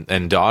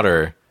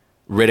daughter,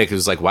 Riddick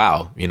was like,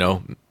 wow, you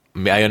know,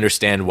 I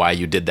understand why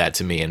you did that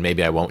to me, and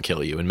maybe I won't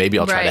kill you, and maybe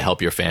I'll try to Right.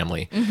 help your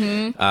family.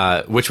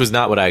 Which was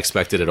not what I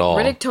expected at all.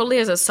 Riddick totally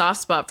has a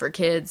soft spot for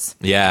kids.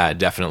 Yeah,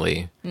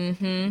 definitely.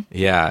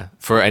 Yeah,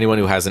 for anyone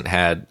who hasn't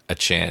had a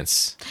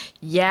chance.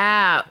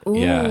 Yeah. Ooh,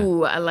 Yeah.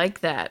 I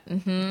like that.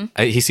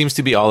 He seems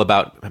to be all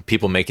about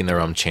people making their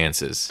own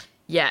chances.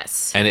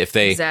 Yes. And if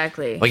they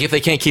Exactly. like, if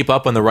they can't keep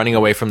up when they're running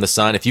away from the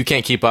sun, if you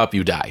can't keep up,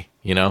 you die,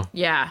 you know?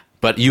 Yeah.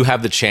 But you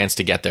have the chance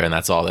to get there, and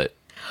that's all that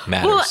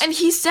matters. Well, and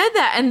he said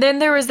that, and then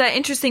there was that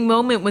interesting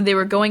moment when they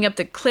were going up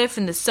the cliff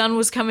and the sun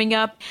was coming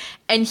up,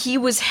 and he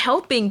was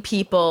helping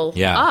people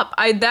Yeah. up.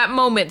 That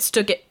moment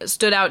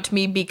stood out to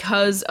me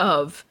because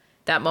of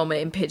that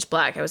moment in Pitch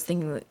Black. I was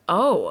thinking, like,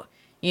 oh,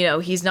 you know,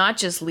 he's not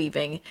just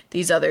leaving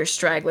these other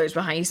stragglers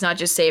behind. He's not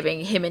just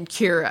saving him and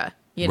Kira.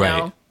 You Right.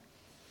 know,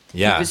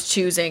 yeah. he was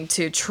choosing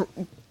to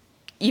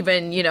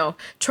even, you know,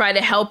 try to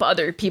help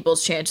other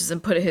people's chances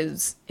and put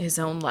his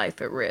own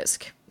life at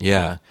risk.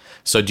 Yeah.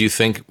 So do you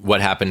think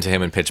what happened to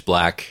him in Pitch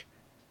Black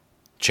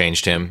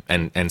changed him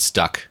and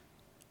stuck?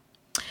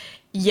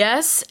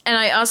 Yes, and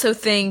I also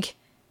think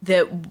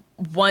that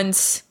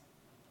once,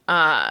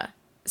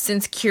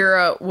 since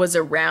Kira was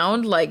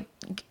around, like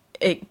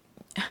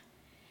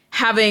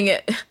having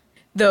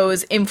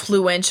those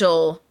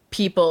influential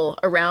people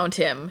around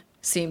him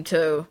seemed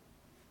to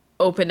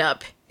open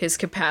up his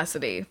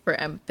capacity for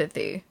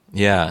empathy.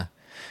 Yeah.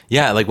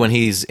 Yeah, like when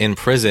he's in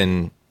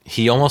prison,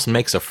 he almost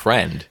makes a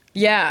friend.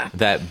 Yeah,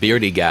 That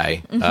beardy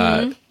guy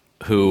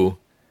who,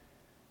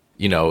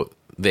 you know,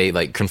 they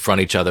like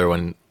confront each other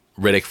when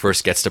Riddick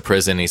first gets to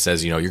prison. He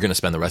says, you know, you're going to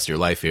spend the rest of your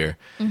life here.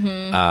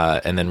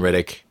 And then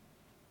Riddick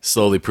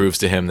slowly proves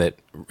to him that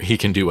he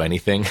can do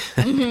anything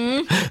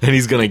and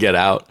he's going to get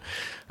out.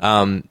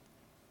 And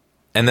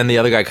then the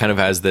other guy kind of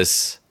has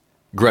this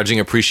grudging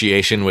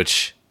appreciation,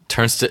 which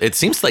turns to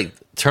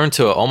turned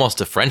to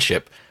almost a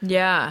friendship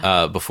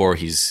Yeah. before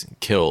he's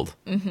killed.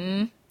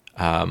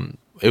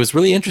 It was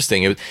really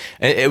interesting.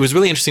 It was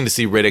really interesting to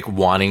see Riddick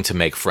wanting to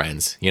make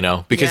friends, you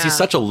know, because he's Yeah.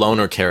 such a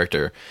loner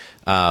character.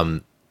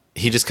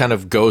 He just kind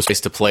of goes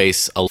place to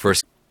place.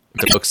 First,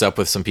 hooks up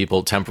with some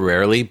people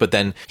temporarily, but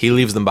then he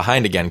leaves them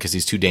behind again because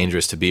he's too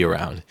dangerous to be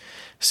around.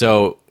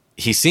 So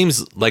he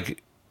seems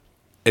like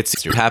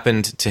it's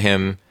happened to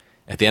him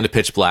at the end of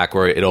Pitch Black,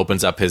 where it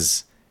opens up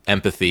his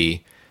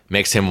empathy,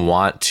 makes him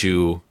want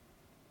to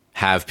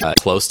have people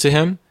close to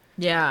him,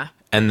 Yeah.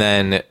 and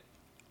then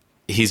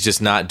he's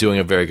just not doing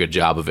a very good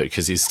job of it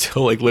because he's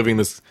still like living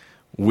this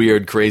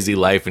weird, crazy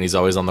life, and he's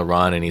always on the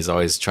run, and he's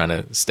always trying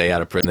to stay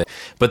out of prison.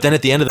 But then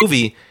at the end of the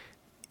movie,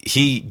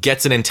 he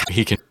gets an entire,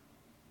 he can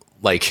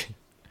like,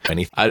 I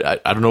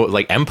don't know,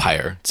 like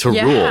empire to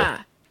Yeah. rule.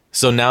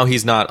 So now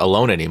he's not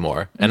alone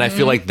anymore. And I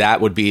feel like that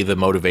would be the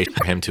motivation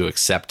for him to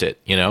accept it,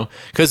 you know?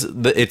 Because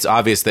it's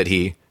obvious that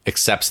he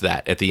accepts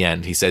that at the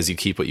end. He says, you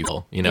keep what you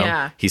will, you know?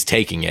 Yeah. He's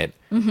taking it.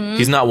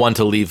 He's not one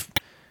to leave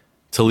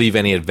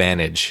any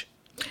advantage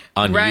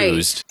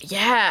unused. Right.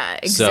 Yeah,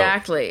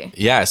 exactly.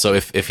 Yeah, so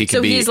if he can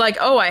So be he's like,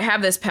 oh, I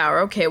have this power.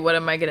 Okay, what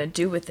am I going to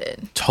do with it?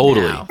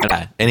 totally, now?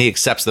 yeah. And he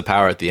accepts the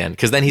power at the end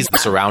because then he's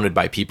surrounded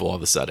by people all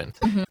of a sudden.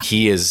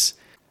 He is,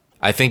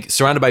 I think,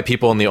 surrounded by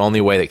people in the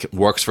only way that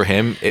works for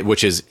him,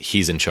 which is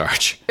he's in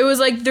charge. It was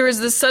like there was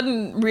this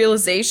sudden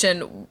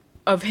realization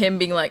of him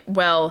being like,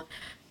 well,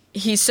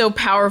 he's so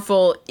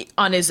powerful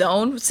on his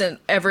own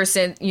ever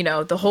since, you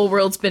know, the whole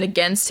world's been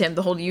against him.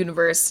 The whole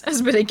universe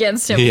has been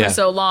against him Yeah. for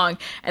so long.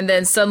 And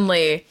then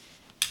suddenly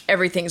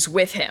everything's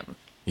with him.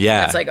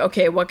 Yeah. It's like,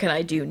 okay, what can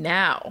I do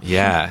now?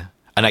 Yeah.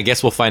 And I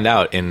guess we'll find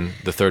out in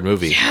the third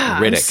movie,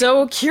 I'm Riddick.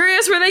 so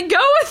curious where they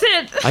go with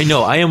it. I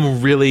know. I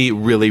am really,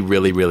 really,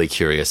 really, really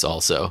curious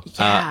also.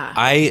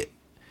 Yeah.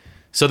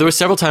 So there were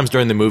several times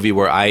during the movie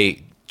where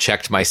I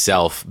checked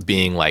myself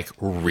being like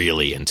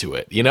really into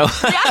it, you know?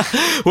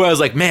 Where I was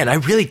like, man, I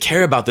really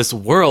care about this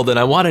world and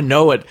I want to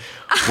know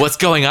what's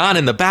going on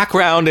in the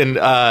background. And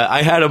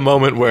I had a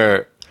moment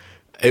where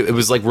it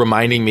was like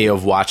reminding me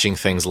of watching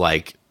things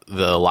like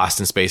the Lost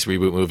in Space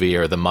reboot movie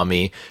or the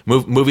Mummy,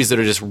 movies that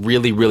are just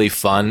really, really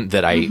fun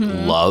that I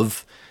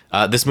love.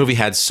 This movie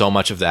had so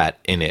much of that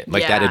in it,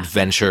 like that Yeah.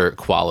 adventure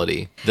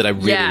quality that I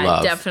really yeah,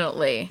 love.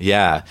 definitely.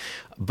 Yeah.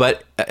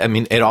 But I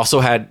mean, it also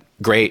had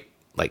great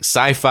like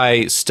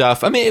sci-fi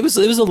stuff. I mean, it was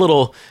a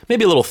little,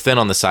 maybe a little thin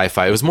on the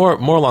sci-fi. It was more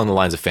along the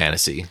lines of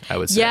fantasy, I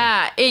would say.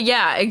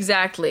 Yeah,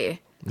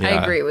 exactly. I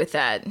Yeah. agree with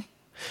that.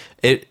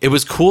 It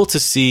was cool to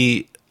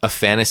see a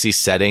fantasy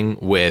setting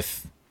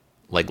with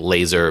like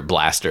laser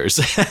blasters.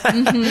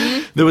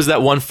 There was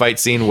that one fight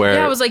scene where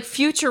Yeah, it was like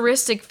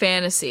futuristic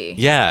fantasy.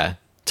 yeah,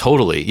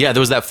 totally. Yeah, there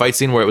was that fight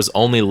scene where it was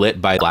only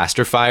lit by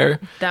blaster fire.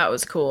 That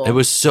was cool. It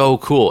was so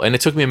cool. And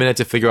it took me a minute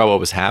to figure out what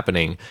was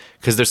happening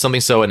because there's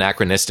something so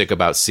anachronistic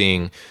about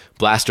seeing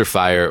blaster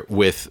fire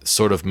with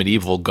sort of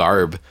medieval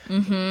garb.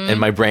 And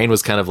my brain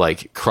was kind of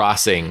like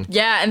crossing.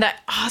 Yeah, and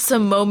that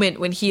awesome moment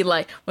when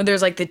when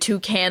there's like the two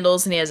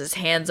candles and he has his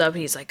hands up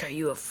and he's like, "Are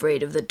you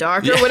afraid of the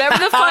dark?" or whatever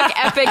the fuck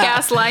epic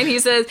ass line he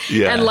says,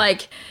 Yeah. and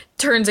like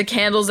turns the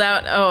candles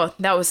out. Oh,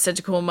 that was such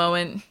a cool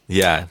moment. It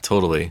Yeah,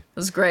 totally.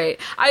 was great.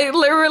 I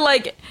literally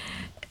like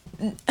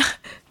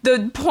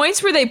the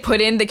points where they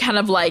put in the kind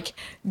of like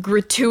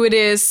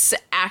gratuitous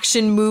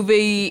action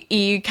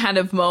movie-y kind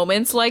of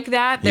moments like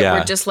that Yeah.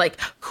 were just like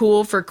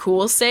cool for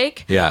cool's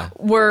sake. Yeah.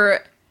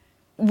 weren't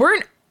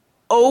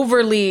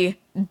overly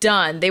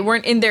done. They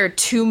weren't in there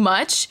too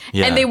much,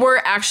 Yeah. and they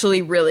were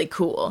actually really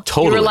cool. You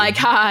Totally. were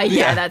like, yeah,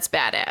 Yeah. that's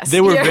badass.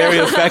 They were Yeah. very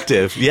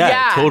effective. Yeah,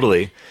 Yeah.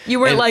 totally. You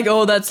weren't And- like,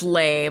 oh, that's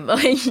lame.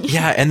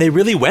 Yeah, and they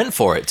really went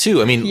for it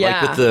too. I mean,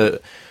 Yeah. like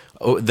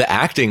with the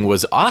acting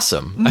was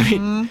awesome. I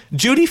mean,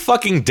 Judi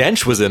fucking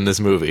Dench was in this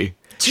movie.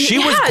 She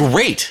was Yeah.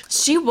 great.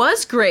 She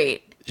was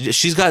great.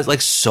 She's got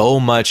like so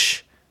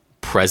much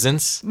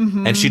presence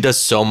and she does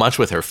so much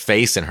with her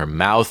face and her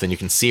mouth and you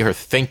can see her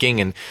thinking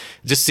and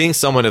just seeing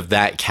someone of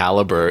that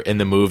caliber in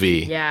the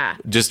movie. Yeah.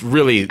 Just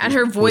really And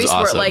her was voice,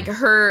 awesome. like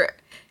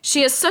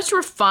she has such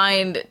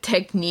refined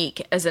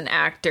technique as an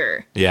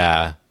actor.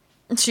 Yeah.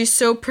 She's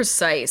so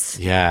precise.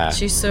 Yeah.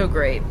 She's so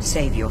great.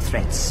 Save your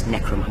threats,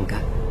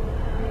 Necromonger.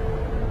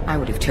 I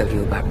would have told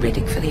you about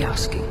Riddick for the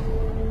asking.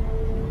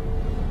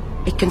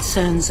 It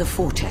concerns a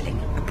foretelling,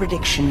 a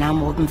prediction now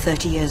more than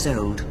 30 years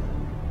old.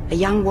 A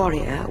young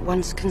warrior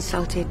once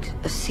consulted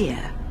a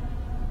seer.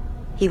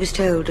 He was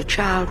told a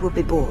child would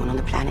be born on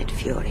the planet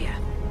Furia,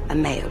 a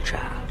male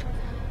child,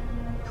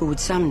 who would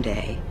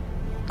someday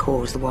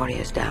cause the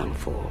warrior's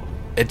downfall.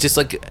 It just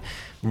like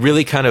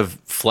really kind of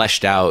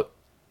fleshed out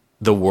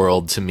the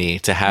world to me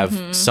to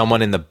have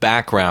someone in the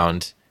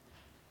background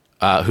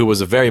who was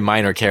a very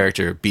minor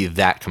character be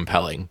that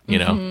compelling, you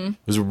know? It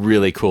was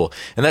really cool.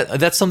 And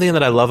that's something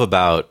that I love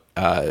about,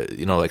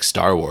 like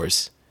Star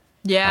Wars.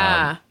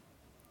 Yeah.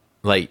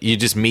 Like you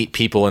just meet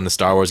people in the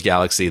Star Wars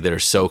galaxy that are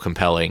so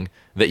compelling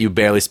that you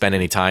barely spend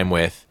any time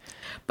with,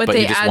 but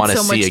they you just add want to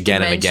so see much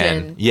again and again.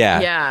 dimension.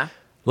 Yeah. Yeah.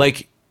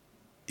 Like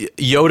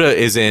Yoda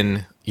is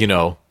in,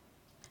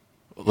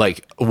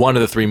 like one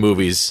of the 3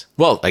 movies.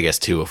 Well, I guess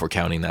 2 if we're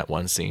counting that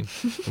one scene.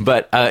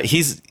 But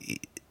he's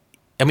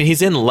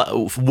in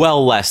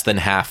well less than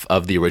half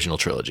of the original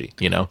trilogy,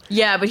 you know?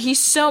 Yeah, but he's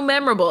so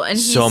memorable, and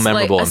he's so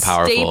memorable like and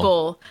powerful.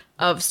 Staple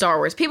of Star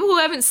Wars. People who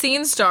haven't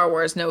seen Star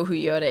Wars know who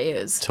Yoda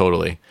is.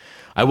 Totally.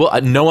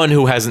 No one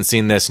who hasn't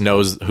seen this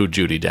knows who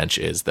Judi Dench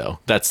is, though.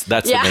 That's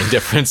the main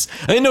difference.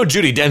 They know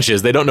Judi Dench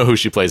is. They don't know who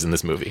she plays in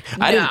this movie.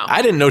 No.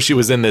 I didn't know she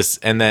was in this,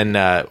 and then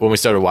when we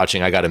started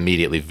watching, I got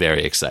immediately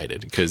very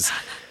excited because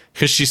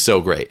she's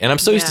so great. And I'm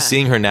so used to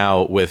seeing her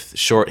now with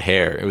short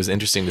hair. It was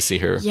interesting to see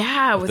her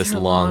with this her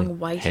long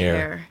white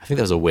hair. I think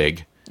that was a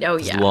wig. Oh,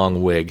 this yeah.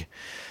 long wig.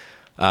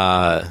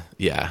 I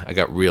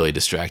got really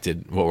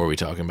distracted. What were we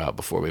talking about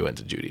before we went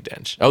to Judi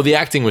Dench? Oh, the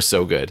acting was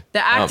so good.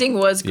 The acting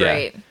was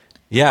great.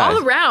 Yeah.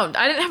 All around.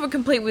 I didn't have a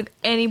complaint with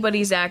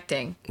anybody's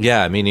acting.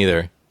 Yeah, me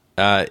neither.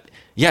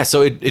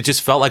 So it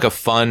just felt like a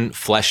fun,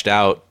 fleshed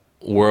out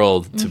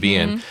world to be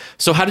in.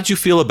 So how did you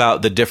feel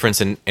about the difference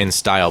in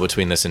style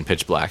between this and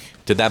Pitch Black?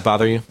 Did that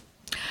bother you?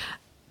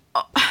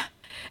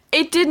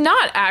 It did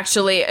not,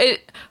 actually.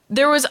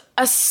 There was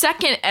a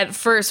second at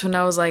first when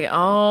I was like,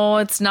 oh,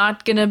 it's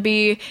going to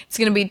be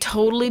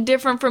totally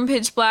different from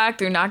Pitch Black.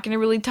 They're not going to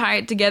really tie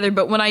it together.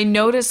 But when I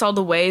noticed all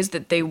the ways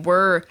that they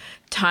were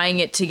tying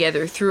it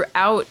together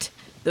throughout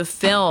the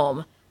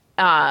film,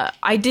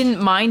 I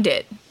didn't mind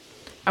it.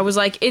 I was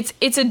like,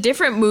 it's a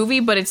different movie,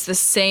 but it's the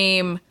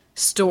same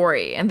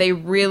story. And they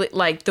really,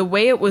 like, the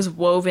way it was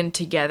woven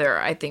together,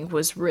 I think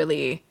was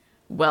really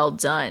well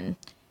done.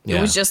 It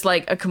was just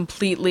like a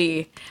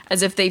completely,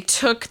 as if they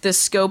took the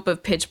scope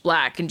of Pitch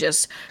Black and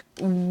just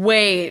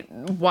way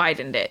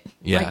widened it.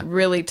 Yeah. Like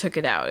really took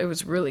it out. It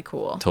was really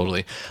cool.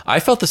 Totally. I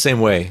felt the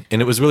same way.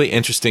 And it was really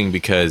interesting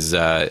because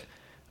I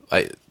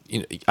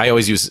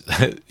always use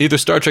either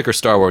Star Trek or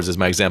Star Wars as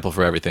my example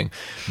for everything.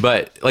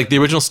 But like the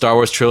original Star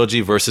Wars trilogy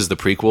versus the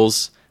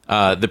prequels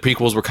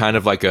were kind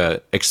of like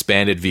a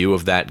expanded view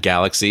of that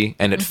galaxy,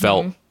 and it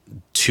felt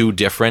too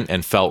different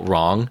and felt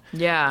wrong.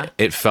 Yeah.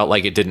 It felt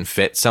like it didn't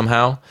fit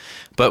somehow.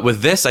 But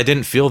with this, I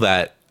didn't feel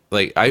that.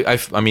 Like,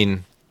 I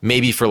mean,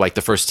 maybe for like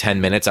the first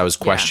 10 minutes I was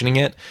questioning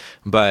it,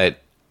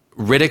 but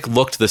Riddick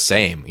looked the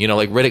same. You know,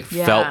 like Riddick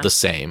felt the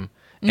same.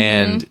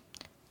 And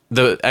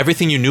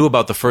everything you knew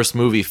about the first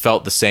movie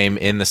felt the same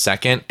in the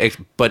second,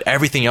 but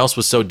everything else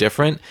was so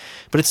different.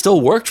 But it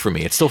still worked for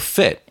me. It still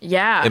fit.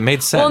 Yeah. It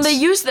made sense. Well,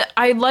 and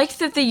I liked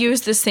that they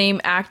used the same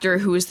actor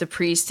who was the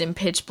priest in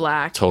Pitch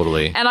Black.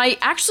 Totally. And I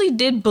actually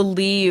did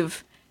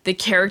believe the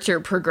character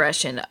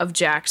progression of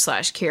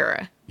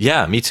Jack/Kira.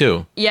 Yeah, me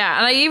too. Yeah,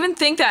 and I even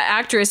think that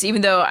actress,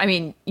 even though, I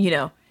mean, you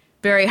know,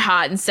 very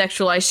hot and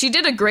sexualized, she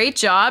did a great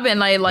job,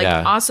 and I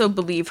also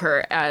believe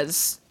her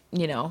as,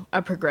 you know,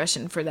 a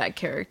progression for that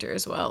character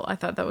as well. I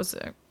thought that was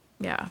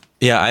yeah.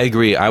 Yeah, I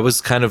agree. I was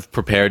kind of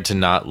prepared to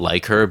not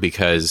like her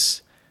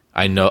because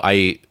I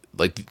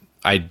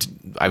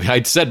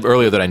said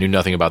earlier that I knew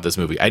nothing about this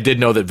movie. I did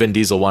know that Vin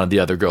Diesel wanted the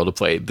other girl to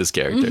play this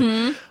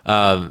character.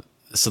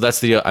 So that's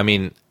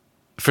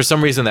for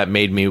some reason that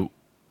made me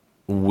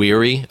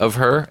weary of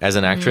her as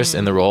an actress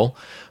in the role.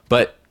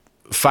 But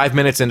 5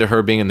 minutes into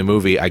her being in the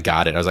movie, I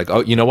got it. I was like,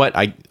 oh, you know what?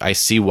 I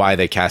see why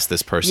they cast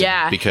this person.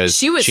 Yeah, because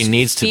she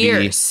needs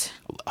fierce. to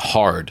be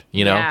hard,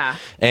 you know? Yeah.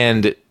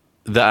 And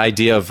the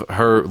idea of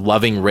her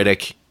loving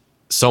Riddick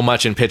so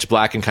much in Pitch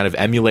Black and kind of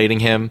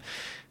emulating him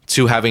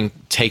to having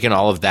taken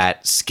all of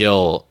that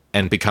skill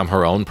and become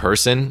her own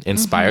person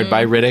inspired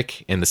by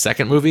Riddick in the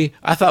second movie,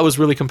 I thought was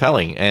really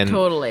compelling and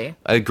totally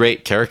a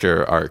great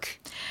character arc.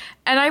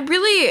 And I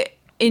really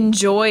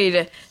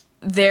enjoyed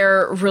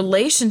their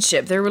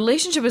relationship. Their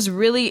relationship is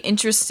really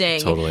interesting.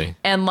 Totally.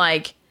 And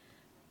like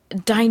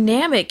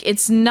dynamic.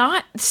 It's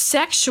not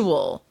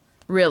sexual,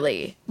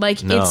 really.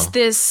 Like it's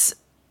this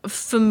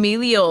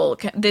familial,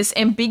 this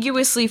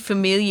ambiguously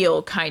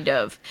familial kind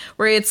of,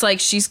 where it's like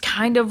she's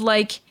kind of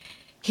like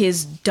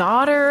his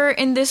daughter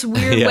in this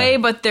weird way,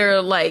 but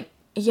they're like,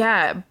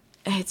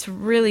 it's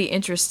really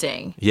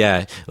interesting.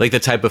 Yeah, like the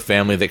type of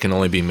family that can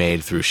only be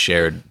made through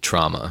shared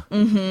trauma.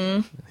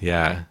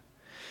 Yeah,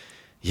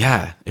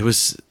 it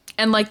was.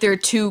 And like they're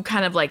two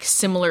kind of like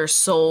similar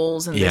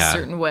souls in this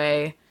certain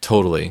way.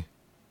 Totally.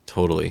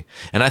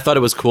 And I thought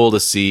it was cool to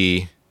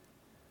see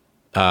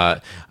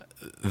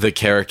the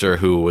character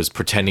who was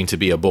pretending to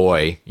be a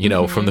boy, you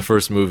know, from the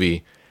first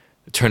movie,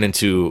 turn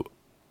into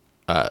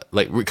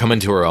come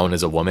into her own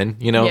as a woman,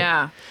 you know?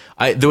 Yeah.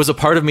 There was a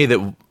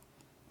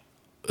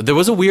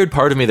weird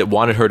part of me that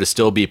wanted her to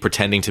still be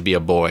pretending to be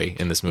a boy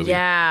in this movie.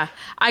 Yeah.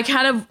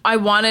 I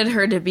wanted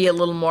her to be a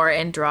little more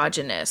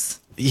androgynous.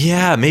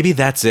 Yeah, maybe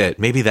that's it.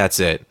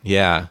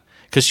 Yeah.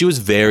 Because she was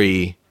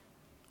very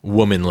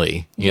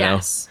womanly, you know?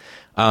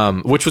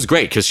 Which was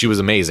great because she was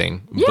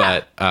amazing.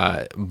 Yeah.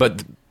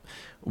 But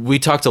we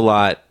talked a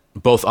lot,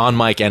 both on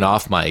mic and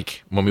off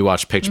mic, when we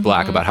watched Pitch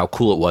Black, about how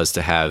cool it was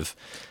to have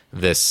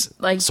this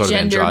like sort of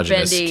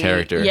androgynous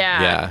character.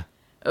 Yeah.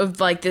 Of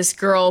like this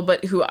girl,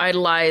 but who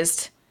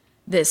idolized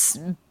this,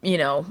 you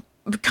know,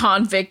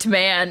 convict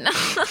man.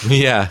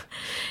 Yeah.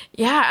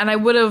 Yeah, and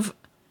that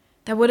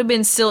would have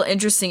been still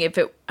interesting if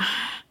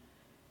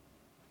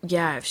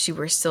if she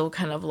were still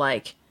kind of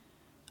like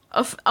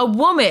a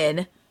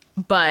woman,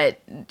 but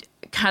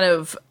kind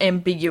of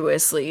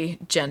ambiguously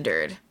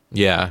gendered.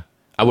 Yeah,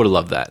 I would have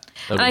loved that.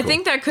 And I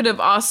think that could have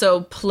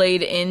also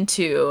played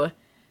into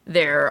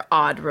their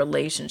odd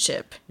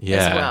relationship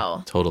as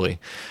well. Totally.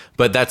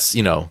 But that's,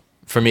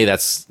 for me,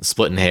 that's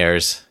splitting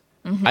hairs.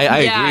 I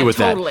agree with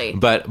totally.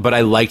 that. But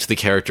I liked the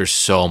character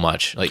so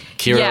much. Like,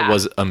 Kira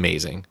was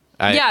amazing.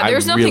 There's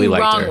I really nothing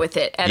liked wrong her. with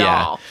it at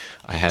all.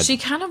 She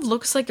kind of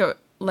looks like a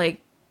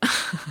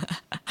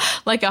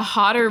like a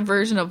hotter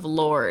version of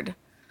Lord.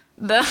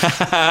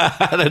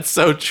 That's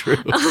so true.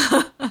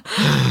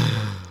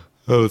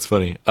 Oh, it's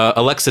funny.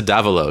 Alexa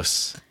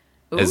Davalos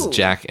as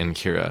Jack and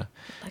Kira.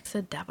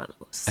 Alexa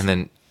Davalos. And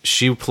then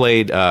she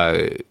played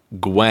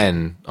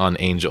Gwen on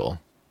Angel.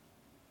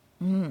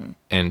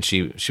 And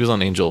she was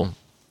on Angel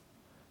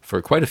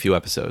for quite a few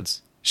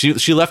episodes.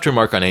 She left her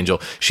mark on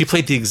Angel. She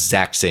played the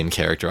exact same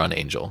character on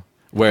Angel,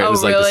 where it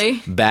was like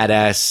this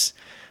badass,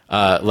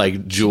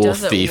 like jewel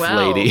thief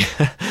lady.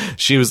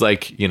 She was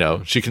like,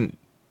 she can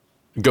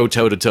go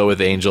toe to toe with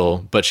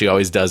Angel, but she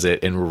always does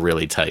it in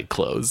really tight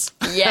clothes.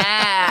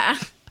 Yeah.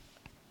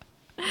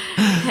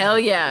 Hell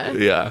yeah.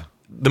 Yeah.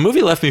 The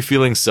movie left me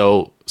feeling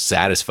so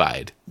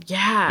satisfied.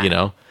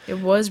 Yeah. It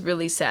was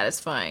really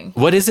satisfying.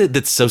 What is it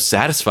that's so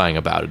satisfying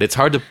about it? It's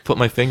hard to put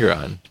my finger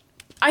on.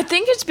 I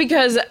think it's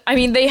because,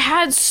 they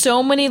had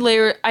so many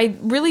layers. I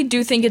really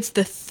do think it's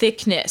the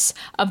thickness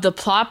of the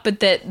plot,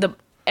 but that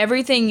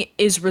everything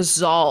is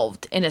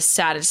resolved in a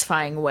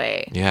satisfying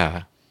way.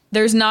 Yeah.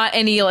 There's not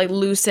any like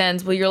loose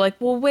ends where you're like,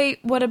 well, wait,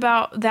 what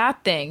about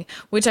that thing?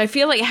 Which I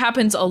feel like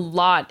happens a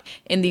lot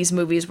in these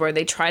movies where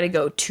they try to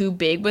go too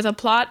big with a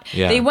plot.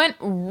 Yeah. They went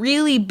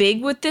really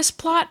big with this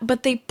plot,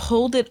 but they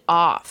pulled it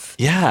off.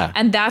 Yeah.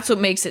 And that's what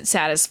makes it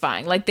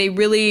satisfying. Like they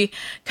really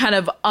kind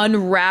of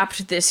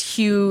unwrapped this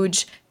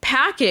huge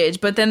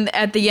package, but then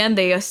at the end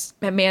they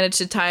managed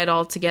to tie it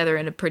all together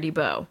in a pretty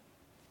bow.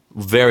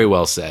 Very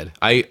well said.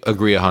 I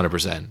agree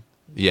 100%.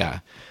 Yeah.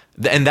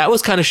 And that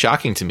was kind of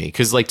shocking to me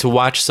because, like, to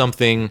watch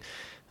something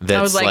that's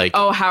I was like,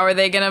 oh, how are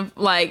they gonna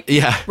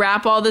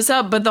wrap all this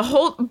up? But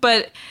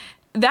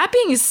that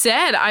being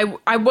said,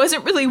 I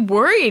wasn't really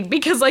worried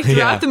because like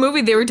throughout the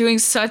movie they were doing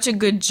such a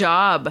good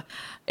job.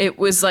 It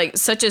was like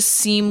such a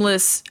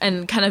seamless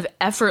and kind of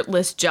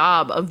effortless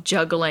job of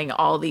juggling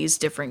all these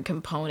different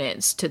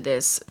components to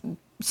this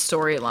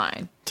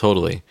storyline.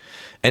 Totally.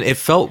 And it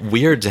felt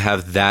weird to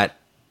have that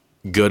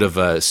good of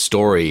a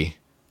story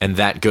and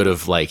that good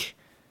of like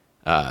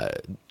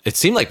it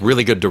seemed like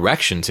really good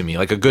direction to me,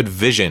 like a good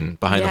vision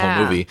behind the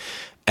whole movie,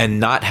 and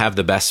not have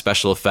the best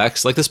special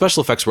effects. Like the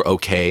special effects were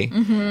okay.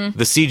 Mm-hmm.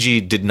 The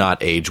CG did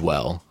not age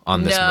well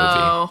on this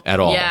movie at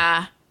all.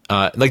 Yeah.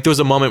 Like there was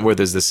a moment where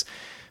there's this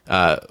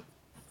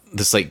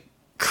like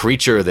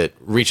creature that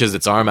reaches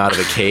its arm out of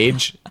a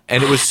cage,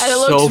 and it was and it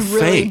so looks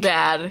really fake.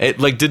 Bad. It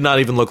like did not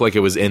even look like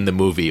it was in the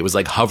movie. It was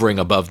like hovering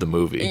above the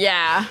movie.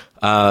 Yeah.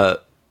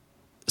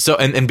 So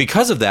and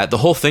because of that, the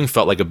whole thing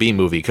felt like a B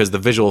movie because the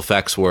visual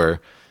effects were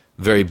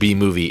very B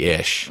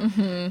movie-ish.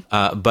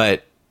 Mm-hmm.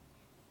 But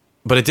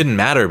it didn't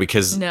matter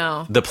because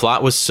the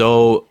plot was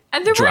so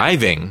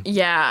driving.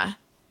 Yeah.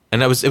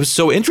 And it was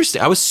so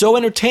interesting. I was so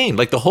entertained.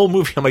 Like the whole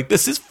movie, I'm like,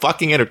 this is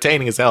fucking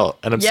entertaining as hell.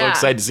 And I'm so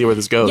excited to see where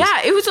this goes.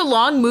 Yeah, it was a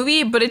long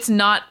movie, but it's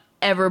not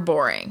ever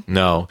boring.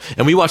 No.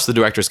 And we watched the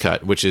director's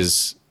cut, which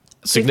is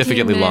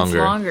significantly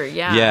longer.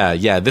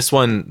 Yeah. This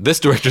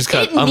director's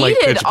cut, unlike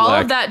Pitch Black, all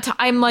of that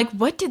I'm like,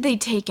 what did they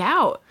take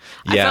out?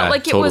 I felt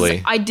like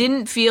totally. I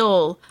didn't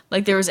feel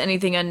like there was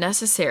anything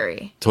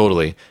unnecessary.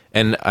 Totally.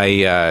 And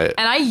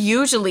I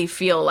usually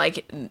feel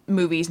like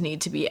movies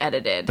need to be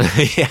edited.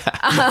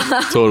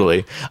 Yeah.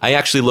 Totally. I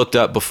actually looked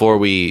up before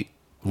we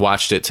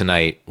watched it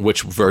tonight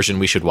which version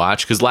we should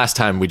watch because last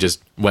time we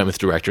just went with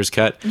director's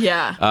cut.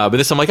 Yeah. But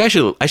this I'm like I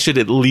should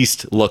at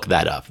least look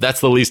that up.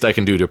 That's the least I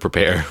can do to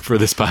prepare for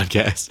this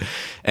podcast.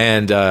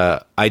 And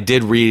I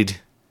read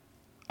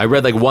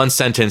like one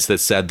sentence that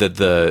said that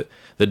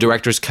the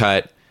director's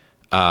cut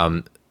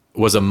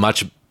was a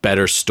much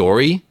better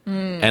story.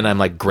 And I'm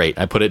like, great.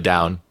 I put it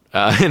down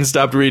and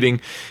stopped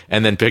reading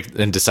and then picked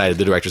and decided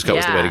the director's cut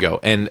was the way to go.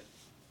 And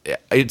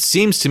it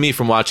seems to me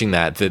from watching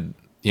that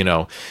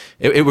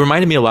it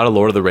reminded me a lot of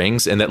Lord of the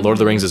Rings, and that Lord of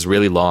the Rings is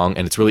really long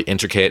and it's really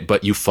intricate,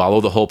 but you follow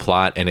the whole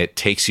plot and it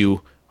takes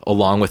you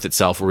along with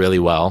itself really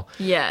well.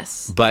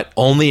 Yes. But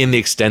only in the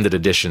extended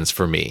editions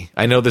for me.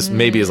 I know this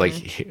maybe is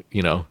like,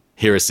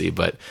 heresy,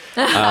 but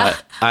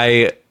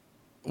I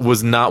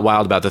was not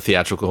wild about the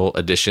theatrical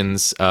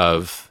editions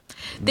of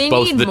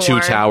both the Two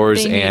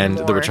Towers and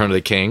the Return of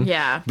the King.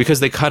 Yeah. Because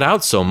they cut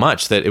out so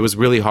much that it was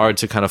really hard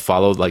to kind of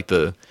follow like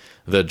the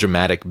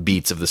dramatic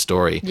beats of the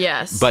story.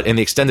 Yes. But in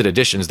the extended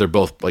editions, they're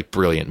both like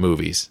brilliant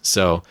movies.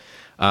 So,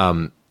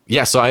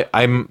 so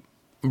I'm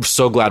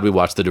so glad we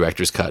watched the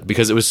director's cut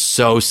because it was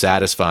so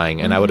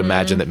satisfying. And I would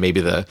imagine that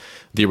maybe the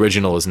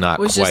original is not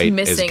quite just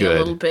missing as good. A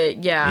little bit.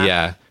 Yeah.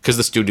 Yeah. Because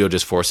the studio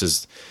just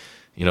forces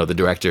the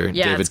director,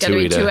 Yeah, David it's gotta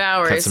be Twohy, 2 to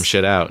hours. cut some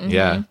shit out.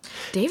 Yeah.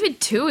 David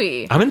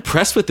Twohy. I'm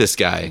impressed with this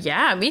guy.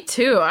 Yeah, me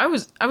too. I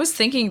was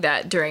thinking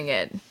that during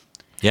it.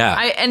 Yeah.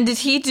 And did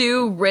he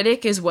do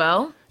Riddick as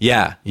well?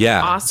 Yeah.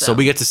 Awesome. So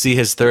we get to see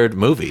his third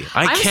movie.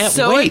 I can't I'm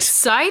so wait.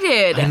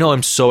 excited. I know,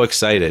 I'm so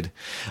excited.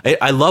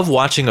 I love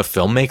watching a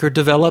filmmaker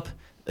develop.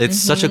 It's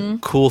such a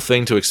cool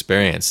thing to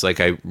experience. Like,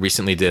 I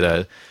recently did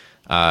an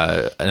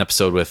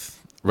episode with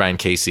Ryan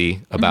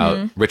Casey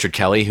about Richard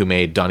Kelly, who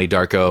made Donnie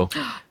Darko,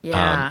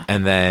 Yeah.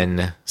 and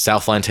then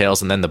Southland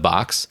Tales, and then The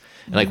Box.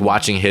 And like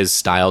watching his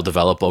style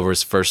develop over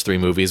his first 3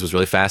 movies was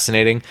really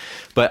fascinating.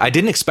 But I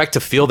didn't expect to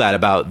feel that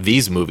about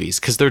these movies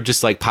because they're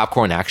just like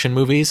popcorn action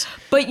movies.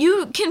 But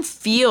you can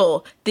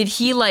feel that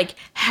he like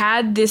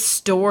had this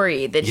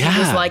story that he was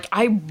Yeah. like,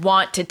 I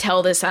want to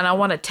tell this and I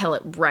want to tell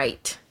it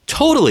right.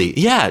 Totally.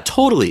 Yeah,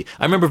 totally.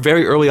 I remember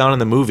very early on in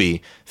the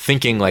movie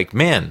thinking like,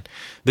 man,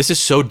 this is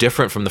so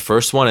different from the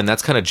first one, and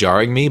that's kind of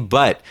jarring me,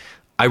 but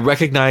I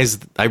recognize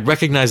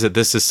that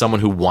this is someone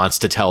who wants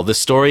to tell this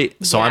story,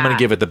 so I'm going Yeah.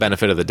 to give it the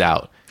benefit of the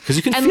doubt. Because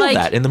you can And, feel like,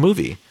 that in the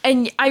movie.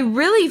 And I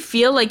really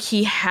feel like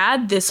he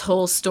had this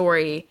whole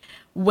story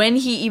when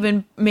he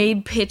even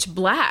made Pitch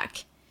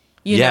Black.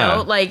 You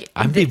know, like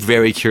I'd be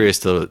very curious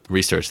to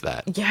research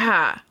that.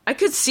 yeah, I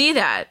could see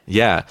that.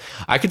 Yeah,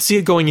 I could see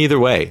it going either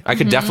way. I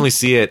could definitely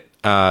see it.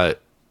 I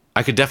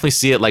could definitely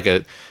see it like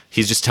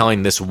he's just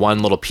telling this one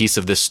little piece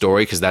of this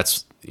story because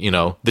that's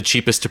the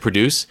cheapest to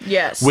produce.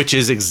 Yes. Which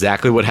is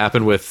exactly what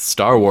happened with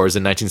Star Wars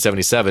in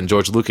 1977.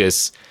 George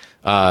Lucas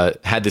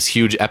had this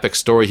huge epic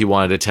story he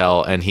wanted to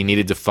tell, and he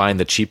needed to find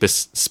the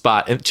cheapest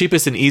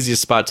and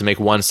easiest spot to make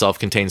one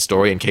self-contained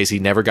story in case he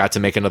never got to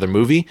make another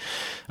movie,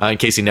 in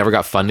case he never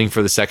got funding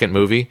for the second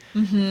movie.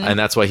 And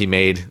that's why he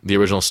made the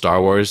original Star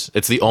Wars.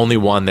 It's the only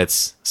one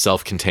that's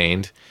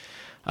self-contained,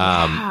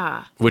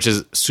 which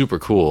is super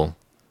cool.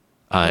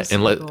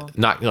 cool.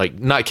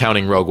 Not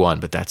counting Rogue One,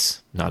 but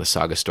that's not a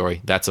saga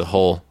story. That's a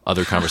whole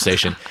other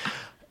conversation.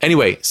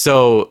 Anyway,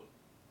 so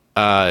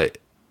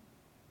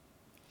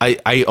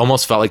I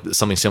almost felt like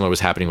something similar was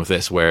happening with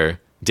this, where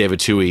David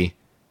Twohy,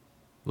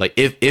 like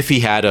if he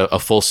had a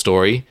full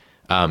story,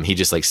 he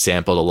just like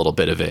sampled a little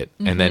bit of it,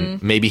 and then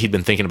maybe he'd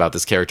been thinking about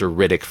this character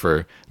Riddick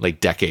for like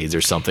decades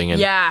or something. And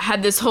Yeah,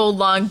 had this whole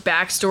long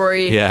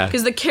backstory. Yeah.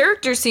 Because the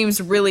character seems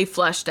really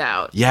fleshed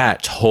out. yeah,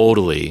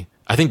 totally.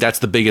 I think that's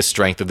the biggest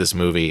strength of this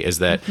movie is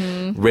that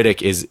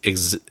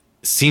Riddick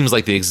seems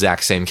like the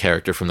exact same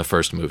character from the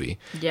first movie.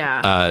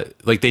 Yeah.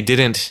 Like they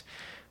didn't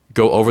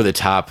go over the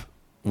top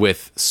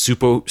with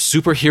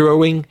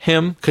superheroing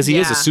him because he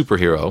is a Yeah.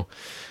 superhero.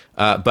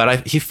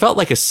 But he felt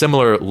like a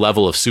similar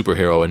level of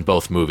superhero in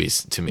both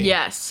movies to me.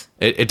 Yes.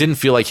 It didn't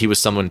feel like he was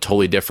someone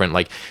totally different.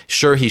 Like,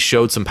 sure, he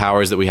showed some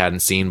powers that we hadn't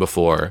seen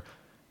before,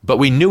 but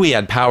we knew he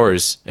had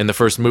powers in the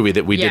first movie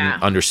that we Yeah.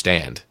 didn't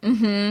understand.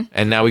 Mm-hmm.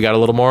 And now we got a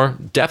little more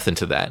depth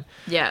into that.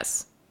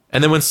 Yes.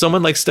 And then when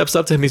someone like steps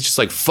up to him, he's just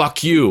like,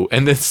 fuck you.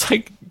 And it's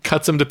like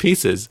cuts him to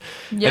pieces.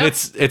 Yep. And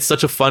it's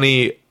such a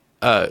funny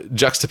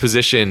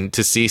juxtaposition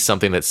to see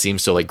something that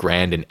seems so like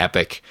grand and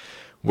epic,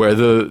 where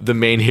the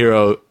main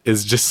hero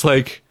is just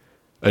like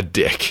a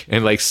dick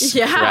and like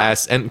Yeah.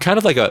 crass and kind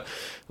of like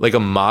a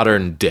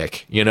modern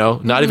dick,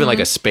 not even like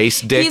a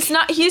space dick.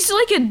 He's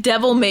like a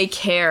devil may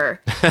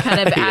care kind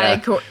of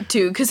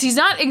attitude, because he's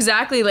not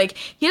exactly like,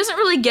 he doesn't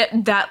really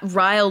get that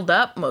riled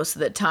up most of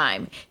the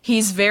time.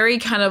 He's very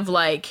kind of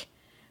like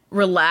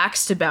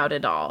relaxed about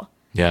it all.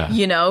 Yeah.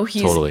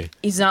 He's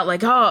he's not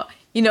like, oh,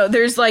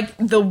 there's like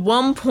the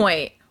one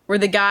point where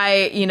the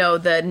guy,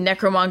 the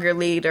necromonger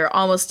leader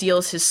almost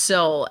steals his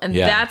soul. And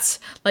Yeah. that's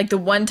like the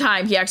one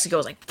time he actually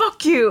goes like,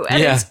 fuck you.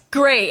 And Yeah. it's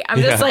great. I'm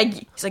just Yeah. like,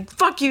 he's like,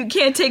 fuck you,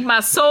 can't take my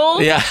soul.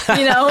 Yeah.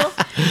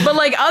 But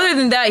like, other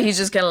than that, he's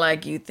just kind of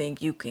like, you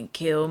think you can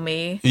kill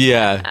me?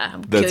 Yeah, I'll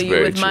that's kill you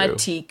very with my true.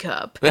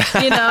 teacup.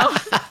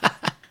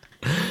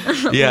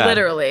 Yeah.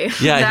 Literally.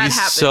 Yeah, That he's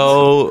happens.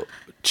 so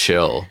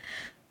chill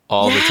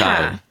all the Yeah.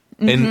 time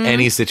in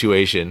any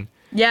situation.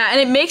 Yeah, and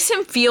it makes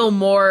him feel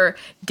more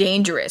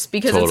dangerous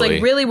because it's Totally.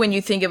 like, really, when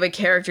you think of a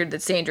character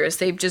that's dangerous,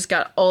 they've just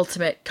got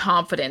ultimate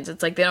confidence.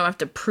 It's like they don't have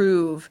to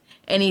prove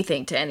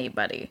anything to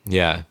anybody,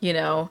 Yeah.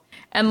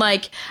 And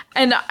like,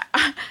 and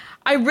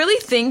I really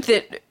think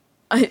that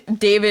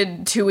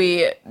David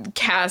Twohy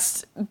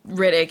cast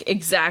Riddick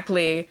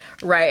exactly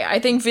right. I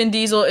think Vin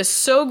Diesel is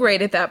so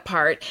great at that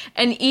part,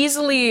 and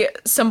easily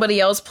somebody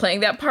else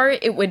playing that part,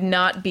 it would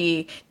not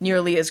be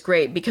nearly as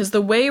great, because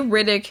the way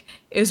Riddick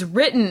is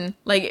written,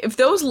 like if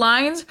those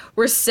lines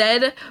were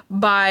said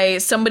by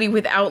somebody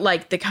without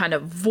like the kind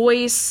of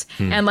voice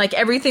and like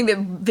everything that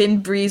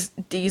Vin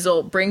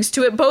Diesel brings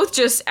to it, both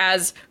just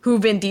as who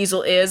Vin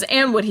Diesel is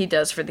and what he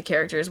does for the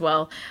character as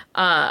well,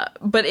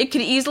 but it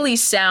could easily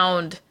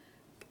sound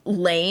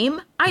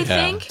lame, I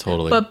think.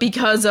 Totally. But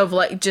because of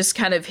like just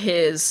kind of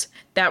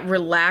that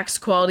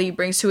relaxed quality he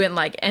brings to it,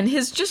 and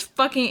his just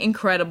fucking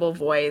incredible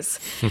voice,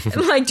 and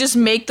like just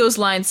make those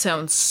lines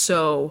sound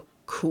so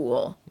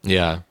cool.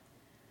 Yeah.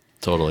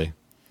 Totally.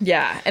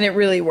 Yeah, and it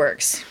really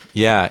works.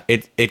 Yeah,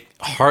 it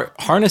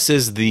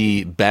harnesses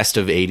the best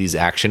of 80s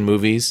action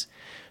movies,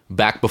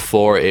 back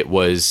before it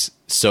was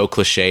so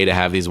cliche to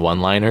have these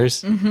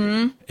one-liners.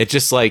 It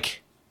just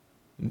like,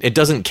 it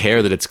doesn't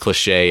care that it's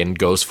cliche and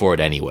goes for it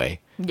anyway.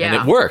 Yeah. And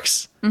it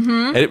works.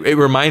 It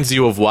reminds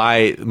you of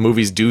why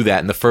movies do that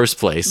in the first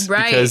place.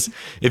 Right. Because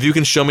if you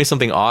can show me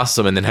something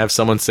awesome and then have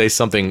someone say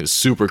something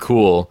super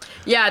cool.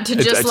 Yeah, to It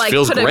just like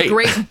feels put great. a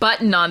great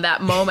button on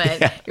that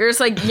moment. You're just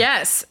like,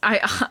 yes,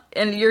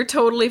 and you're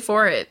totally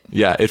for it.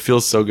 Yeah, it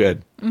feels so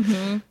good.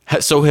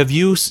 So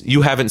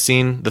you haven't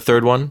seen the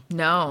third one?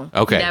 No.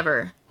 Okay.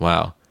 Never.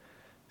 Wow.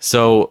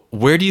 So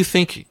where do you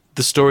think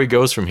the story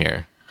goes from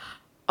here?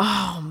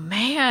 Oh,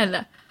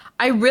 man.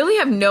 I really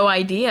have no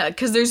idea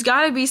because there's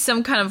got to be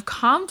some kind of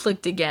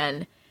conflict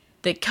again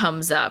that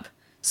comes up.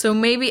 So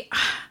maybe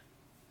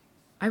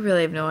I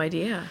really have no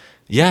idea.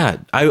 Yeah,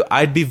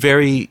 I'd be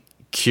very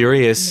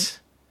curious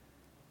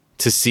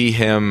to see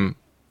him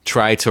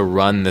try to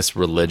run this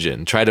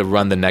religion, try to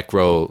run the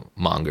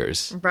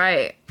necromongers,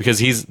 Right.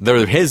 because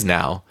they're his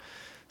now.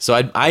 So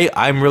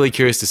I'm really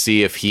curious to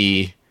see if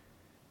he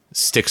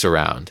sticks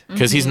around,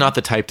 because he's not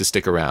the type to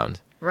stick around.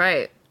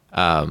 Right.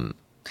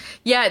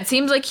 Yeah, it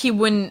seems like he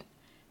wouldn't,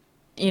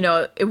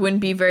 it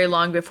wouldn't be very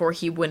long before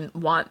he wouldn't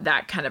want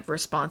that kind of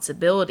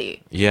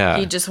responsibility. Yeah.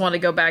 He'd just want to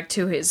go back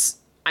to his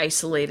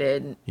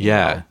isolated,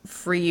 Yeah.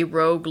 free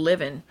rogue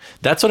living.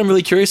 That's what I'm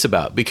really curious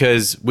about,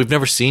 because we've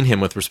never seen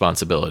him with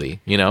responsibility,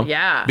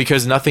 Yeah.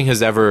 Because nothing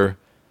has ever,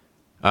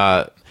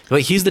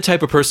 like, he's the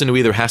type of person who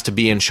either has to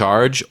be in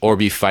charge or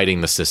be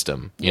fighting the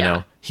system, you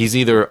know? He's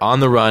either on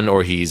the run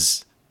or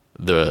he's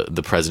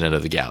the president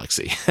of the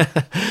galaxy.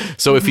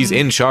 So if he's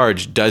in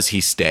charge, does he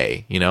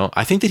stay,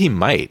 I think that he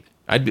might.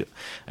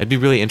 I'd be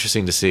really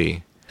interesting to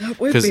see. That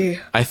would Because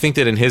I think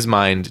that in his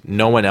mind,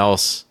 no one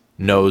else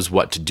knows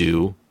what to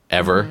do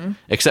ever,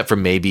 except for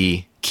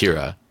maybe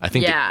Kira. I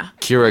think that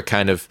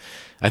Kira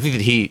I think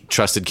that he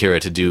trusted Kira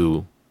to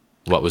do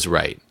what was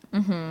right.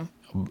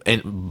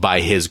 And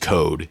by his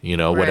code,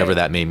 whatever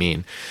that may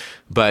mean.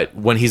 But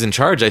when he's in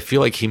charge, I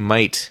feel like he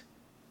might,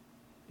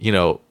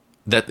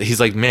 that he's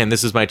like, man,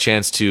 this is my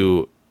chance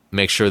to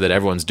make sure that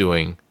everyone's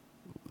doing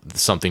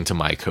something to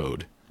my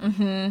code.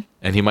 And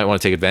he might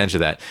want to take advantage of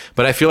that.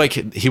 But I feel like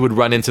he would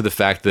run into the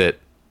fact that,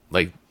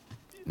 like,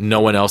 no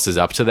one else is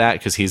up to that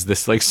because he's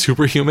this, like,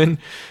 superhuman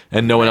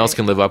and no one else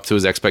can live up to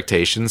his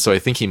expectations. So I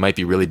think he might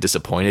be really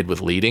disappointed with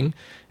leading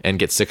and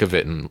get sick of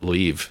it and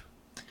leave.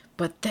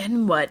 But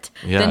then what?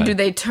 Yeah. Then do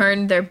they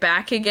turn their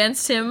back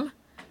against him?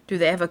 Do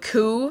they have a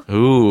coup?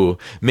 Ooh,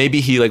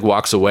 maybe he, like,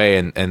 walks away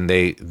and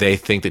they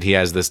think that he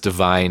has this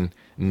divine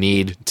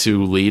need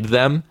to lead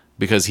them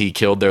because he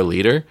killed their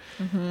leader.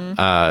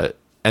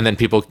 And then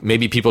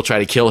people try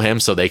to kill him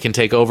so they can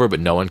take over, but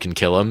no one can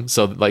kill him.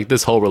 So, like,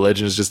 this whole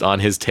religion is just on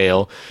his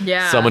tail.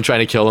 Yeah. Someone trying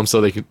to kill him so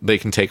they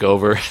can take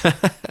over.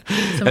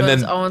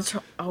 Someone's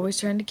always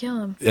trying to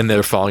kill him. And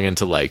they're falling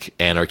into, like,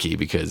 anarchy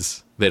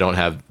because they don't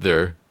have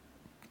their,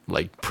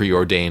 like,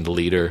 preordained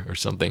leader or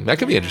something. That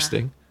could be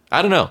interesting.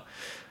 I don't know.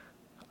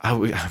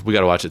 We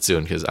got to watch it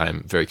soon because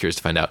I'm very curious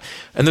to find out.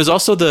 And there's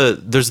also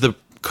the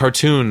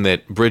cartoon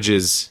that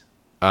bridges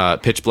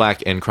Pitch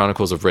Black and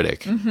Chronicles of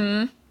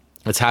Riddick.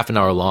 It's half an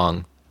hour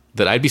long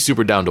that I'd be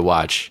super down to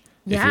watch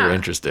if you're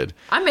interested.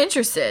 I'm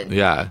interested.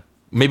 Yeah.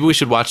 Maybe we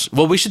should watch.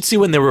 Well, we should see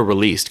when they were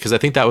released because I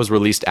think that was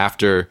released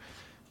after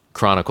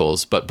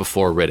Chronicles, but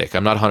before Riddick.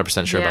 I'm not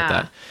 100% sure about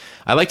that.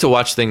 I like to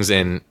watch things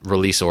in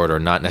release order,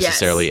 not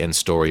necessarily in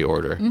story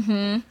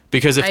order.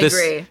 Because if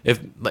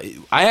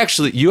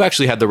you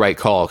actually had the right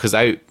call, because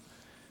I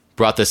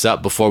brought this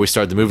up before we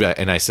started the movie,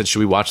 and I said, should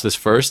we watch this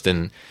first?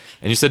 And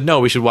you said, no,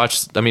 we should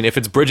watch. I mean, if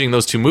it's bridging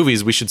those two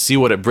movies, we should see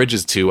what it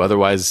bridges to.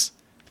 Otherwise,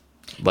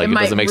 like, it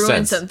doesn't make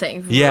sense. It might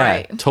ruin something. Yeah,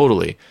 right.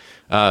 Totally.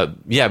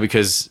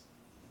 Because,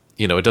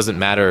 it doesn't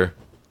matter,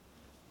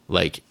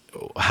 like,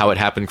 how it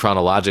happened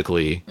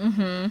chronologically.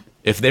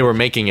 If they were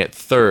making it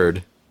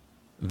third,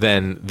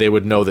 then they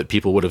would know that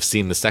people would have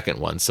seen the second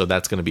one. So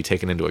that's going to be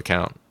taken into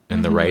account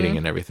in the writing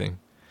and everything.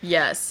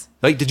 Yes.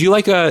 Like, do you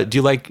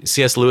like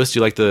C.S. Lewis? Do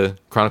you like the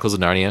Chronicles of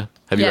Narnia?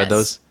 Have you read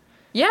those?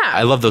 Yeah.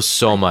 I love those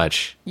so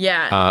much.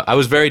 Yeah. I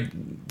was very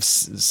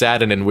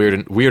saddened and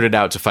weirded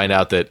out to find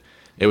out that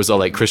it was all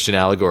like Christian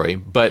allegory.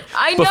 But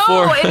I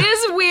know it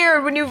is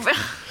weird when you.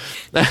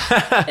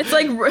 It's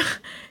like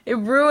it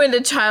ruined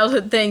a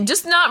childhood thing.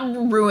 Just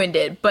not ruined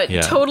it, but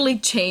totally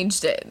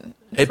changed it.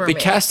 It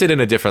cast it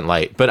in a different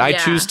light. But I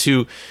choose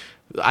to.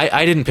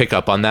 I didn't pick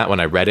up on that when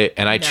I read it,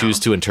 and I choose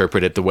to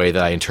interpret it the way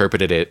that I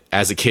interpreted it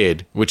as a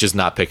kid, which is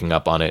not picking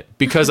up on it,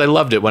 because I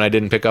loved it when I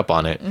didn't pick up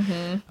on it.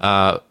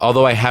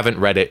 Although I haven't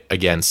read it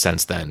again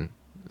since then,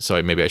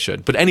 so maybe I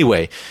should. But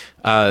anyway,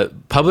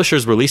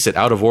 publishers release it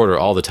out of order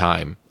all the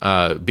time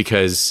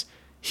because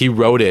he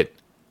wrote it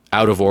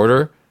out of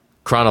order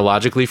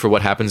chronologically for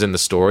what happens in the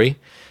story.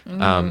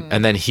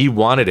 And then he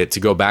wanted it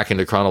to go back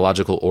into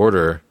chronological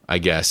order, I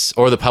guess.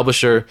 Or the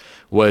publisher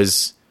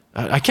was...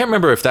 I can't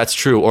remember if that's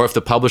true or if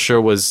the publisher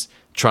was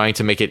trying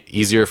to make it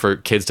easier for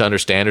kids to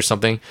understand or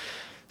something.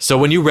 So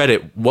when you read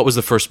it, what was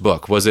the first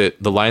book? Was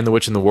it The Lion, the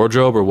Witch, and the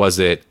Wardrobe, or was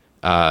it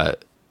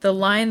The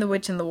Lion, the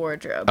Witch, and the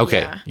Wardrobe.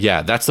 Okay,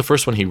 yeah, that's the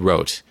first one he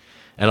wrote.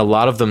 And a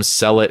lot of them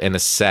sell it in a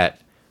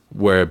set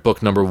where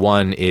book number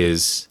 1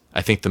 is,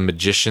 I think, The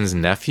Magician's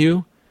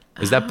Nephew.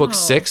 Is that book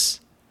 6?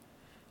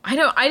 I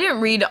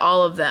didn't read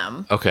all of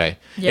them. Okay.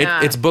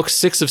 Yeah. It's book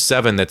 6 of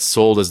 7 that's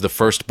sold as the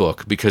first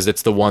book because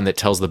it's the one that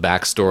tells the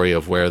backstory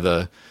of where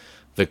the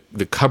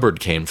cupboard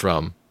came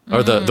from.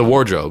 Or the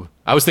wardrobe.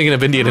 I was thinking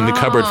of Indian in the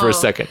Cupboard for a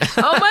second.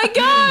 Oh my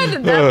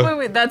God! That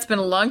movie, that's been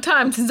a long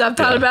time since I've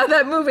thought about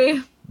that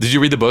movie. Did you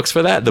read the books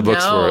for that? The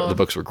No.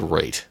 books were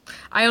great.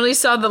 I only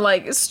saw the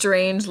like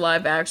strange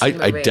live action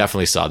movie. I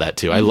definitely saw that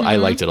too. I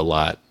liked it a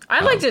lot.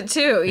 I liked it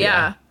too.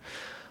 Yeah.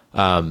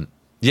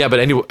 Yeah, but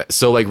anyway,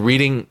 so like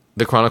reading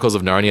the Chronicles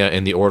of Narnia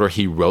in the order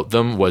he wrote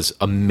them was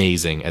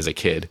amazing as a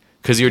kid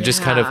because you're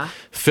just kind Yeah. of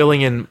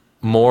filling in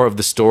more of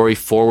the story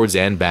forwards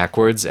and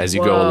backwards as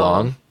you go Whoa.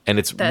 along, and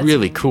it's That's-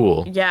 really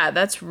cool. Yeah,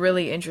 that's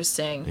really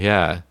interesting.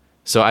 Yeah.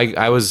 So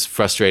I was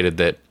frustrated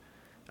that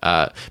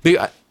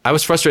I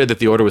was frustrated that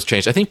the order was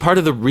changed. I think part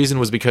of the reason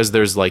was because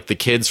there's like the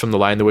kids from The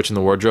Lion, the Witch, and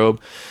the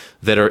Wardrobe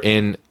that are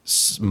in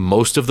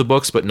most of the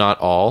books, but not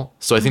all.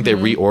 So I think they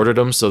reordered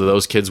them so that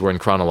those kids were in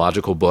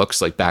chronological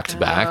books, like back to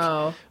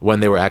back,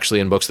 when they were actually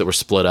in books that were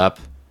split up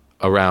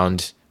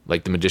around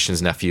like The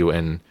Magician's Nephew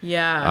and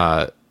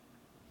Yeah.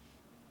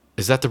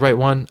 is that the right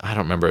one? I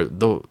don't remember.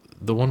 The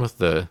one with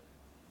the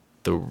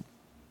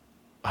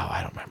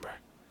I don't remember.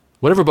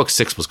 Whatever book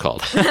 6 was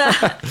called.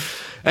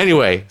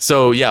 Anyway,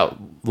 so yeah,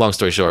 long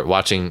story short,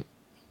 watching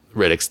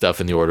Riddick stuff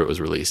in the order it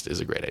was released is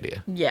a great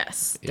idea.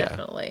 Yes, Yeah.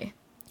 definitely.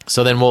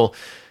 So then we'll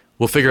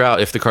figure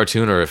out if the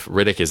cartoon or if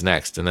Riddick is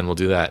next, and then we'll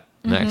do that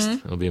next.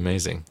 It'll be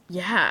amazing.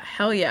 Yeah,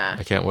 hell yeah.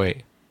 I can't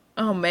wait.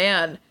 Oh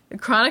man, the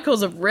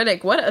Chronicles of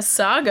Riddick. What a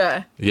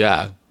saga.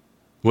 Yeah.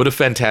 What a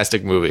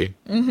fantastic movie.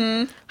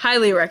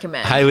 Highly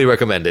recommend. Highly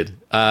recommended.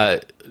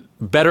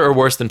 Better or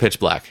worse than Pitch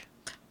Black?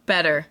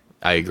 Better.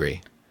 I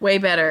agree. Way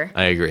better.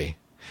 I agree.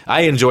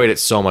 I enjoyed it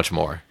so much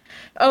more.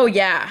 Oh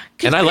yeah.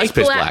 'Cause And I like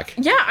Pitch Black.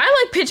 Yeah,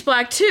 I like Pitch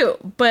Black too,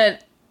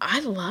 but I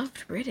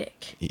loved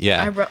Riddick.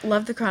 Yeah. I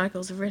love the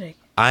Chronicles of Riddick.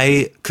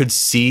 I could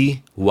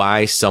see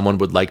why someone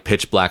would like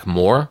Pitch Black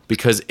more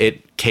because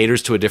it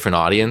caters to a different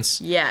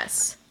audience.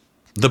 Yes.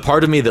 The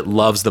part of me that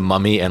loves The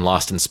Mummy and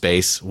Lost in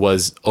Space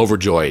was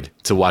overjoyed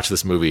to watch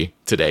this movie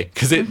today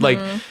because it like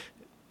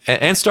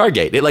and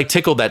Stargate, it like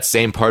tickled that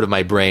same part of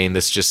my brain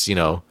that's just, you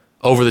know,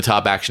 over the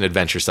top action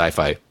adventure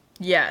sci-fi.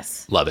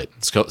 Yes. Love it.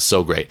 It's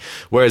so great.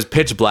 Whereas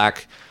Pitch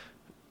Black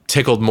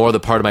tickled more the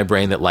part of my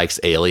brain that likes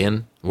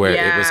Alien, where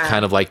it was Yeah.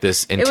 kind of like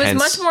this intense. It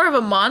was much more of a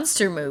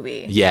monster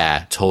movie.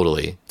 Yeah,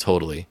 totally.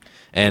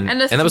 And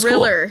And a that was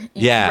thriller cool.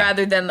 Yeah.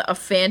 rather than a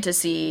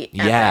fantasy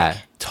epic. Yeah,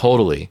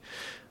 totally.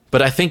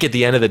 But I think at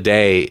the end of the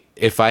day,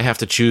 if I have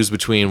to choose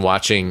between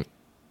watching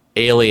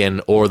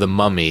Alien or The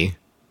Mummy,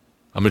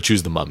 I'm going to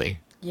choose The Mummy.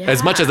 Yeah.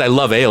 As much as I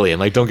love Alien,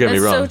 like don't get That's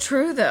me wrong. so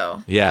true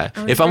though. Yeah.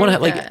 would If I want to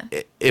agree like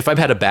with if I've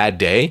had a bad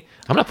day,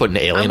 I'm not putting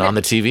Alien on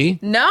the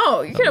TV.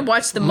 No, you're gonna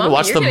watch the gonna Mummy.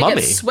 watch You're The gonna Mummy.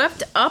 get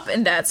swept up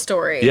in that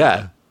story.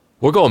 Yeah.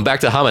 We're going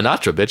back to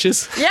Hamanatra,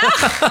 bitches.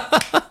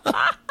 Yeah.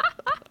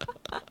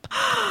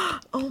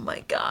 Oh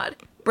my God.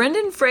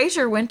 Brendan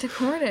Fraser went to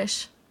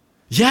Cornish.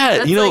 Yeah,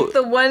 That's you know, like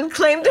the one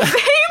claim to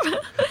fame.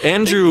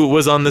 Andrew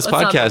was on this Well,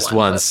 it's not the podcast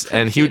one, once, but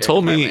and he computer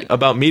told me department.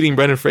 about meeting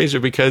Brendan Fraser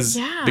because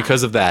Yeah.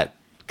 of that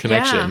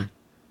connection. Yeah.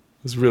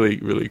 It was really,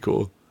 really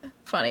cool.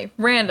 Funny.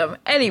 Random.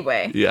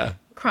 Anyway. Yeah.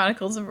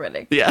 Chronicles of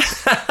Riddick. Yeah.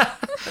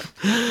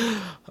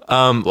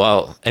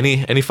 Well,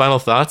 any final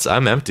thoughts?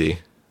 I'm empty.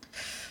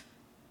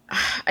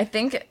 I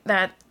think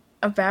that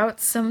about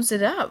sums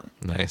it up.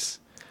 Nice.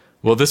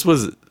 Well, this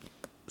was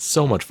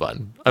so much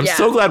fun. I'm Yeah.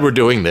 so glad we're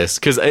doing this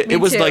because it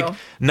was too. like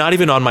not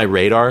even on my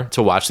radar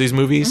to watch these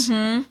movies.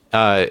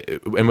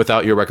 Mm-hmm. And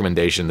without your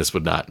recommendation, this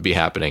would not be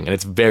happening. And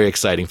it's very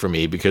exciting for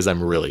me because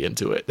I'm really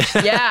into it.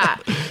 Yeah.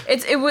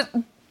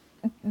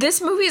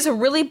 This movie is a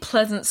really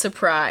pleasant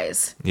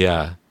surprise.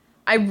 Yeah.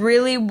 I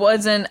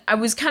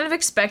was kind of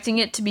expecting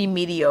it to be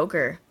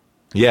mediocre.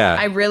 Yeah.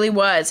 I really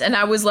was. And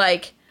I was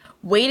like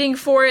waiting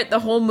for it the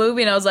whole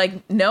movie. And I was like,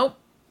 nope,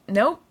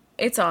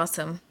 it's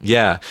awesome.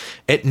 Yeah.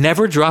 It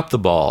never dropped the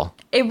ball,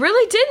 It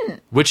really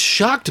didn't. which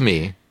shocked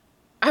me.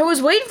 I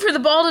was waiting for the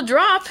ball to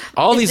drop.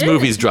 All It these didn't.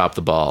 movies drop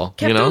the ball,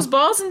 Kept you know? those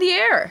balls in the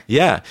air.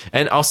 Yeah.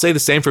 And I'll say the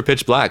same for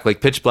Pitch Black.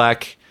 Like Pitch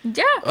Black,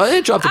 Yeah.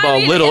 it dropped the ball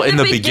a little in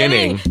the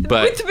beginning,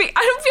 but I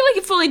don't feel like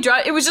it fully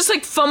dropped. It was just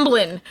like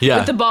fumbling Yeah.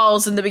 with the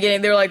balls in the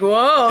beginning. They were like,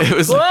 whoa, it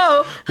was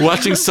whoa.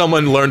 watching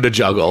someone learn to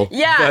juggle.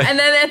 Yeah, But- and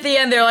then at the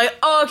end, they're like,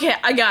 oh, okay,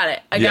 I got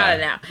it. I got Yeah. it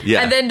now.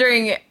 Yeah. And then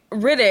during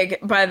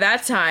Riddick, by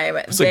that time,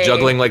 it's like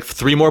juggling like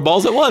 3 more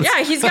balls at once.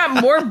 Yeah, he's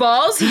got more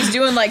balls. He's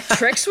doing like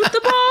tricks with the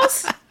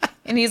balls.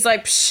 And he's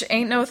like, psh,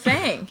 ain't no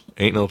thing.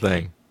 Ain't no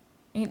thing.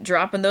 Ain't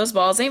dropping those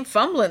balls. Ain't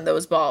fumbling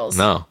those balls.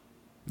 No.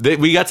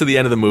 We got to the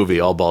end of the movie,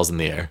 all balls in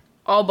the air.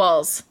 All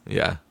balls.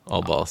 Yeah,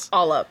 all balls.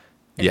 All up.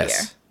 In the air.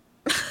 Yes.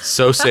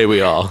 So say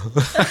we all.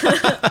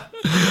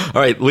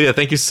 All right, Leah,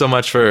 thank you so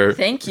much for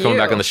Thank coming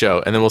back you. on the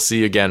show. And then we'll see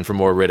you again for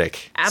more Riddick.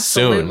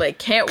 Absolutely. Soon.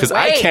 Can't wait. Because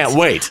I can't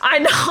wait. I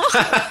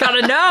know.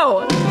 Gotta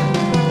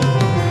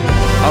know.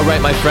 All right,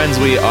 my friends,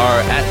 we are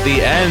at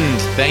the end.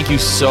 Thank you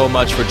so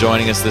much for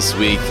joining us this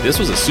week. This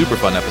was a super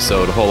fun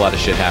episode. A whole lot of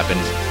shit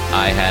happened.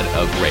 I had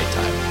a great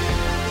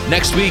time.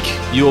 Next week,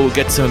 you'll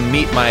get to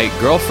meet my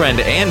girlfriend,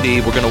 Andy.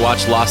 We're going to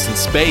watch Lost in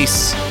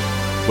Space,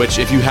 which,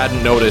 if you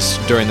hadn't noticed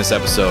during this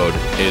episode,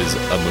 is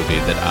a movie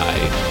that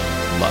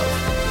I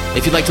love.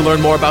 If you'd like to learn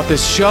more about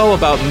this show,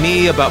 about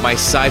me, about my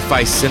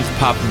sci-fi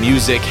synth-pop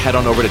music, head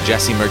on over to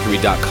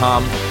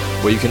jessemercury.com,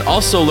 where you can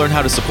also learn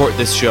how to support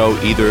this show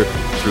either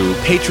through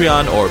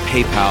Patreon or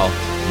PayPal.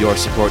 Your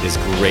support is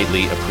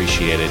greatly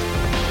appreciated.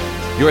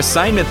 Your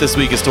assignment this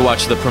week is to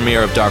watch the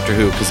premiere of Doctor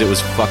Who, because it was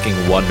fucking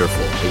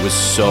wonderful. It was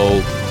so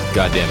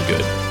goddamn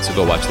good. So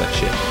go watch that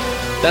shit.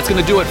 That's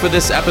going to do it for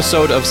this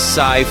episode of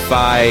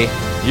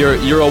Sci-Fi.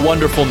 You're a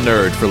wonderful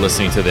nerd for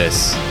listening to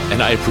this,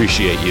 and I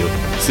appreciate you.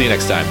 See you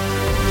next time.